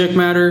serious subject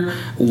matter.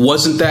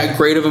 Wasn't that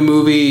great of a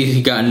movie.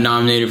 He got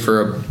nominated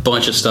for a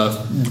bunch of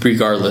stuff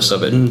regardless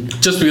of it.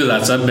 Just because of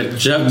that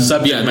subject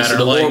matter.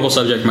 The horrible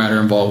subject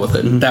matter involved with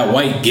it. That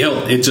white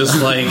guilt. It's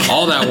just like...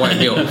 all that white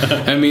guilt.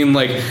 I mean,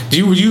 like,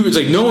 it's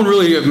like no one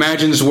really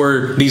imagines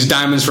where these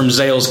diamonds from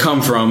Zales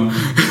come from.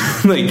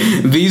 Like,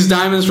 these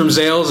diamonds from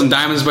Zales and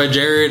Diamonds by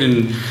Jared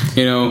and,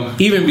 you know...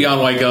 Even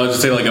beyond white guilt, I'd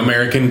just say, like,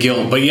 American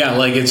guilt. But yeah,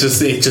 like, it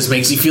just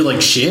makes you feel like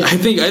shit. I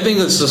think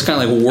it's just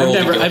kind of like world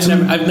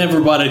guilt. I've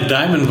never bought a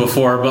diamond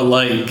before, but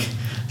like,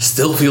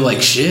 still feel like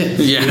shit.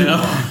 Yeah, you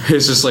know?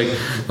 It's just like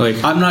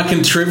I'm not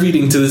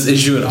contributing to this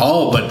issue at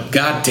all. But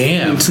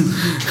goddamn, it's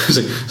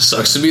like,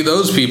 sucks to be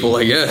those people.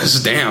 I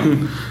guess.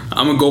 Damn,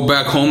 I'm gonna go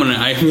back home and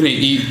I'm gonna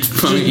eat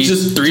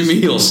 3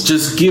 meals.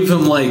 Just give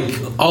him like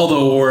all the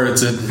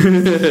awards and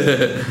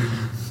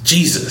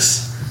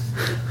Jesus.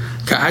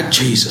 God,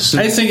 Jesus.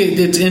 I just think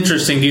it's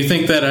interesting. Do you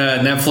think that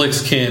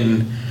Netflix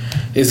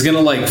is gonna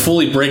like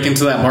fully break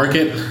into that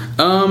market?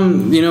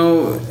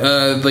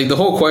 Like the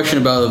whole question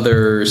about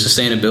their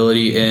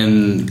sustainability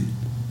in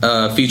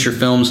feature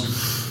films,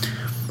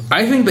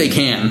 I think they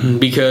can,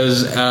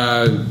 because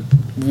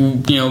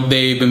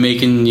they've been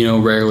making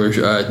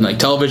regular like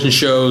television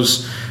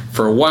shows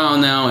for a while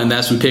now, and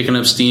that's been picking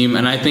up steam,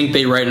 and I think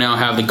they right now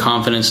have the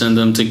confidence in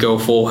them to go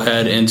full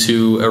head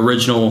into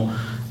original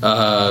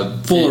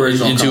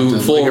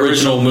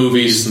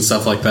movies and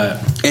stuff like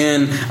that.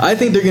 And I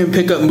think they're going to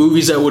pick up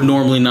movies that would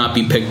normally not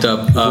be picked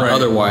up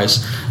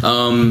otherwise.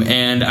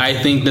 And I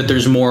think that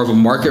there's more of a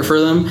market for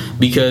them,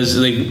 because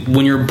like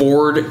when you're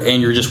bored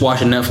and you're just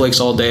watching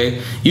Netflix all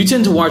day, you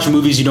tend to watch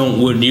movies you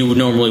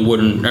normally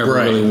wouldn't ever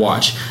really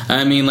watch.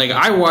 I mean, like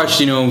I watched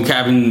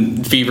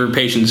Cabin Fever,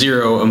 Patient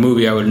Zero, a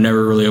movie I would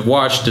never really have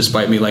watched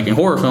despite me liking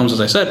horror films,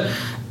 as I said.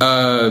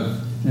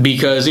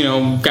 Because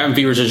Cabin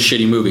Fever is just a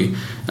shitty movie.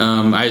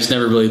 I just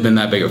never really been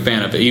that big a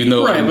fan of it, even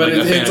though but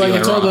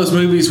it's one of those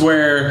movies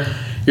where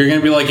you're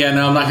gonna be like, yeah,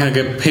 no, I'm not gonna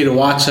get paid to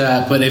watch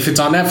that. But if it's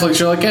on Netflix,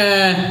 you're like,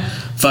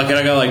 fuck it,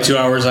 I got like 2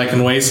 hours I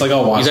can waste. Like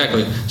I'll watch it.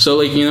 Exactly. So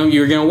like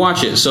you're gonna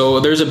watch it. So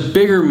there's a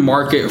bigger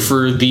market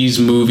for these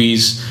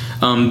movies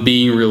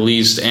being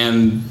released,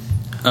 and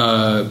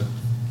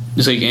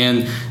it's like,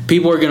 and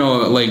people are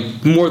gonna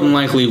like more than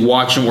likely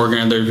watch them.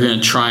 They're gonna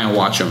try and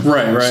watch them.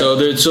 Right. So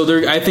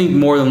they're. I think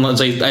more than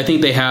like I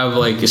think they have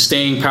like a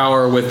staying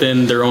power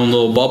within their own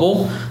little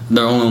bubble,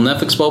 their own little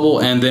Netflix bubble.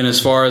 And then as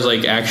far as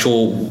like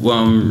actual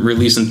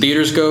release in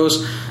theaters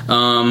goes,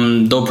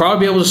 they'll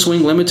probably be able to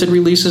swing limited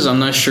releases. I'm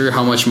not sure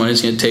how much money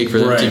it's gonna take for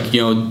them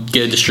to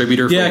get a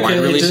distributor for wide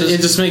releases.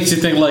 It just makes you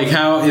think like,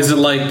 how is it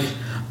like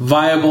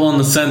viable in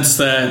the sense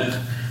that.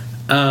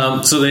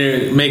 So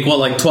they make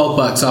like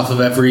 $12 off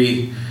of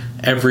every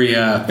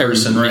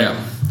person, right? Yeah.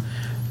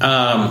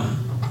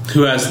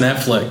 Who has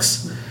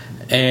Netflix,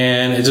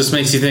 and it just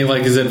makes you think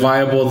like, is it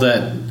viable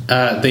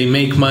that they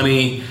make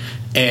money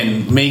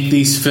and make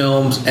these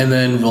films and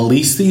then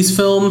release these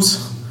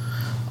films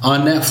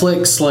on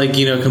Netflix, like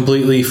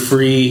completely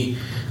free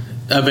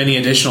of any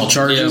additional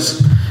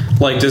charges? Yeah.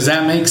 Like, does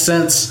that make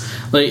sense?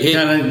 Like,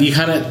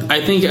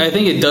 I think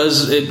it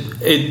does.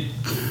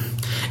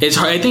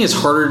 I think it's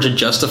harder to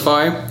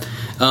justify.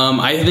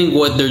 I think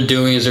what they're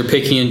doing is they're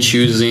picking and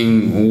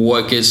choosing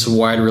what gets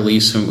wide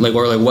release, or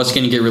what's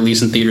going to get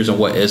released in theaters and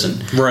what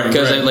isn't. Right.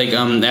 Because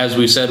as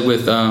we said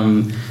with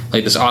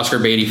like this Oscar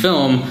baity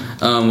film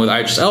with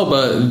Idris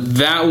Elba,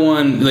 that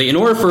one, like in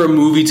order for a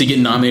movie to get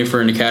nominated for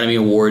an Academy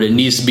Award, it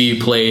needs to be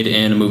played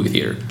in a movie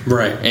theater.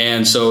 Right.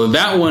 And so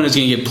that one is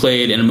going to get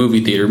played in a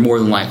movie theater more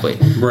than likely.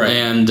 Right.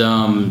 And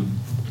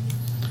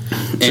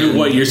so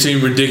what, you're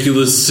saying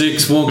Ridiculous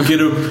 6 won't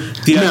get a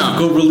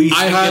theatrical release?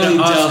 I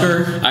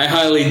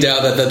highly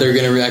doubt that they're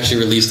going to actually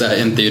release that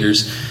in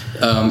theaters.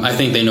 I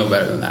think they know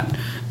better than that.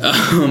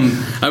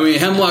 I mean,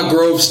 Hemlock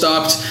Grove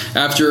stopped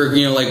after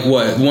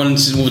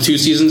 1-2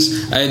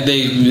 seasons.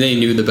 They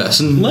knew the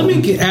best. Let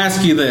me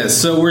ask you this: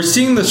 so we're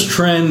seeing this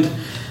trend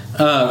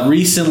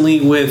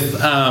recently with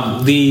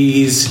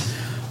these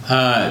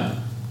I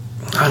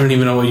don't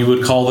even know what you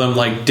would call them,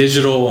 like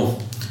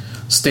digital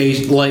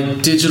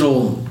streaming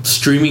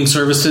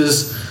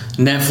services,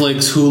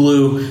 Netflix,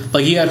 Hulu.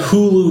 Like you had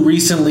Hulu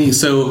recently,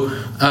 so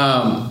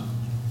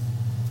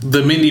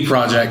the Mindy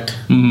Project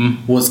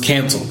was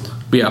canceled.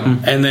 Yeah.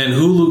 And then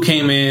Hulu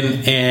came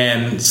in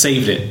and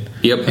saved it.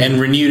 Yep. And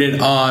renewed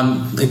it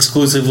on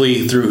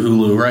exclusively through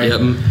Hulu, right?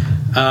 Yep.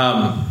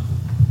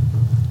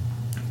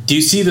 Do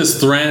you see this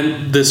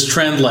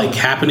trend like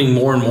happening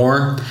more and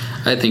more?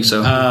 I think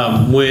so.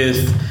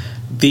 With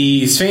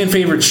these fan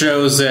favorite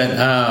shows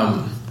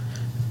that,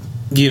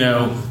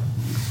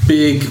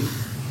 big.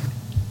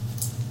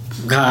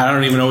 God, I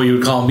don't even know what you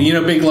would call them.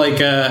 But, big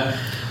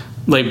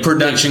like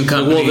production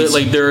companies.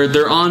 Well,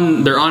 they're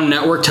on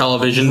network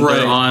television, right?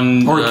 They're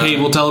on or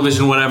cable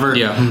television, whatever.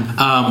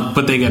 Yeah.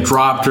 But they get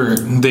dropped or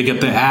they get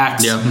the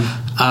axe. Yeah.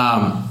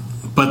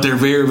 But they're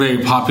very,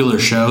 very popular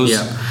shows.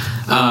 Yeah.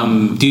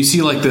 Do you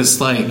see like this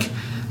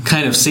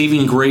kind of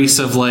saving grace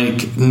of like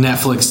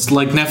Netflix?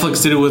 Like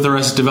Netflix did it with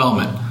Arrested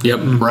Development. Yep.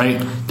 Right.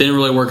 Didn't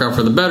really work out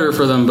for the better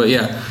for them, but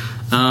yeah.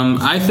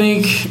 I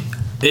think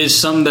it's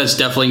something that's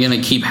definitely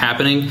going to keep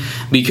happening,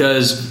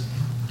 because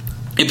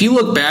if you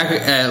look back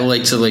at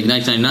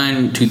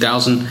 1999,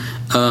 2000,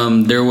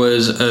 there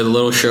was a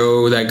little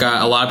show that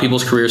got a lot of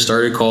people's careers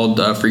started called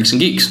Freaks and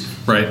Geeks.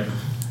 Right.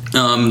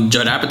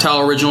 Judd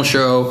Apatow original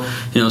show,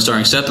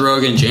 starring Seth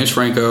Rogen, James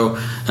Franco,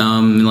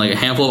 and like a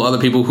handful of other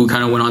people who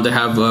kind of went on to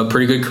have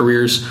pretty good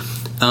careers.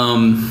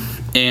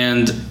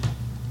 And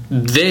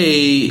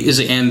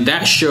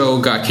that show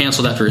got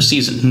canceled after a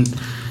season.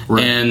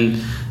 Right.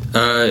 And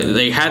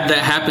they had that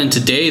happen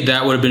today,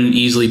 that would have been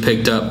easily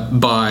picked up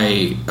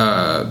by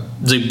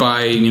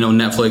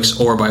Netflix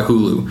or by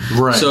Hulu.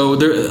 Right.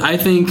 So I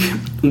think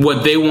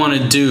what they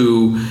want to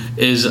do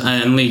is,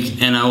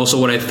 and also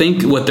what I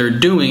think what they're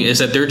doing is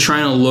that they're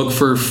trying to look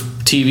for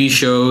TV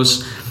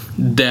shows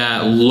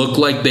that look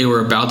like they were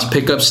about to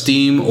pick up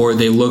steam, or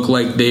they look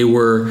like they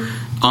were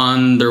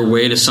on their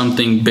way to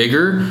something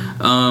bigger,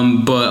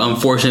 but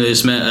unfortunately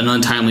it's met an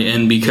untimely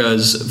end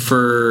because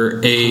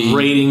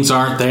ratings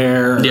aren't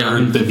there,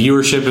 or the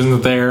viewership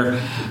isn't there.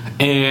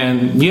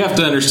 And you have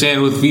to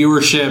understand, with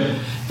viewership,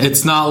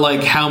 it's not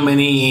like how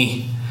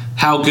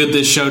good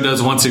this show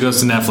does once it goes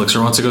to Netflix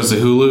or once it goes to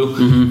Hulu.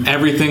 Mm-hmm.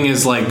 Everything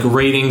is like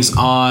ratings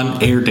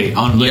on air date,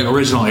 on the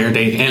original air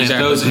date. And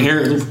exactly.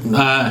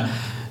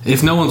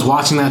 If no one's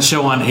watching that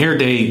show on air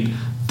date,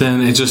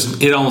 then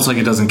it almost like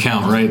it doesn't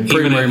count, right?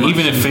 Even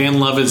if fan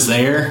love is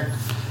there.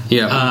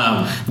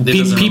 Yeah.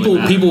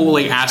 People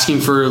like asking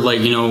for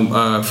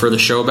for the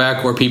show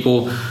back, or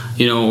people,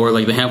 or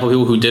like the handful of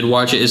people who did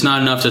watch it, is not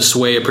enough to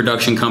sway a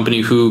production company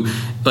who,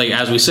 like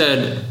as we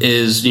said,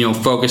 is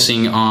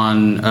focusing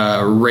on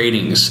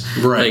ratings,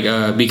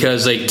 right?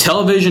 Because like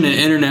television and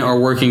internet are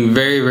working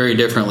very, very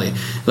differently.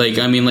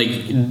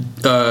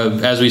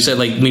 As we said,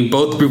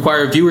 both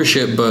require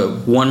viewership,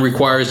 but one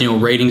requires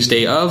ratings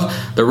day of.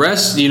 The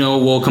rest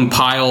will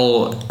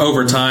compile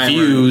over time,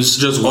 views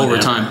just over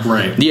time,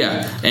 right?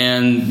 Yeah,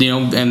 and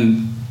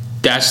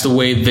that's the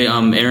way the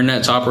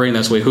internet's operating.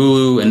 That's the way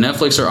Hulu and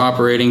Netflix are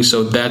operating.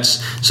 So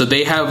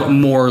they have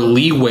more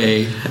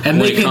leeway, and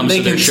when it comes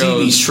to their shows.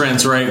 See these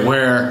trends, right?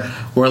 Where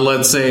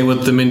let's say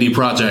with the Mindy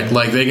Project,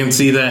 like they can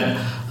see that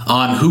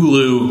on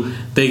Hulu,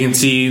 they can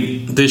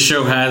see this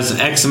show has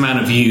X amount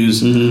of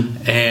views,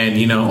 mm-hmm.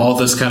 and all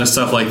this kind of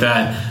stuff like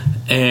that,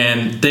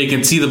 and they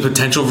can see the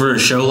potential for a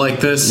show like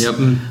this. Yep.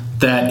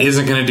 That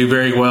isn't going to do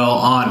very well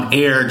on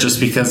air just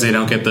because they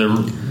don't get the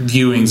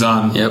viewings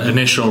on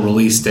initial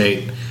release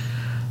date.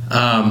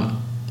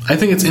 I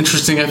think it's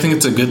interesting. I think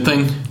it's a good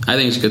thing. I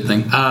think it's a good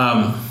thing.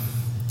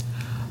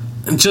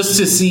 Just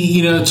to see,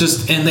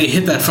 and they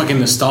hit that fucking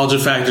nostalgia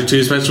factor too,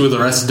 especially with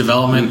Arrested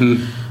Development.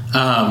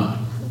 Mm-hmm.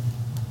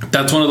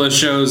 That's one of those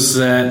shows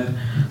that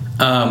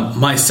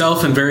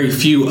myself and very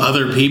few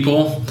other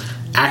people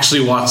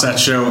actually watched that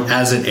show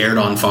as it aired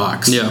on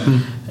Fox.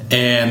 Yeah.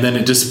 And then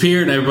it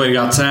disappeared and everybody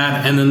got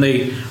sad, and then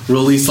they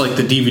released like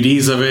the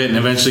DVDs of it and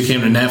eventually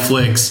came to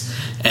Netflix.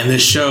 And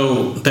this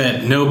show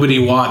that nobody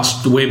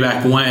watched way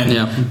back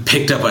when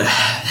picked up a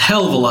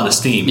hell of a lot of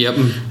steam. Yep.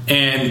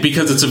 And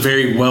because it's a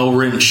very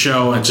well-written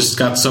show, it just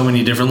got so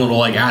many different little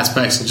like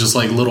aspects and just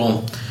like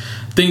little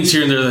things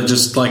here and there that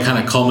just like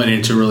kind of culminated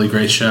into a really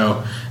great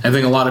show. I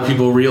think a lot of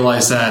people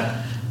realize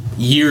that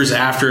years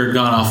after it had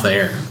gone off the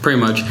air. Pretty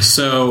much.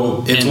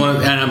 So it's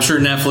and I'm sure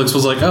Netflix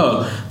was like,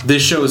 oh,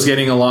 this show is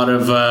getting a lot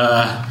of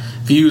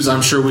views.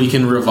 I'm sure we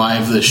can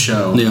revive this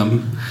show. Yeah.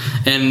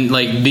 And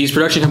like these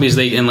production companies,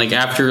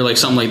 after like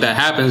something like that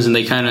happens, and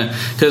they kind of,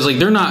 because like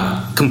they're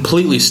not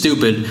completely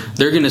stupid,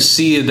 they're gonna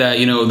see that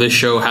this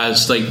show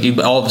has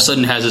all of a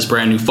sudden has this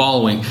brand new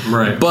following,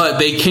 right? But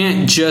they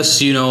can't just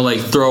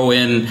throw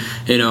in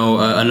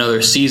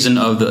another season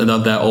of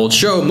that old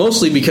show,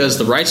 mostly because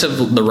the rights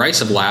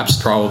have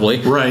lapsed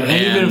probably, right?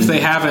 And even if they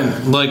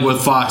haven't, like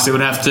with Fox, they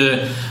would have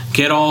to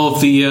get all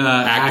of the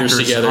actors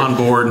together on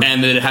board,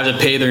 and they'd have to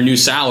pay their new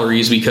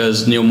salaries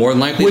because more than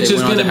likely they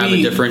went on to have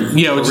a different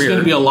career. Which is going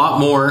to be a lot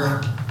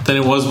more than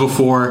it was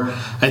before.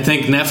 I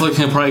think Netflix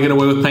can probably get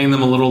away with paying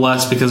them a little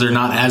less because they're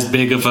not as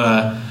big of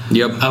a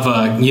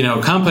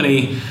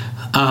company.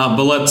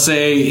 But let's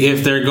say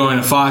if they're going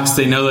to Fox,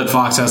 they know that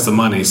Fox has the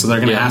money, so they're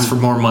going to ask for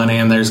more money,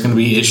 and there's going to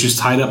be issues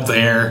tied up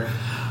there.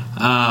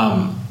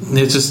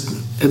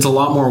 It's a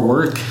lot more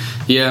work.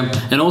 Yeah,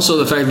 and also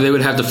the fact that they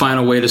would have to find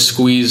a way to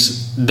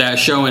squeeze that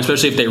show, and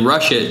especially if they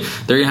rush it,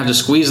 they're going to have to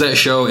squeeze that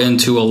show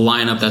into a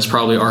lineup that's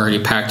probably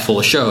already packed full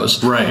of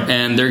shows. Right.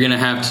 And they're going to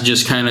have to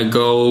just kind of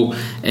go,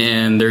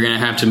 and they're going to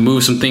have to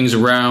move some things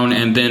around,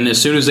 and then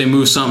as soon as they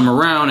move something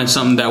around and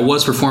something that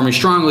was performing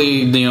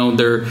strongly,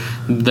 that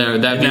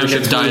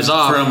viewership dies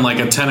off. From like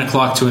a 10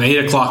 o'clock to an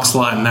 8 o'clock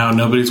slot, and now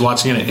nobody's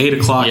watching it at 8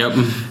 o'clock. Yep.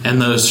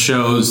 And those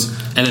shows...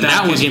 And then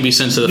that one's going to be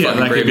sent to the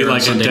fucking graveyard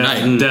on Sunday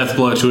night. Death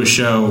blow to a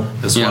show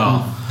as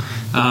well.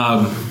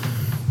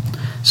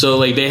 So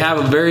like they have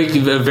a very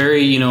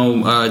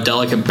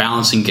delicate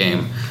balancing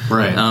game,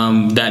 right?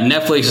 That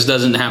Netflix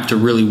doesn't have to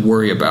really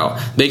worry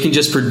about. They can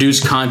just produce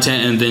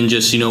content and then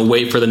just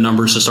wait for the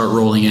numbers to start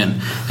rolling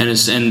in,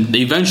 and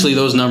eventually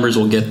those numbers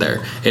will get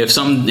there. If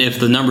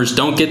the numbers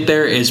don't get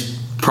there, it's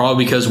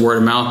probably because word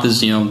of mouth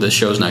is the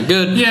show's not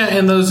good. Yeah,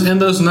 and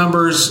those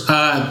numbers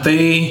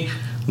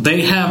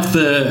they have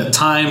the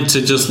time to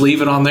just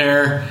leave it on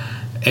there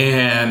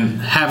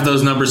and have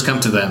those numbers come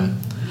to them.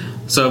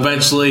 So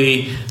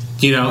eventually,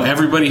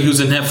 everybody who's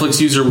a Netflix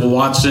user will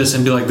watch this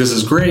and be like, this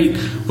is great,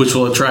 which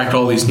will attract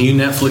all these new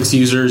Netflix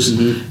users,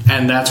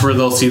 and that's where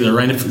they'll see their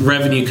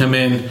revenue come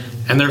in,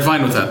 and they're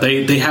fine with that.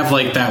 They have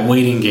like that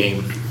waiting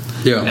game.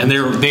 Yeah. And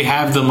they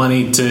have the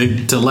money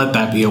to let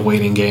that be a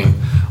waiting game,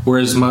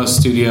 whereas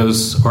most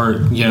studios or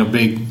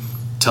big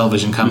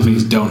television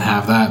companies don't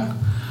have that.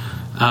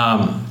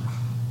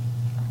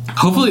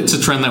 Hopefully it's a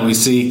trend that we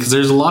see, because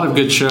there's a lot of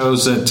good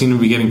shows that seem to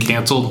be getting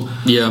canceled.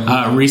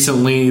 Yeah.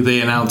 Recently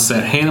they announced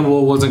that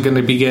Hannibal wasn't going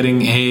to be getting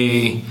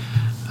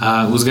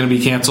was going to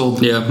be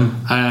canceled. Yeah.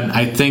 And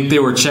I think they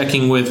were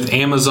checking with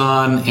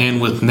Amazon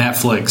and with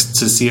Netflix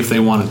to see if they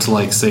wanted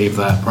to save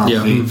that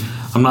property. Yeah.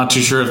 I'm not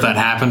too sure if that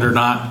happened or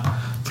not,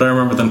 but I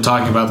remember them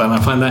talking about that, and I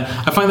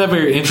find that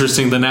very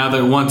interesting, that now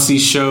that once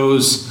these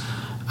shows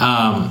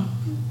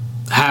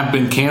have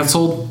been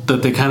canceled,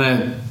 that they kind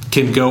of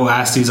can go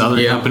ask these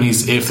other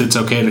companies if it's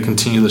okay to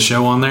continue the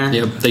show on there.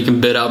 Yep, they can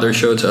bid out their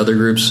show to other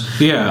groups.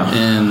 Yeah,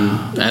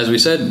 and as we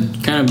said,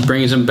 kind of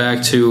brings them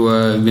back to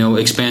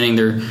expanding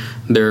their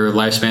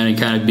lifespan and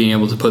kind of being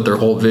able to put their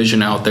whole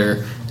vision out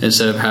there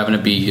instead of having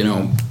to be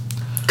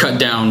cut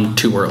down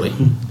too early.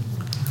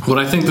 What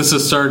I think this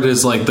has started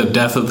is like the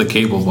death of the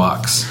cable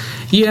box.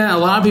 Yeah, a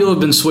lot of people have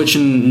been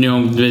switching,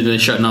 they're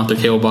shutting off their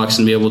cable box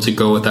and be able to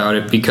go without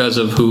it because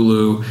of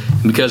Hulu,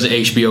 because of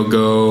HBO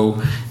Go,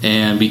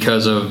 and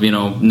because of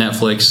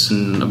Netflix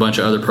and a bunch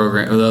of other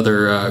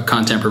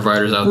content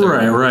providers out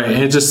there. Right.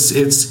 And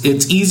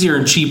it's easier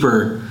and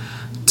cheaper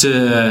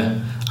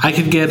to. I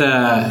could get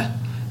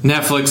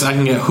Netflix. I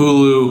can get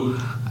Hulu.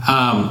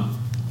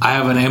 I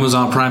have an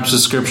Amazon Prime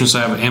subscription, so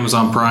I have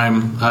Amazon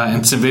Prime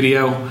Instant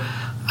Video.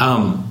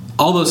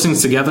 All those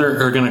things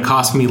together are going to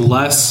cost me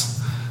less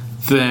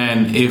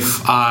than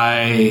if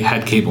I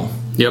had cable.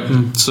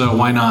 Yep. So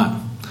why not?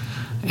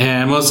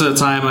 And most of the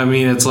time,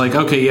 it's like,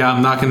 okay, yeah,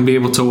 I'm not going to be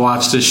able to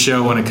watch this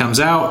show when it comes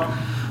out,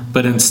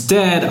 but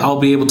instead I'll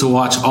be able to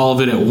watch all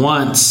of it at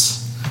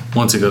once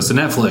it goes to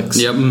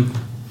Netflix. Yep.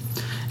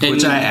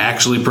 Which I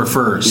actually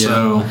prefer. Yeah.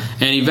 So,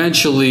 and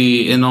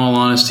eventually, in all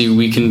honesty,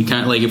 we can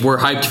kind of if we're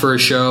hyped for a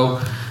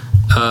show,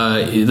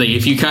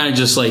 if you kind of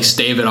just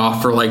stave it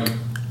off for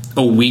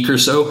a week or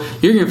so,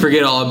 you're gonna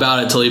forget all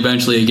about it till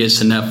eventually it gets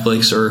to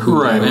Netflix or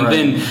Hulu,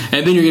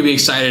 then you're gonna be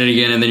excited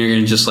again, and then you're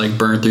gonna just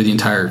burn through the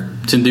entire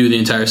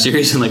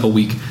series in a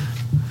week.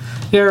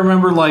 Yeah, I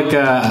remember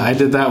I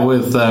did that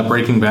with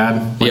Breaking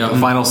Bad, the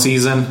final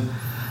season.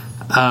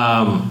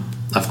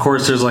 Of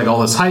course, there's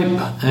all this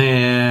hype,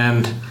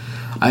 and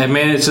I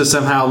managed to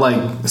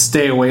somehow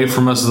stay away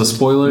from most of the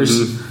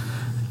spoilers.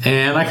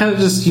 And I kind of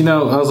just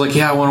I was like,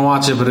 yeah, I want to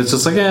watch it, but it's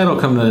just it'll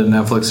come to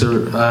Netflix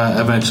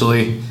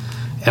eventually.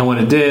 And when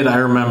it did, I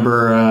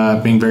remember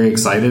being very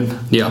excited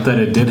that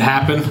it did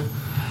happen.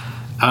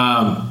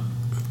 And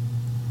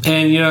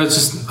it's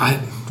just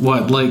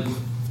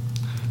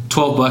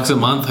 $12 a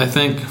month, I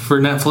think, for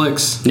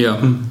Netflix.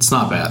 Yeah, it's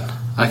not bad.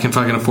 I can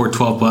fucking afford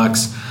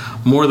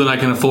 $12, more than I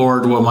can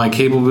afford what my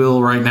cable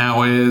bill right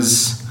now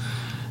is,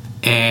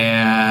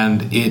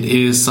 and it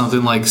is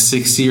something like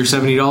 $60 or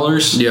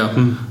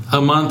 $70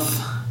 a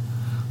month.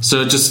 So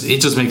it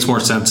just makes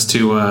more sense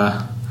to.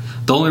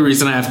 The only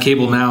reason I have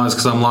cable now is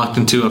because I'm locked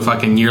into a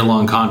fucking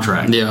year-long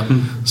contract. Yeah.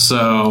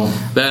 So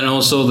that, and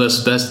also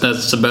that's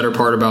the better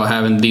part about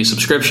having the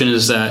subscription,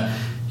 is that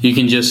you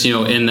can just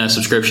end that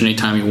subscription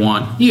anytime you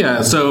want.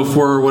 Yeah. So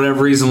for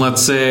whatever reason,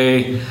 let's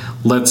say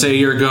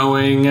you're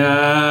going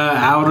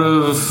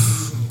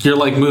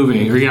you're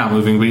moving, or you're not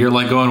moving, but you're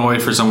going away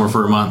for somewhere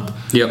for a month.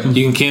 Yep.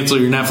 You can cancel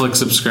your Netflix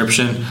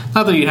subscription.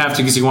 Not that you have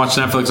to, because you can watch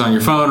Netflix on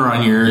your phone or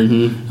on your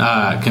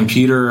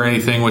computer or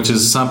anything, which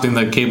is something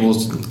that cable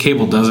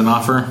doesn't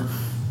offer.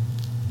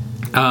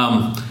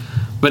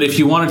 But if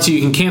you wanted to,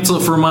 you can cancel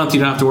it for a month.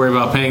 You don't have to worry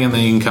about paying, and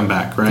then you can come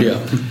back, right? Yeah.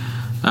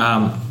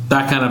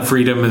 That kind of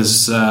freedom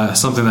is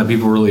something that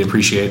people really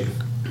appreciate.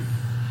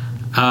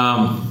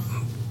 But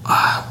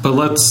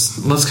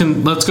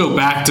let's go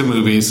back to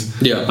movies.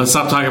 Yeah. Let's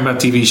stop talking about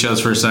TV shows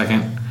for a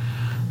second.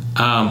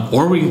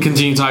 or we can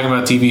continue talking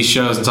about TV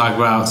shows and talk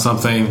about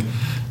something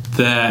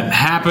that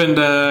happened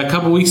a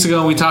couple weeks ago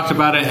and we talked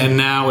about it, and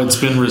now it's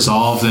been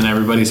resolved and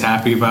everybody's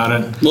happy about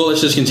it. Well, let's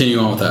just continue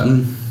on with that.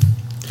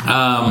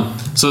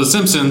 So The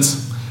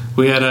Simpsons,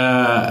 we had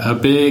a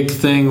big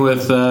thing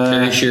with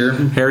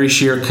Harry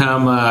Shearer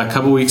come a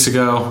couple weeks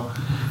ago,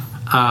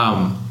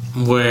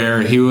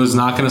 where he was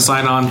not going to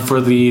sign on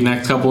for the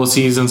next couple of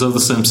seasons of The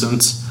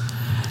Simpsons.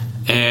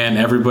 And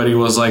everybody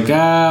was like,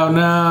 oh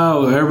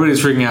no, everybody's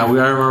freaking out.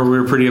 I remember we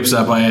were pretty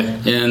upset by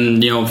it.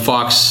 And,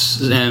 Fox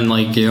and,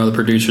 the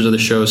producers of the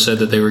show said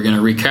that they were going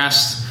to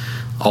recast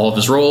all of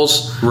his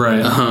roles.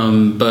 Right.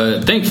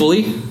 But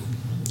thankfully,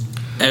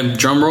 and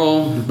drum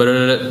roll,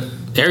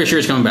 Harry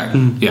Shearer's coming back.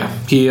 Yeah.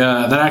 He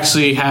that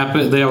actually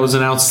happened. That was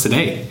announced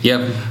today.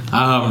 Yep.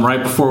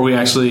 Right before we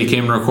actually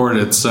came to record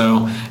it.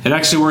 So it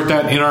actually worked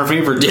out in our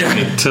favor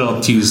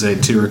till Tuesday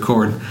to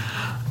record.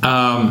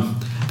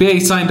 But yeah,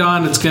 he signed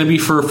on. It's going to be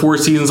for 4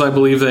 seasons, I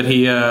believe, that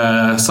he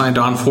signed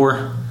on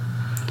for.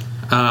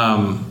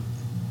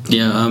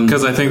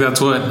 Because I think that's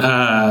what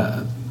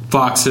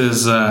Fox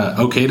is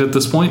okayed at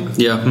this point.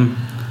 Yeah.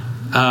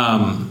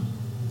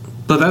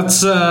 But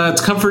that's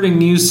it's comforting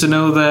news to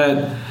know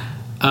that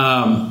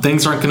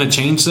things aren't going to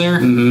change there.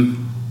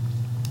 Mm-hmm.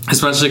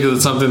 Especially because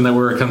it's something that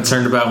we're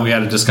concerned about. We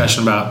had a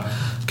discussion about a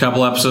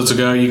couple episodes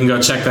ago. You can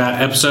go check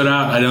that episode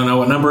out. I don't know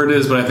what number it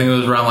is, but I think it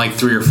was around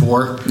 3 or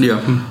 4.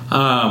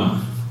 Yeah.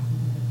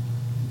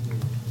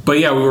 But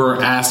yeah, we were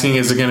asking,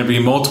 is it going to be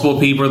multiple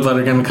people that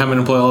are going to come in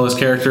and play all those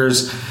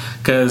characters?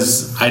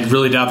 Because I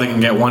really doubt they can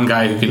get one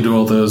guy who can do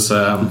all those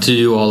to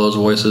do all those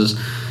voices,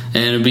 and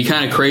it'd be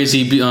kind of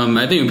crazy. I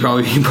think it'd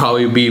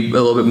probably be a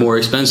little bit more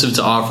expensive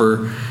to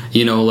offer,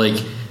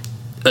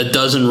 a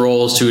dozen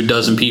roles to a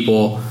dozen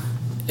people,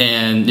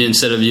 and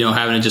instead of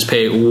having to just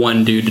pay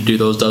one dude to do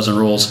those dozen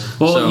roles.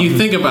 Well, you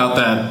think about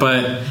that,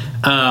 but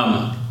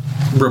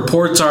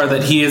reports are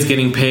that he is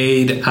getting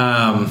paid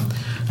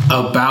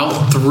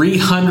about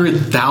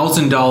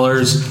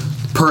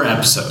 $300,000 per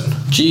episode.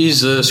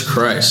 Jesus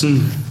Christ.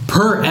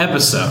 Per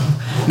episode.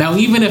 Now,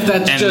 even if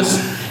that's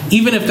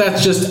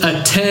just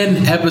a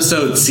 10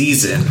 episode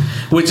season,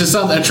 which is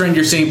not a trend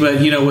you're seeing,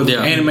 but with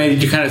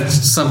animated, you kind of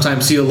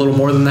sometimes see a little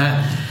more than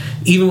that.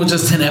 Even with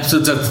just 10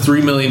 episodes, that's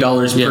 $3 million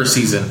per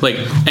season.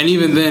 And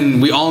even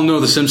then, we all know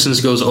The Simpsons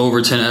goes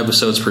over 10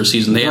 episodes per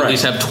season. They at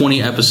least have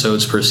 20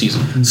 episodes per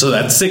season. So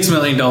that's $6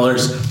 million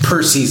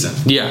per season.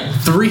 Yeah.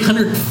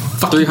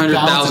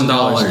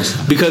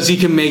 $300,000. Because he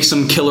can make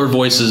some killer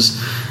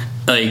voices.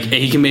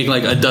 He can make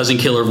a dozen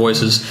killer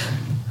voices.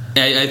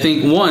 I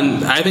think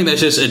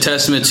that's just a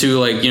testament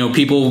to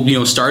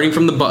people starting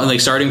from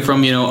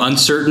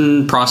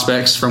uncertain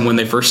prospects from when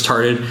they first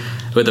started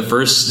with the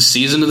first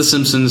season of The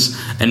Simpsons,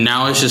 and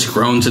now it's just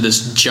grown to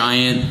this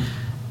giant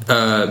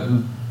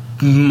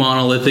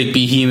monolithic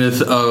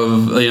behemoth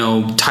of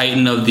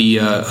titan of the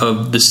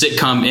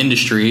sitcom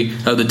industry,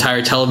 of the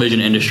entire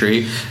television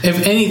industry.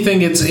 If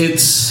anything,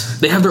 it's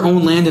they have their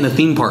own land in a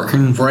theme park,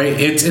 right?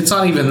 It's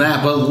not even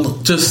that,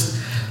 but just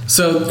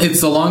so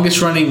it's the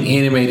longest running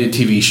animated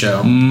TV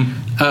show.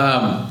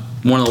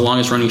 One of the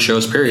longest running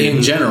shows, period.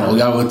 In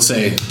general, I would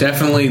say.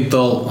 Definitely,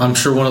 I'm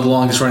sure one of the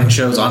longest running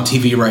shows on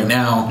TV right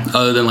now.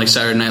 Other than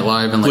Saturday Night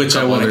Live and which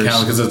I wouldn't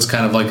count because it's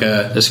kind of like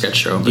a sketch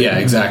show. Yeah,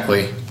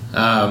 exactly.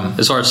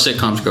 As far as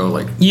sitcoms go,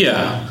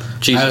 yeah.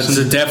 Jesus.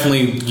 It's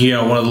definitely,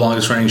 one of the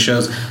longest running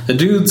shows. The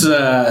dude's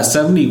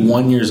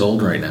 71 years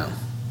old right now.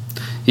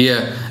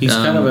 Yeah. He's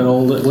kind of an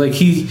old,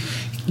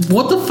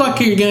 what the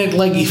fuck are you gonna,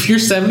 if you're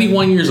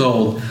 71 years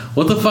old,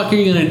 what the fuck are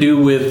you gonna do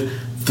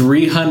with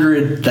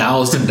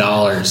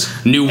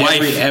 $300,000 new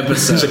wife every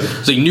episode?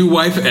 It's new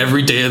wife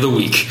every day of the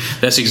week.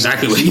 That's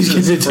exactly what he's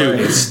going to do.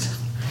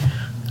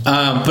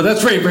 But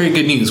that's very, very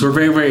good news. We're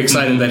very, very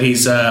excited that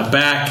he's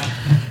back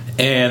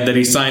and that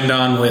he signed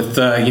on with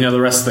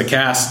the rest of the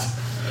cast.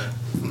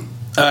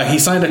 He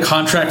signed a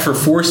contract for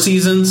 4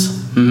 seasons,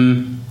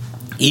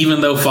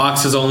 even though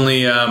Fox has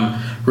only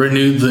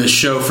renewed the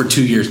show for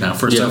 2 years now,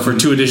 for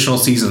 2 additional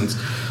seasons.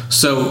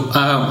 So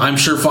I'm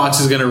sure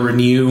Fox is going to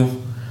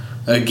renew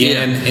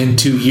again in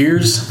 2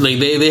 years.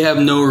 They have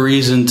no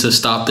reason to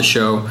stop the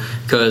show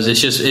because it's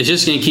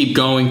just going to keep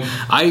going.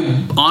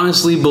 I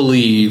honestly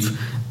believe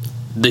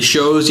the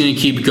show is going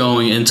to keep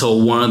going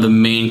until one of the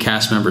main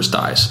cast members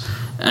dies.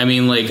 I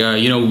mean,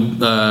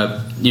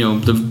 the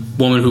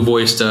woman who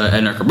voiced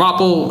Edna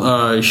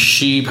Krabappel,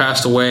 she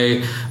passed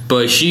away,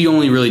 but she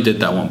only really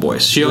did that one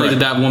voice. She only did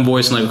that one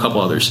voice and a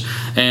couple others,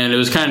 and it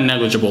was kind of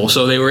negligible.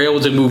 So they were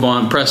able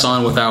to press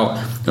on without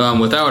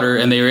her,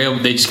 and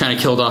they just kind of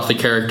killed off the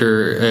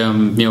character,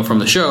 from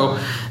the show.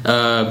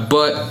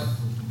 But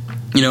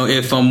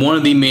if one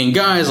of the main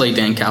guys like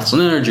Dan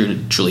Castellaneta or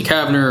Julie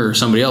Kavner or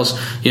somebody else,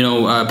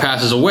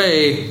 passes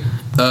away,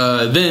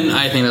 then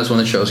I think that's when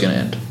the show's going to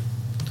end.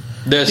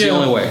 That's the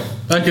only way.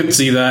 I could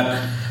see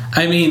that.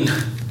 I mean,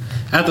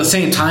 at the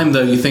same time,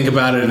 though, you think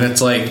about it, and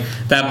it's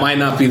that might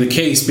not be the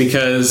case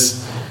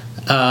because,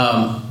 they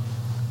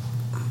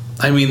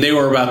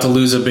were about to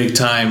lose a big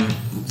time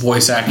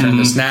voice actor in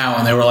this now,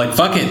 and they were like,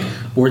 "Fuck it,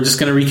 we're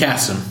just going to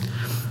recast him."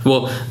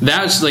 Well,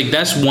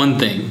 that's one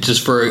thing,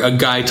 just for a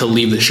guy to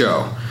leave the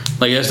show.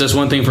 Like that's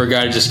one thing for a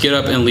guy to just get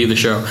up and leave the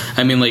show.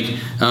 I mean, like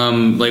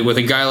with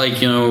a guy like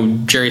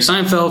Jerry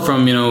Seinfeld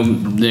from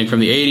from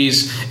the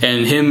 '80s,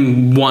 and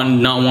him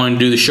not wanting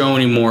to do the show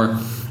anymore,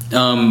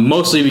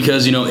 mostly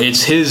because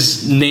it's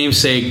his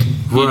namesake,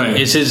 right?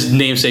 It's his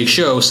namesake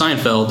show,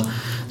 Seinfeld.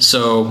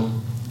 So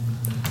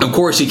of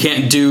course he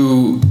can't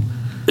do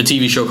a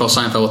TV show called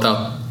Seinfeld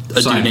without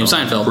a dude named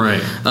Seinfeld,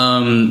 right?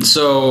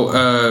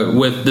 So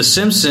with The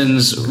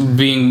Simpsons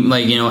being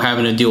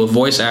having to deal with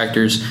voice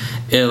actors.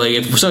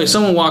 If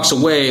someone walks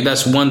away,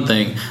 that's one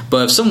thing.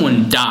 But if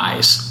someone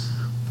dies,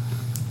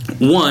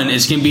 one,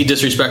 it can be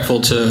disrespectful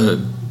to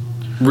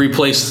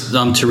replace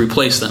them,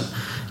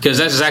 because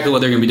that's exactly what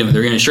they're going to be doing.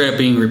 They're going to straight up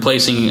be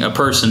replacing a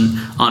person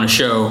on a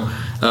show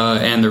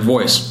and their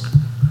voice.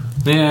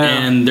 Yeah,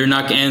 and they're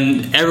not,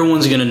 and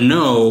everyone's going to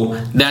know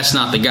that's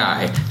not the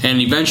guy. And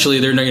eventually,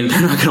 they're not going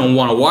to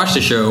want to watch the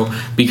show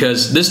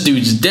because this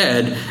dude's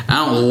dead.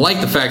 I don't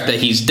like the fact that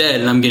he's dead,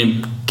 and I'm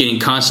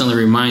getting constantly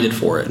reminded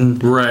for it.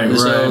 Right.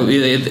 So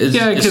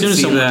as soon as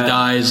someone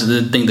dies,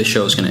 I think the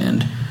show's going to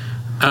end.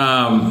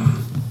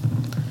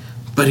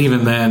 But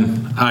even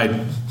then,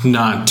 I'm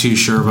not too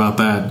sure about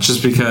that.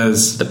 Just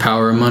because the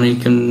power of money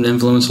can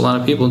influence a lot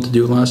of people to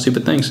do a lot of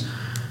stupid things.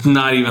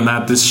 Not even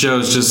that. This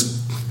show's just.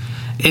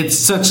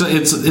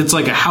 It's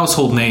like a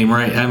household name,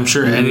 right? I'm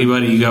sure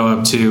anybody you go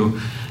up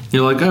to,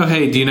 you're like, oh,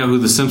 hey, do you know who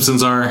the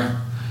Simpsons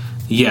are?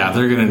 Yeah,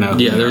 they're gonna know.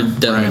 Yeah, they're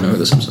definitely gonna know who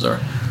the Simpsons are.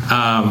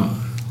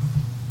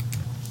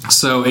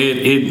 So it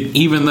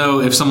even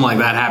though if something like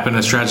that happened,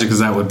 as tragic as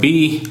that would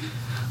be,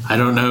 I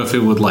don't know if it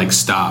would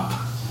stop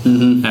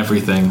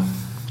everything.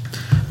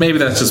 Maybe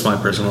that's just my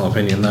personal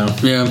opinion, though.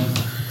 Yeah.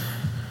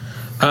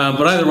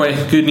 But either way,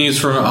 good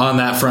news on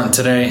that front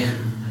today.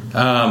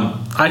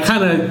 I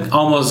kind of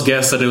almost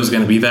guessed that it was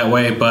going to be that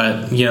way,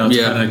 but it's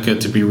kind of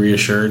good to be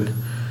reassured.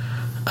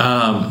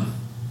 Last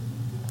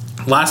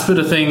bit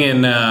of thing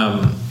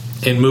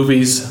in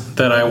movies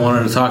that I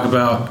wanted to talk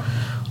about.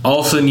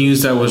 Also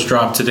news that was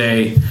dropped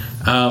today.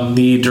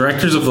 The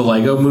directors of the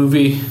Lego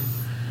Movie.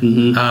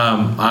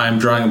 I'm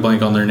drawing a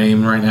blank on their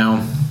name right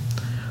now.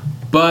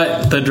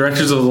 But the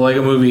directors of the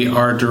Lego Movie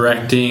are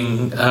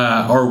directing,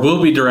 or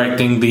will be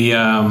directing the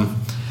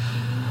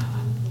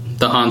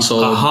Han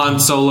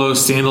Solo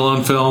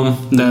standalone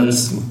film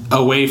that's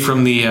away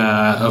from the,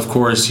 of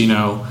course,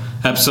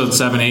 episode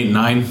 7, 8, and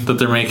 9 that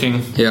they're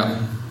making. Yeah.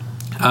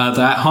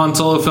 That Han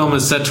Solo film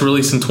is set to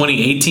release in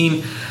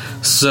 2018,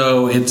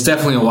 so it's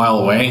definitely a while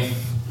away.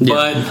 Yeah.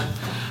 But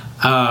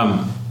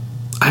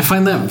I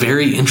find that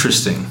very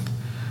interesting.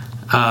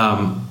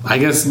 I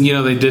guess,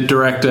 they did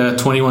direct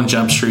 21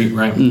 Jump Street,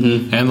 right?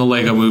 Mm-hmm. And the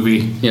Lego Movie.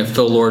 Yeah,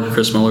 Phil Lord,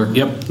 Chris Miller.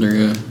 Yep. There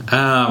you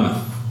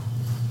go.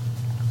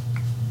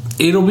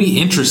 It'll be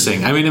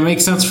interesting. I mean, it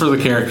makes sense for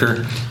the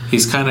character.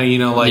 He's kind of,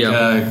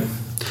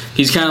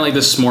 he's kind of like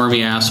this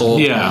smarmy asshole.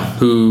 Yeah.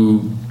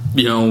 Who,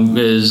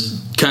 is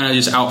kind of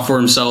just out for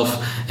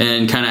himself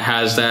and kind of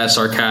has that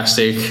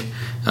sarcastic,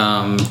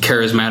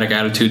 charismatic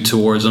attitude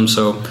towards him.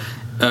 So,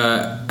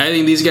 I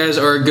think these guys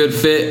are a good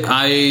fit.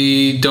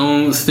 I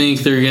don't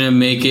think they're going to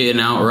make it an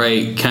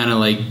outright kind of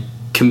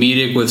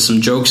comedic with some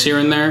jokes here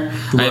and there.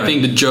 Right. I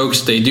think the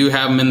jokes, they do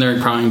have them in there,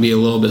 probably be a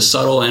little bit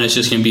subtle, and it's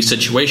just going to be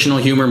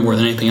situational humor more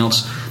than anything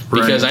else.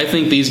 Because I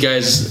think these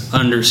guys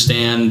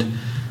understand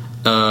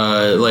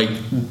the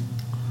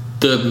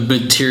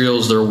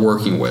materials they're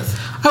working with.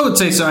 I would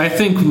say so. I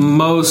think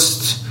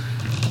most,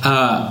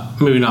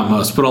 maybe not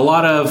most, but a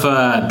lot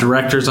of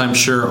directors, I'm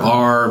sure,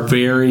 are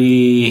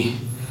very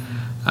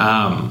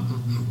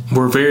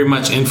were very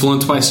much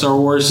influenced by Star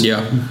Wars.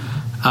 Yeah.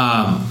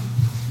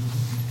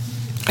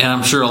 And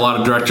I'm sure a lot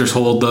of directors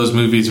hold those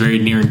movies very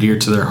near and dear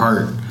to their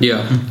heart.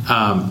 Yeah.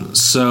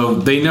 So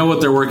they know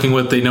what they're working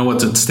with. They know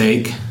what's at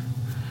stake.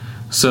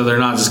 So they're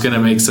not just going to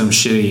make some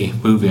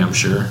shitty movie, I'm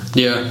sure.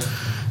 Yeah.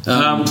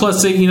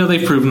 Plus,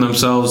 they've proven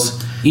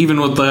themselves.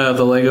 Even with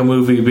the Lego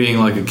Movie being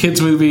a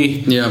kids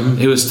movie,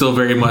 it was still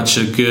very much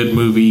a good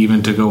movie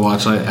even to go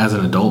watch as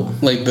an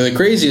adult. The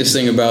craziest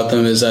thing about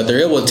them is that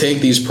they're able to take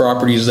these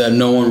properties that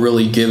no one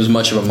really gives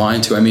much of a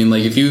mind to. I mean,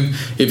 if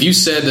you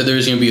said that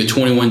there's going to be a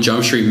 21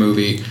 Jump Street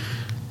movie,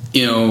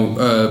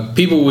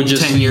 people would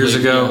just 10 years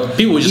ago,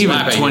 people would just even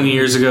laugh at 20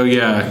 years ago,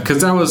 yeah,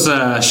 because that was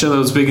a show that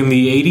was big in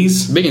the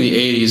 80s. Big in the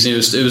 80s.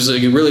 It was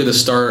really the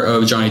start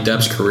of Johnny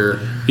Depp's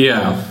career.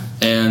 Yeah.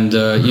 And,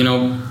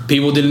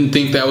 people didn't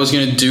think that was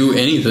going to do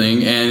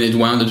anything, and it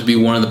wound up to be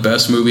one of the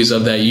best movies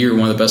of that year,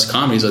 one of the best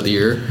comedies of the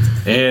year.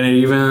 And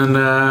even...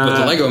 with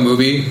the Lego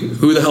Movie,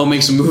 who the hell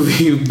makes a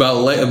movie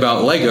about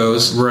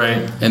Legos?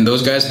 Right. And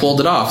those guys pulled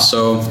it off,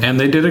 so... And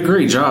they did a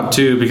great job,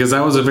 too, because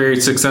that was a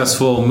very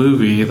successful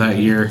movie that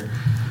year.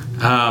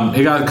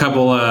 It got a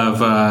couple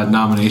of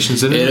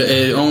nominations in it.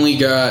 It only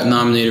got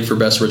nominated for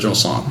Best Original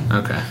Song.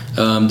 Okay.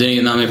 Didn't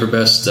get nominated for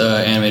Best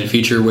Animated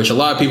Feature, which a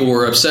lot of people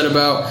were upset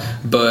about.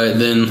 But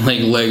then,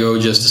 Lego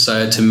just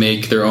decided to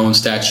make their own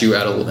statue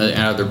out of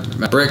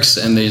their bricks,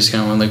 and they just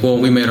kind of went well,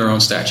 we made our own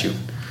statue.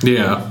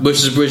 Yeah, which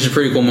is a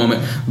pretty cool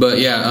moment. But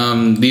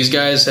yeah, these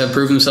guys have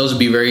proven themselves to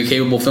be very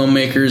capable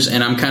filmmakers,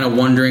 and I'm kind of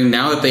wondering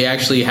now that they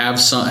actually have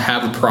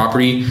a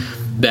property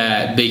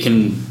that they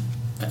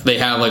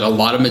have like a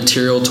lot of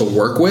material to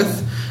work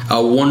with. I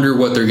wonder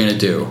what they're gonna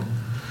do.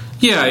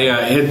 Yeah,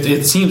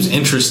 it seems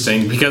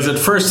interesting because at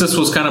first this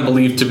was kind of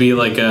believed to be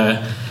like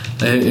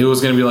it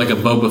was going to be like a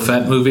Boba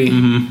Fett movie,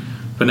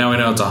 but now we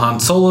know it's a Han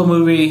Solo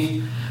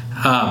movie.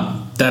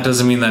 That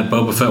doesn't mean that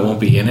Boba Fett won't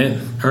be in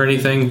it or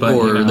anything,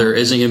 but there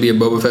isn't going to be a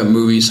Boba Fett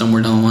movie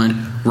somewhere down the line.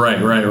 Right.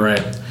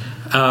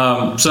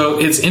 So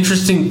it's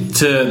interesting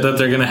that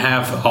they're going to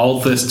have all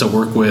this to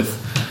work with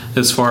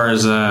as far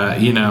as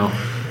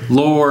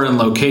lore and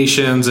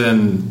locations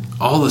and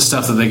all the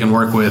stuff that they can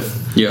work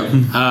with.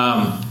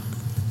 Yeah.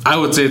 I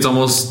would say it's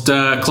almost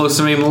close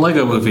to being the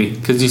Lego movie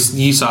because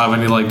you saw how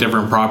many like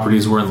different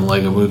properties were in the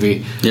Lego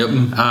movie. Yep.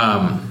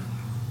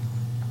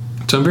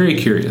 So I'm very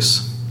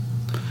curious.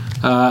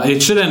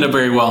 It should end up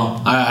very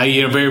well. I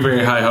have very,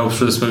 very high hopes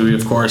for this movie,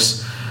 of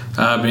course,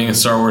 being a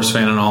Star Wars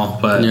fan and all.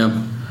 But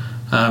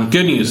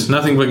good news.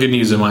 Nothing but good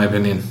news in my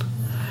opinion.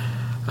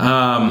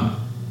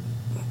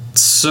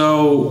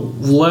 So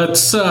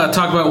let's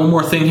talk about one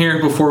more thing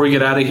here before we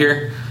get out of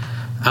here.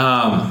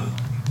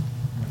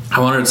 I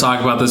wanted to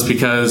talk about this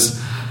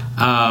because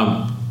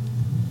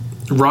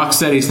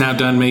Rocksteady's now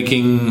done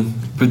making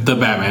the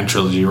Batman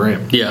trilogy, right?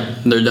 Yeah,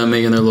 they're done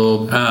making their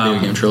little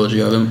video game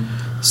trilogy of him.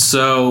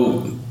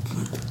 So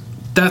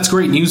that's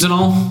great news and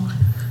all.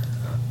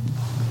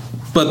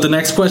 But the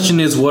next question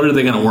is, what are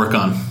they going to work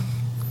on?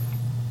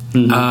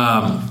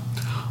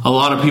 A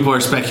lot of people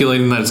are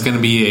speculating that it's going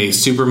to be a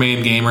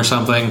Superman game or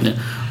something.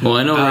 Yeah. Well,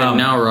 I know right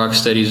now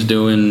Rocksteady's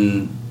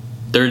doing...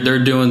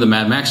 They're doing the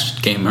Mad Max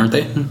game, aren't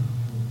they?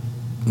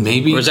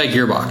 Maybe. Or is that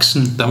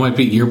Gearbox? That might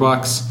be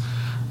Gearbox.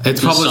 It's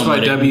published by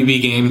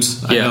WB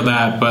Games. I know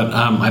that, but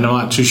I'm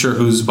not too sure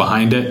who's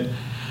behind it.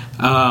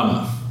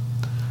 But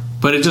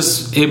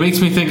it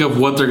makes me think of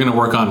what they're going to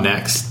work on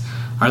next.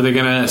 Are they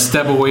going to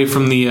step away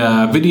from the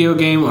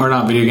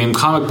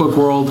comic book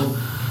world?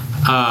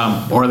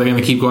 Or are they going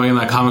to keep going in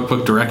that comic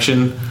book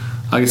direction?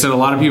 Like I said, a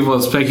lot of people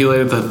have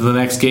speculated that the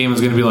next game is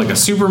going to be like a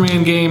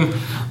Superman game,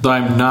 though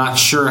I'm not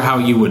sure how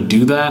you would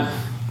do that.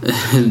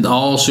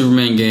 All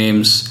Superman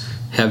games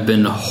have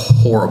been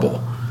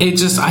horrible.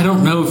 I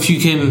don't know if you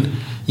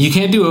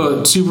can't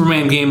do a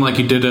Superman game like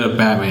you did a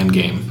Batman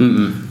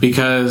game.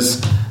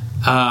 Because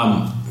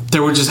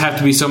there would just have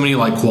to be so many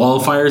like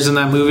qualifiers in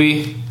that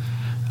movie.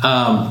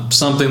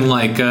 Something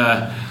like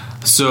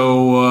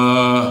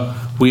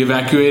we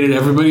evacuated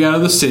everybody out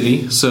of the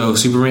city, so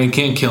Superman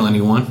can't kill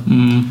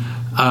anyone.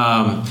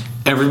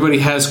 Everybody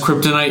has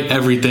kryptonite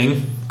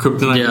everything,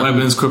 kryptonite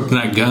weapons,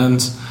 kryptonite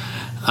guns.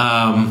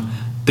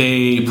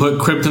 They put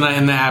kryptonite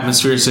in the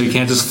atmosphere, so you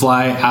can't just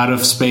fly out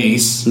of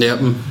space. Yep.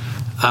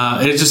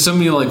 It's just so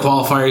many like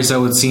qualifiers that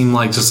would seem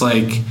like just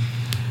like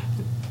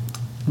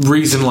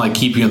reason to like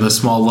keep you in the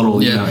small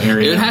little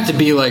area. It would have to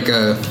be like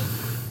how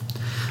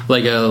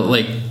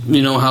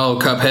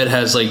Cuphead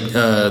has like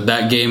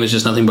that game is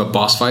just nothing but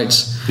boss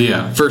fights.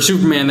 Yeah. For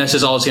Superman, that's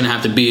just all it's going to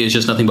have to be is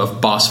just nothing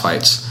but boss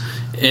fights.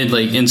 And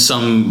like in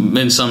some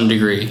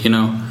degree, He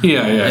can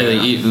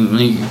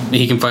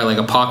fight like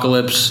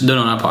Apocalypse. No,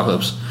 not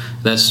Apocalypse.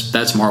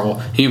 That's Marvel.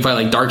 He can fight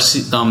like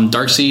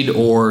Darkseid,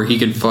 or he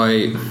could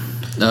fight.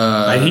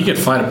 He could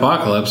fight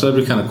Apocalypse. That'd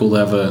be kind of cool to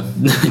have a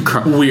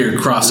weird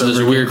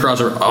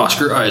crossover.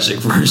 Oscar Isaac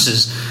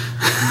versus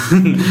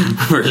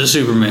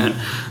Superman,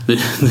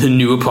 the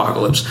new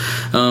Apocalypse.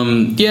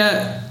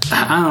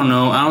 I don't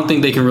know. I don't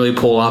think they can really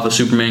pull off a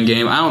Superman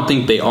game. I don't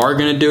think they are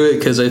going to do it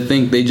because I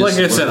think they just...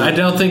 Like I said, I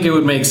don't think it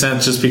would make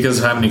sense just because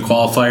of how many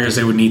qualifiers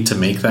they would need to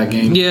make that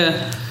game.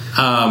 Yeah.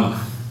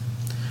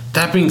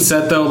 That being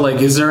said, though,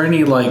 like, is there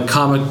any like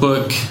comic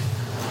book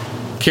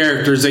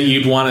characters that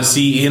you'd want to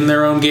see in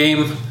their own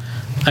game?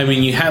 I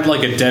mean, you had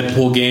like a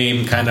Deadpool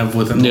game kind of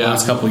within the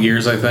last couple of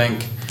years, I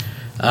think.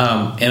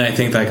 And I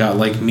think that got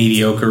like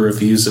mediocre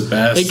reviews at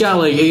best. It got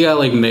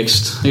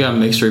mixed. It got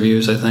mixed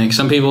reviews. I think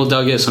some people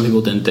dug it, some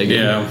people didn't dig it.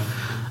 Yeah.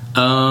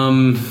 I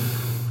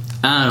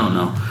don't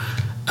know.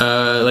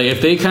 Like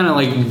if they kind of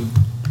like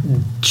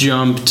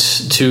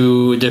jumped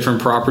to different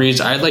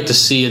properties, I'd like to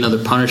see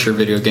another Punisher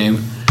video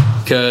game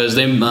because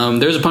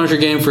there's a Punisher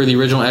game for the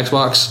original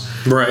Xbox.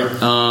 Right.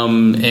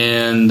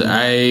 And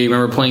I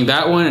remember playing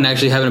that one and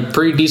actually having a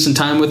pretty decent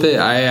time with it.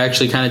 I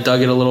actually kind of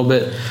dug it a little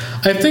bit.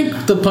 I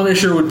think the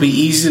Punisher would be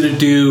easy to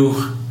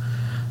do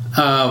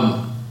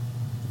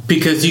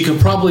because you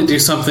could probably do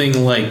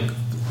something like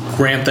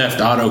Grand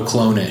Theft Auto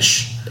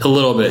clone-ish. A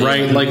little bit.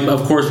 Right? Yeah. Like,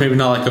 of course, maybe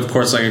not like a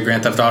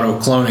Grand Theft Auto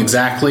clone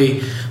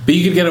exactly, but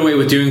you could get away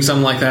with doing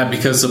something like that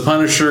because the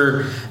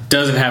Punisher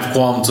doesn't have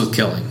qualms with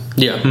killing.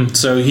 Yeah.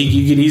 So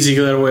you could easily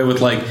get away with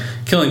like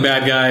killing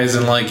bad guys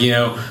and like,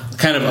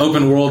 kind of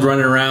open world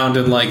running around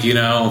and like,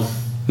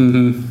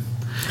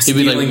 He'd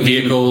be like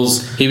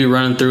vehicles. He'd be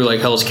running through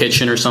like Hell's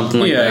Kitchen or something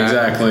like that. Yeah,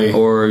 exactly.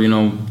 Or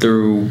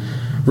through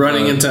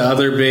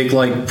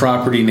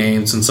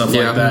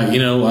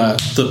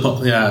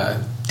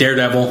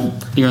Daredevil.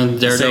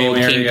 Daredevil,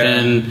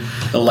 Kingpin,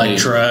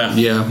 Elektra.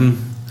 Yeah.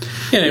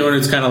 Anyone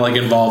who's kind of like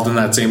involved in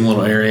that same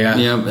little area.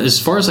 Yeah, as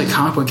far as like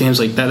comic book games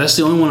like that, that's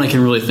the only one I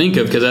can really think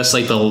of, because that's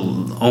like the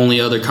only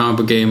other comic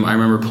book game I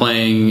remember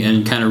playing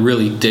and kind of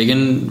really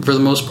digging for the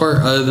most part,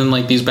 other than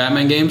like these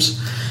Batman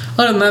games.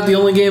 Other than that, the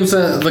only games,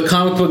 the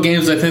comic book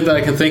games I think that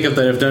I can think of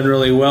that have done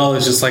really well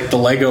is just like the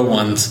Lego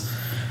ones.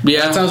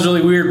 Yeah, that sounds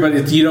really weird,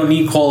 but you don't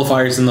need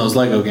qualifiers in those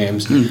Lego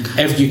games.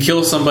 If you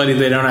kill somebody,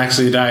 they don't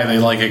actually die; they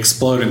like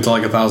explode into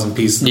like 1,000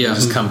 pieces and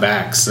just come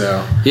back.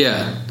 So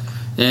yeah.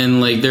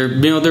 And like they're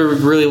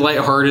really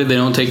lighthearted. They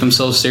don't take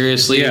themselves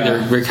seriously.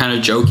 Yeah. They're kind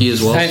of jokey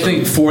as well. I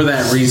think for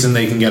that reason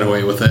they can get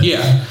away with it.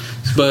 Yeah,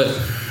 but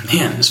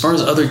man, as far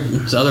as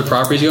other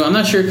properties go, I'm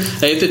not sure if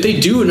they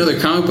do another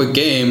comic book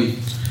game.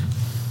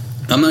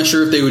 I'm not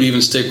sure if they would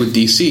even stick with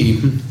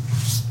DC.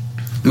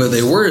 But if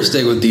they were to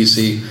stick with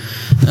DC,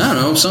 I don't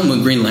know. Something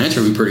with Green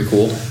Lantern would be pretty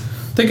cool.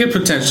 They could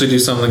potentially do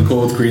something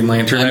cool with Green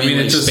Lantern. I mean,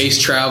 like it's just space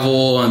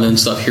travel and then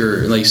stuff here,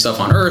 like stuff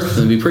on Earth.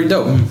 That'd be pretty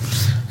dope.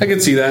 I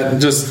could see that.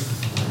 Just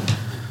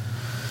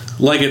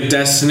like a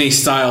Destiny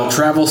style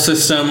travel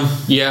system,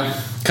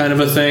 kind of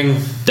a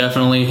thing.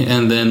 Definitely.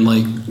 And then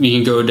like you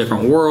can go to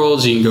different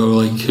worlds. You can go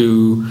like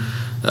to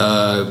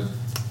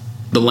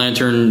the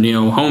Lantern,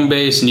 home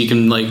base, and you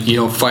can like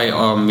fight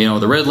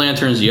the Red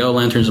Lanterns, the Yellow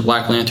Lanterns, the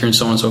Black Lanterns,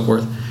 so on and so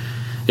forth.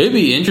 It'd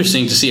be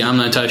interesting to see. I'm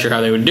not entirely sure how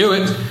they would do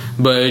it,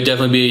 but it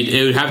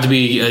would have to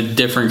be a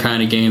different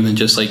kind of game than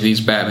just like these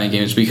Batman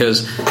games,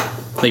 because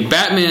like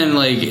Batman,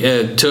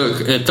 they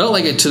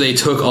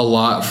took a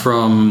lot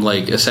from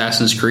like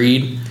Assassin's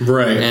Creed,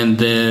 right? And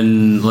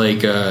then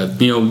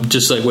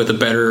just like with a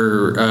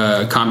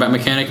better combat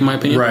mechanic, in my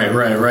opinion.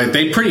 Right.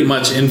 They pretty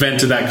much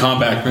invented that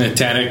combat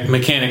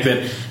mechanic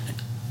that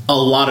a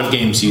lot of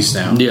games use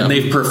now. Yeah, and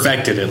they've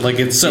perfected it. Like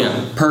it's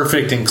so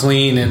perfect and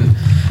clean, and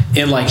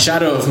in like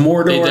Shadow of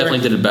Mordor, they definitely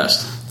did it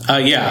best.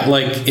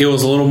 Like it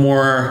was a little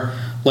more.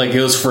 Like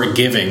it was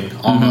forgiving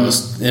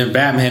almost. And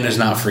Batman is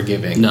not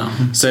forgiving. No.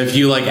 So if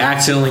you like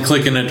accidentally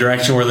click in a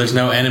direction where there's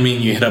no enemy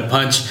and you hit a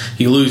punch,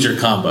 you lose your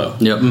combo.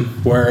 Yep.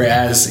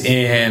 Whereas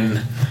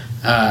in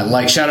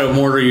like Shadow of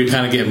Mordor, you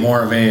kind of get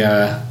more of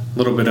a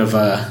little bit of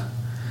a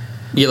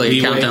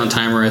a countdown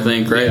timer, I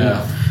think. Right.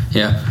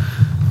 Yeah.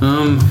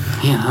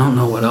 I don't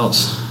know what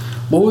else.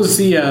 What was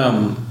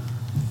the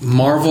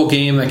Marvel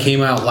game that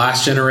came out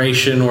last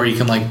generation where you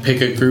can like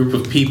pick a group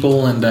of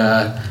people and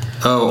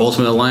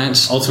Ultimate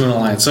Alliance.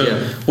 So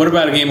what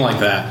about a game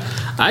like that?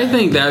 I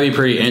think that'd be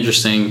pretty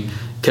interesting,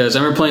 because I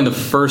remember playing the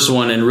first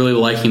one and really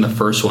liking the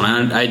first one.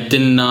 I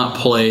did not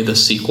play the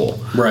sequel.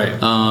 Right.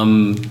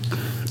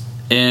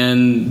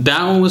 And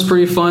that one was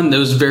pretty fun. It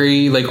was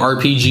very like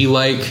RPG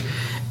like,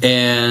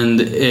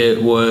 and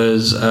it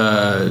was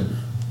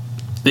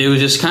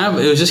just kind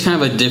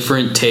of a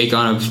different take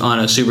on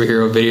a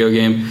superhero video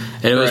game,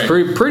 and it was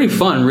pretty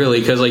fun, really,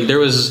 because like there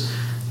was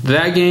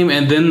that game,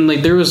 and then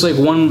like there was like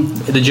one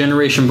the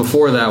generation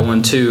before that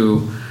one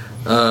too.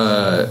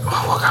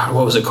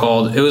 What was it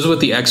called? It was with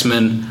the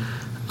X-Men.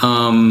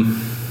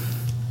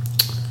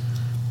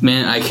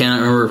 Man, I can't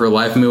remember for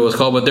life of me what it was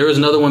called, but there was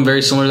another one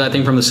very similar to that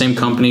thing from the same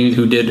company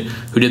who did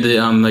the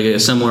like a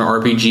similar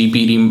RPG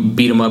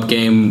beat 'em up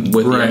game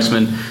with the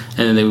X-Men, and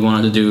then they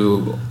wanted to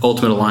do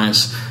Ultimate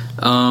Alliance.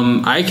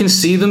 I can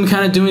see them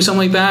kind of doing something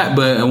like that,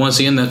 but once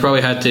again, that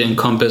probably had to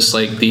encompass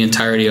like the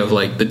entirety of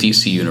like the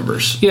DC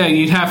universe. Yeah,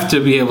 you'd have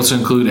to be able to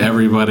include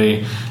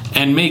everybody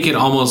and make it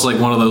almost like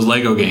one of those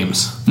Lego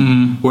games,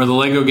 where the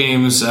Lego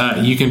games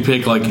you can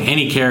pick like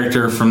any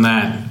character from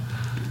that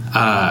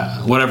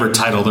whatever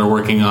title they're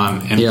working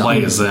on and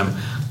play as them.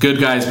 Good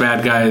guys,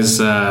 bad guys,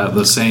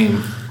 the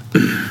same.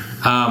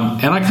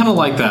 And I kind of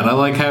like that. I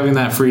like having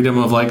that freedom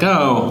of like,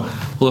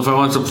 if I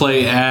want to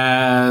play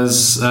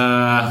as,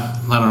 I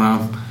don't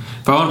know.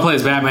 If I want to play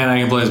as Batman, I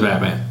can play as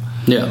Batman.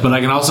 Yeah. But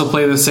I can also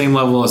play the same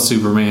level as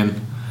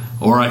Superman,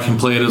 or I can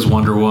play it as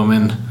Wonder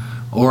Woman,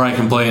 or I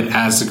can play it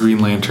as the Green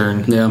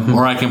Lantern,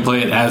 or I can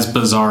play it as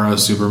Bizarro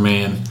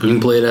Superman. We can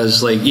play it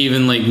as like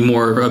even like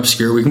more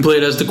obscure. We can play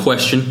it as The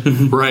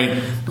Question,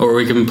 right? Or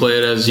we can play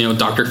it as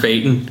Dr.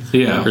 Fate,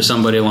 or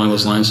somebody along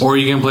those lines. Or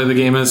you can play the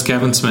game as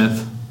Kevin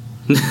Smith.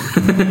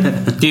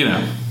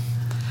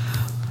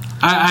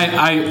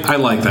 I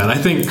like that. I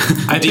think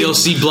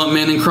DLC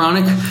Bluntman and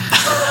Chronic.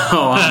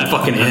 I'm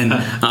fucking in.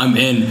 I'm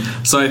in.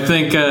 So I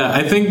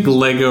think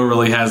Lego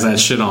really has that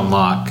shit on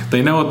lock.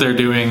 They know what they're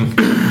doing,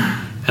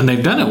 and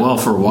they've done it well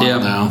for a while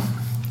now.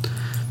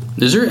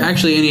 Is there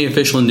actually any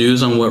official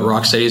news on what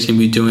Rocksteady is going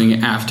to be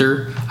doing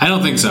after? I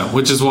don't think so,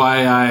 which is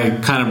why I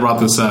kind of brought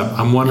this up.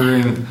 I'm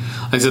wondering.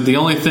 Like I said, the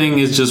only thing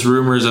is just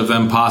rumors of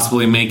them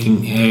possibly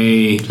making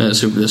a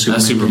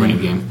Superman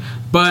game.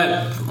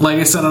 But like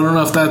I said, I don't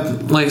know if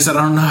that. Like I said,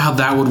 I don't know how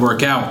that would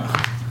work out.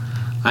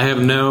 I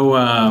have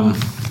no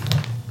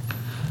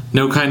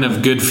kind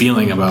of good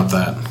feeling about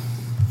that,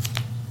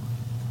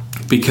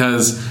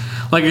 because,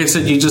 like I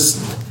said,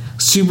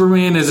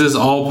 Superman is this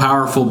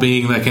all-powerful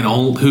being that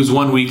whose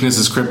one weakness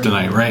is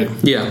kryptonite, right?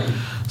 Yeah.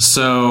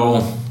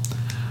 So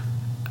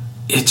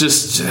it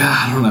just,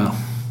 I don't know.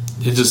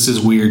 It just is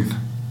weird.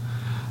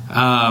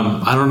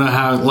 I don't know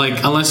how,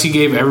 like, unless you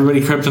gave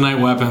everybody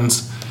kryptonite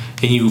weapons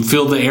and you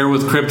filled the air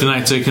with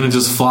kryptonite so you can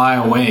just fly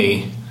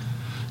away.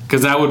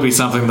 Because that would be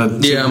something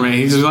that Superman,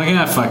 he's just like,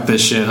 fuck this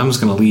shit. I'm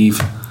just going to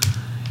leave.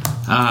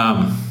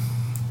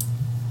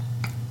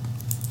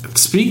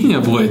 Speaking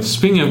of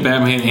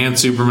Batman and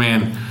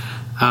Superman,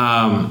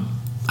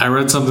 I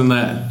read something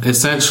that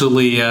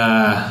essentially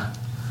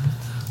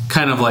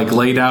kind of like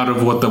laid out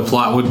of what the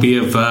plot would be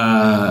of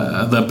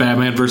the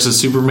Batman versus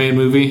Superman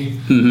movie.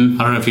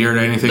 Mm-hmm. I don't know if you heard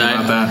anything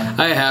about that.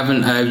 I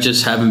haven't. I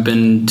just haven't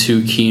been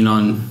too keen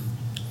on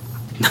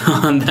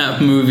that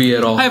movie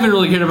at all. I haven't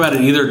really heard about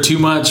it either too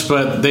much,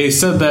 but they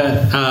said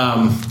that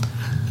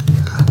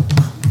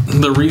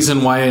the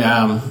reason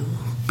why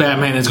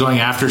Batman is going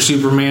after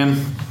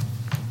Superman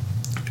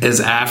is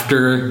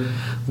after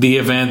the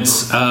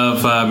events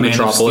of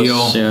Man of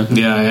Steel.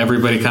 Yeah,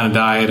 everybody kind of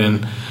died,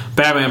 and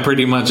Batman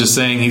pretty much is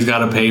saying he's got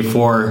to pay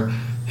for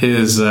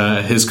his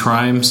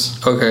crimes.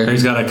 Okay, or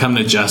he's got to come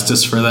to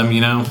justice for them.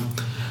 You know,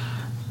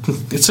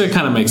 it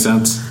kind of makes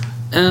sense.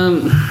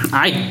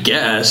 I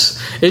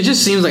guess it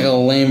just seems like a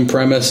lame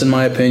premise in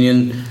my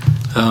opinion.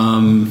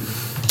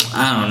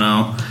 I don't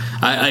know.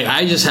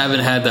 I just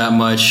haven't had that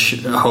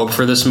much hope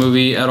for this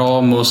movie at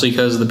all, mostly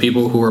because the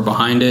people who are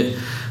behind it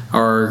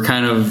are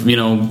kind of, you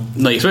know,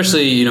 like,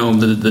 especially, you know,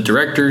 the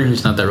director.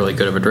 He's not that really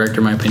good of a director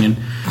in my opinion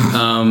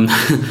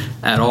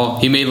at all.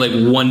 He made like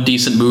one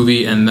decent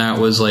movie, and that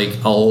was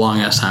like a long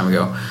ass time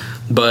ago.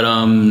 But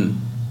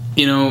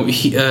you know,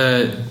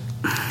 I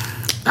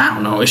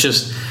don't know, it's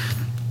just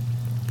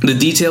the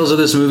details of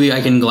this movie.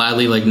 I can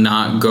gladly like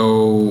not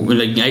go,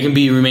 like, I can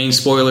remain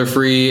spoiler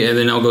free, and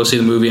then I'll go see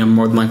the movie. I'm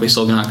more than likely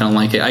still not going to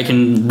like it. I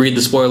can read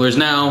the spoilers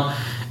now,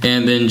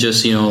 and then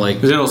just, you know,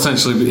 like, it'll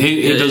essentially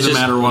it doesn't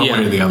matter one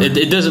way or the other.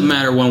 It doesn't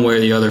matter one way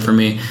or the other for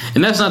me,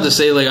 and that's not to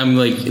say like I'm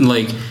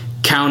like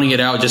counting it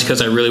out just because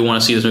I really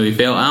want to see this movie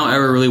fail. I don't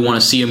ever really want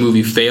to see a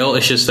movie fail.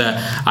 It's just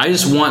that I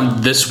just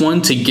want this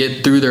one to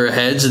get through their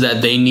heads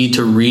that they need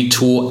to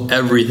retool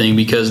everything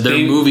because their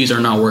movies are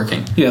not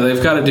working. Yeah,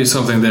 they've got to do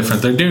something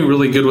different. They're doing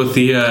really good with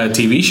the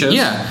TV shows.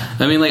 Yeah,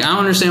 I mean, like, I don't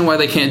understand why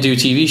they can't do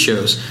TV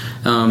shows.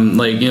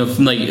 Like, you know,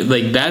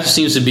 like that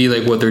seems to be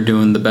like what they're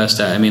doing the best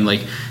at. I mean,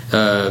 like,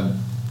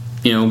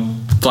 you know,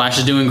 Flash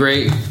is doing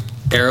great,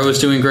 Arrow is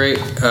doing great.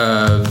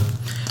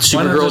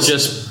 Supergirl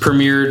just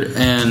premiered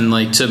and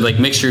like to like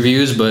mixed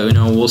reviews, but you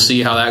know, we'll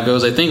see how that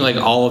goes. I think like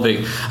all of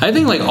it. I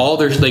think like all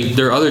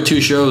their other two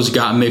shows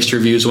got mixed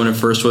reviews when it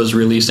first was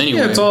released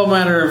anyway. Yeah, it's all a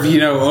matter of, you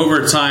know,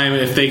 over time,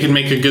 if they can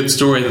make a good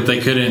story that they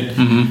couldn't.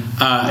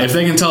 Mm-hmm. If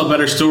they can tell a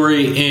better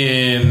story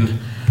in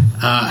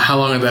how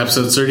long are the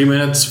episodes? 30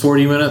 minutes,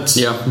 40 minutes.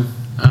 Yeah.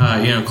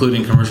 You know,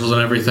 including commercials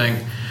and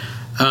everything.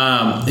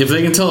 If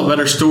they can tell a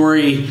better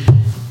story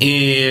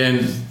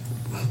in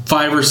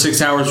 5 or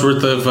 6 hours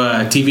worth of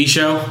TV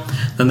show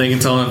than they can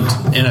tell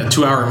in a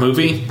 2-hour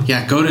movie,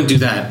 yeah, go ahead and do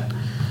that.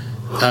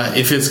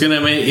 If it's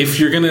gonna if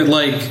you're gonna,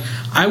 like,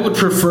 I would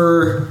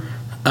prefer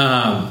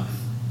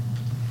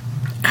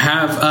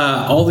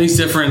have all these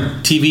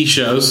different TV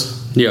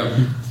shows.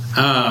 Yeah.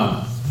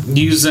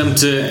 Use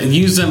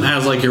them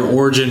as like your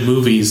origin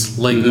movies,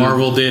 like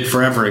Marvel did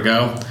forever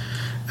ago,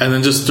 and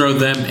then just throw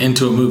them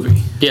into a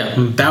movie. Yeah,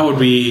 that would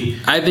be.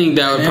 I think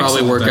that would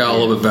probably work out a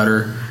little bit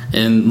better.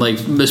 And like,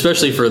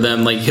 especially for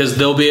them, like, because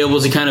they'll be able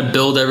to kind of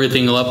build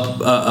everything up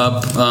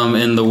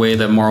in the way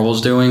that Marvel's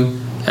doing,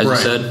 as you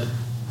said,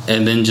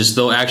 and then just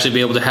they'll actually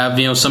be able to have,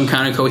 you know, some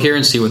kind of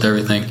coherency with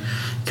everything.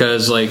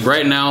 Because like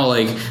right now,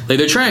 like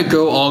they're trying to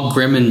go all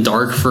grim and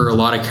dark for a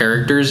lot of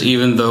characters,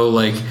 even though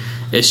like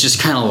it's just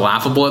kind of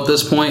laughable at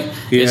this point.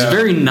 Yeah. It's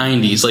very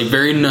 90s, like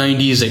very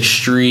 90s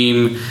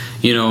extreme,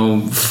 you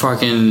know,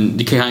 fucking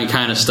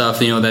kind of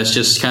stuff, you know, that's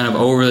just kind of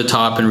over the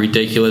top and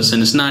ridiculous,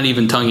 and it's not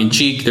even tongue in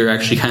cheek. They're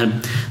actually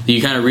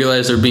you kind of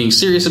realize they're being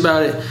serious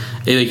about it.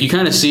 Like, you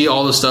kind of see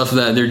all the stuff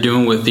that they're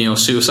doing with, you know,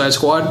 Suicide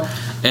Squad,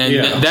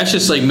 and that's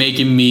just like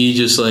making me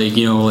just like,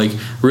 you know, like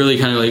really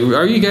kind of like,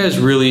 are you guys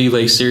really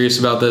like serious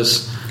about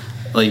this?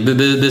 Like,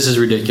 this is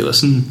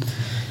ridiculous.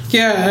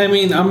 Yeah, I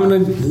mean, I'm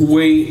going to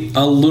wait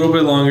a little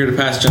bit longer to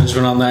pass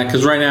judgment on that,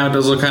 because right now it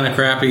does look kind of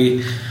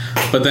crappy.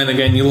 But then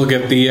again, you look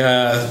at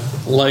the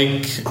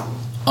like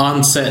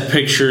on-set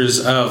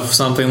pictures of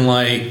something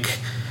like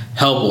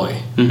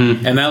Hellboy,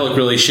 and that looked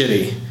really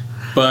shitty.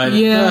 But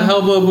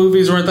Hellboy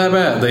movies weren't that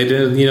bad. They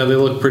did, you know, they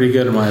look pretty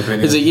good in my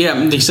opinion. Is it?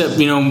 Yeah, except,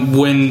 you know,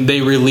 when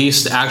they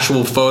released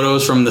actual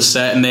photos from the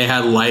set and they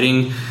had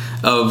lighting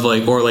of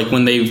like, or like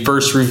when they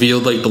first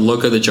revealed like the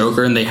look of the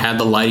Joker and they had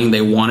the lighting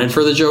they wanted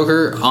for the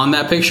Joker on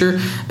that picture,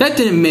 that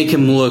didn't make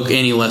him look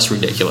any less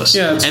ridiculous.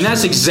 Yeah, and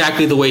that's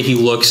exactly the way he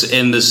looks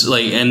in this,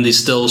 like, in the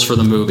stills for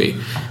the movie.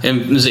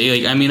 And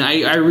like, I mean,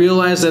 I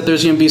realize that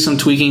there's going to be some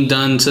tweaking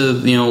done to,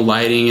 you know,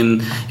 lighting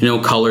and, you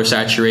know, color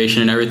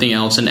saturation and everything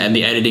else, and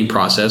the editing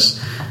process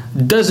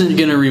doesn't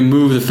going to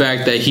remove the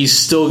fact that he's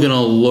still going to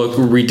look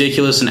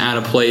ridiculous and out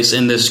of place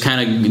in this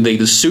kind of like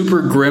the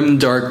super grim,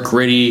 dark,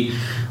 gritty,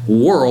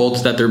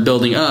 world that they're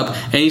building up,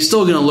 and he's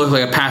still going to look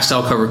like a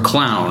pastel covered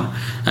clown.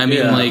 I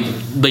mean, like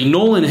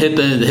Nolan hit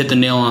the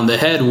nail on the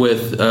head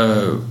with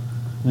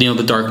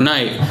the Dark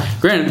Knight.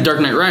 Granted,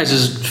 Dark Knight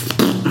Rises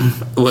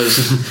was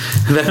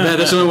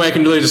that's the only way I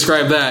can really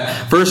describe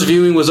that. First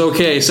viewing was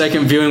okay.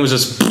 Second viewing was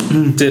just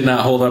did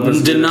not hold up.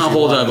 Did not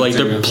hold up. Like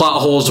the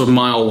plot holes were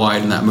mile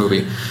wide in that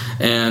movie,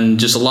 and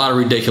just a lot of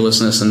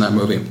ridiculousness in that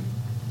movie.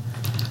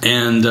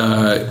 And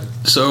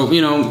so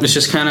it's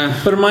just kind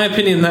of. But in my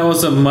opinion, that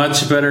was a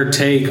much better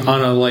take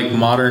on a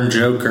modern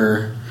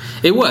Joker.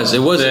 It was a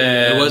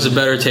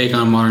better take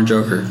on modern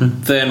Joker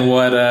than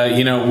what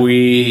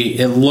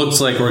it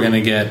looks like we're going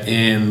to get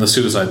in the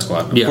Suicide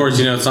Squad. Of course,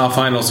 it's not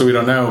final, so we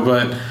don't know,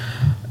 but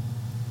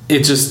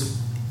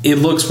it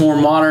looks more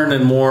modern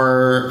and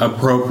more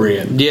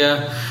appropriate.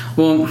 Yeah.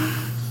 Well,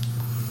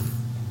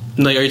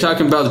 are you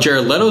talking about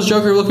Jared Leto's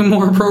Joker looking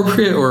more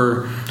appropriate,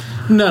 or?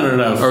 No.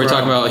 Are we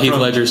talking about Heath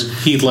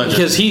Ledger's? Heath Ledger.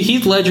 Because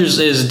Heath Ledger's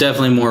is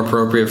definitely more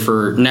appropriate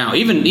for now.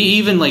 Even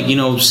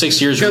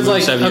 6 years ago,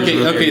 7 years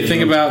ago. Okay,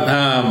 think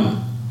about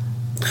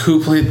who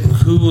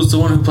was the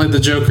one who played the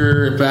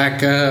Joker back?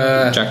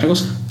 Jack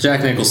Nicholson.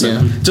 Jack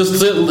Nicholson. Yeah.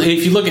 Just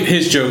if you look at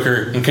his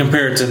Joker and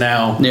compare it to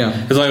now,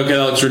 it's like, okay,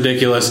 that looks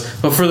ridiculous.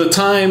 But for the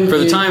time, it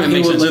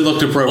makes sense. It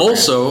looked appropriate.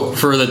 Also,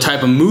 for the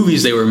type of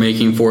movies they were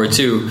making for it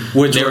too,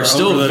 which they were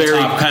still very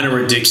kind of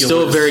ridiculous,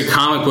 still very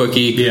comic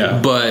booky.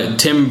 Yeah. But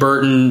Tim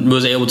Burton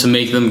was able to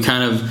make them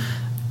kind of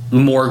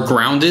more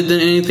grounded than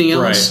anything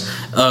else.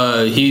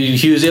 Right.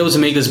 He was able to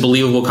make this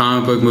believable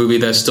comic book movie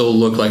that still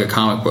looked like a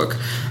comic book,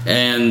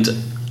 and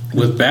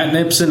with bat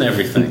nips and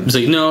everything. It's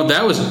like, no,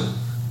 that was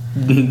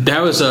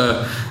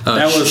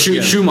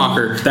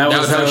Schumacher. That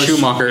was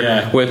Schumacher.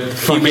 Yeah.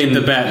 With he made the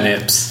bat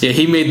nips. Yeah,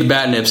 he made the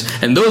bat nips,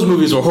 and those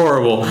movies were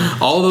horrible.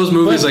 All those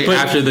movies,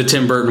 after the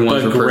Tim Burton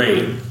ones, were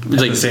great at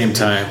the same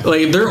time.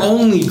 Like, they're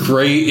only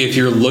great if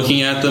you're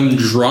looking at them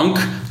drunk,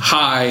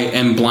 high,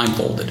 and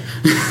blindfolded.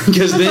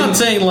 Because I'm not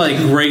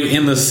saying great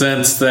in the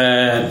sense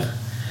that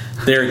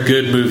they're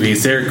good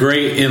movies. They're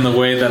great in the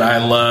way that I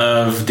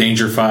love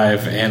Danger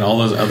 5 and all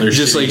those other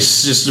just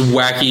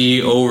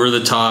wacky, over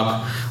the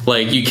top.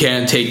 Like, you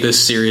can't take this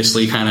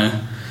seriously kind of.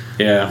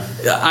 Yeah.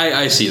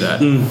 I see that.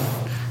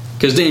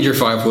 Because Danger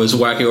 5 was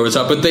wacky over the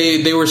top, but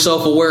they were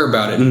self-aware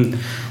about it.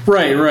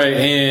 Right.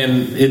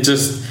 And it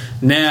just,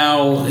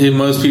 now,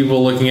 most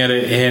people looking at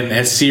it, and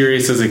as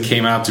serious as it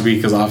came out to be,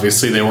 because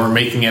obviously they weren't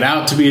making it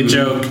out to be a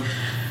joke,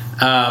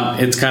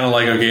 it's kind of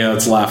like, okay,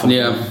 that's laughable.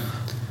 Yeah.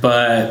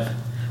 But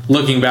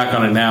looking back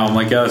on it now, I'm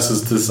like, yeah,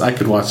 this I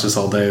could watch this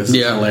all day. This is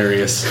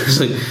hilarious.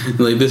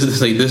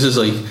 This is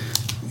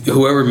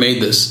whoever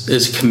made this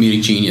is a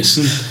comedic genius.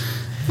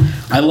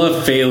 I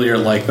love failure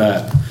like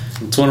that.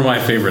 It's one of my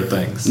favorite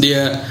things.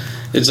 Yeah,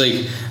 it's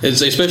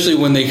especially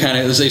when they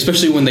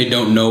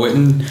don't know it.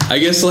 And I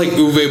guess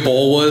Uwe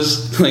Boll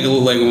was like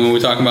when we were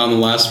talking about in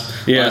the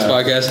last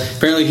podcast.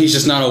 Apparently, he's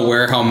just not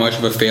aware how much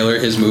of a failure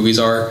his movies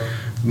are.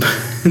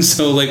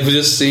 So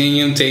just seeing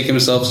him take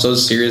himself so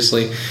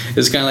seriously,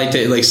 it's kind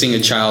of like seeing a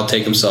child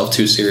take himself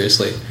too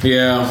seriously.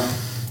 Yeah.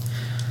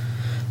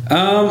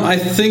 I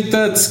think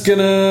that's probably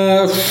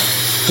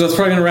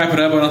gonna wrap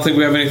it up. I don't think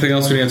we have anything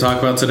else we need to talk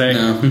about today.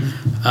 No.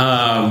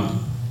 God,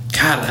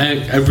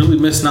 I really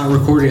missed not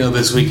recording on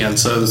this weekend,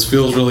 so this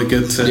feels really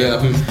good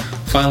to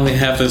finally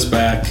have this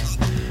back.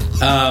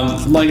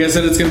 Like I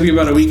said, it's gonna be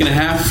about a week and a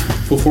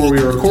half before we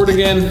record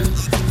again.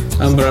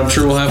 But I'm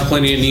sure we'll have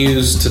plenty of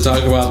news to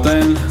talk about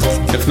then.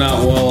 If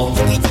not,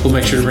 we'll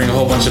make sure to bring a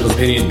whole bunch of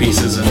opinion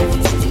pieces and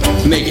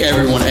make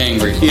everyone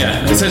angry.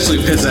 Yeah, essentially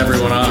piss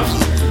everyone off.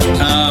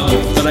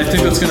 But I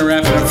think that's going to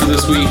wrap it up for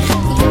this week.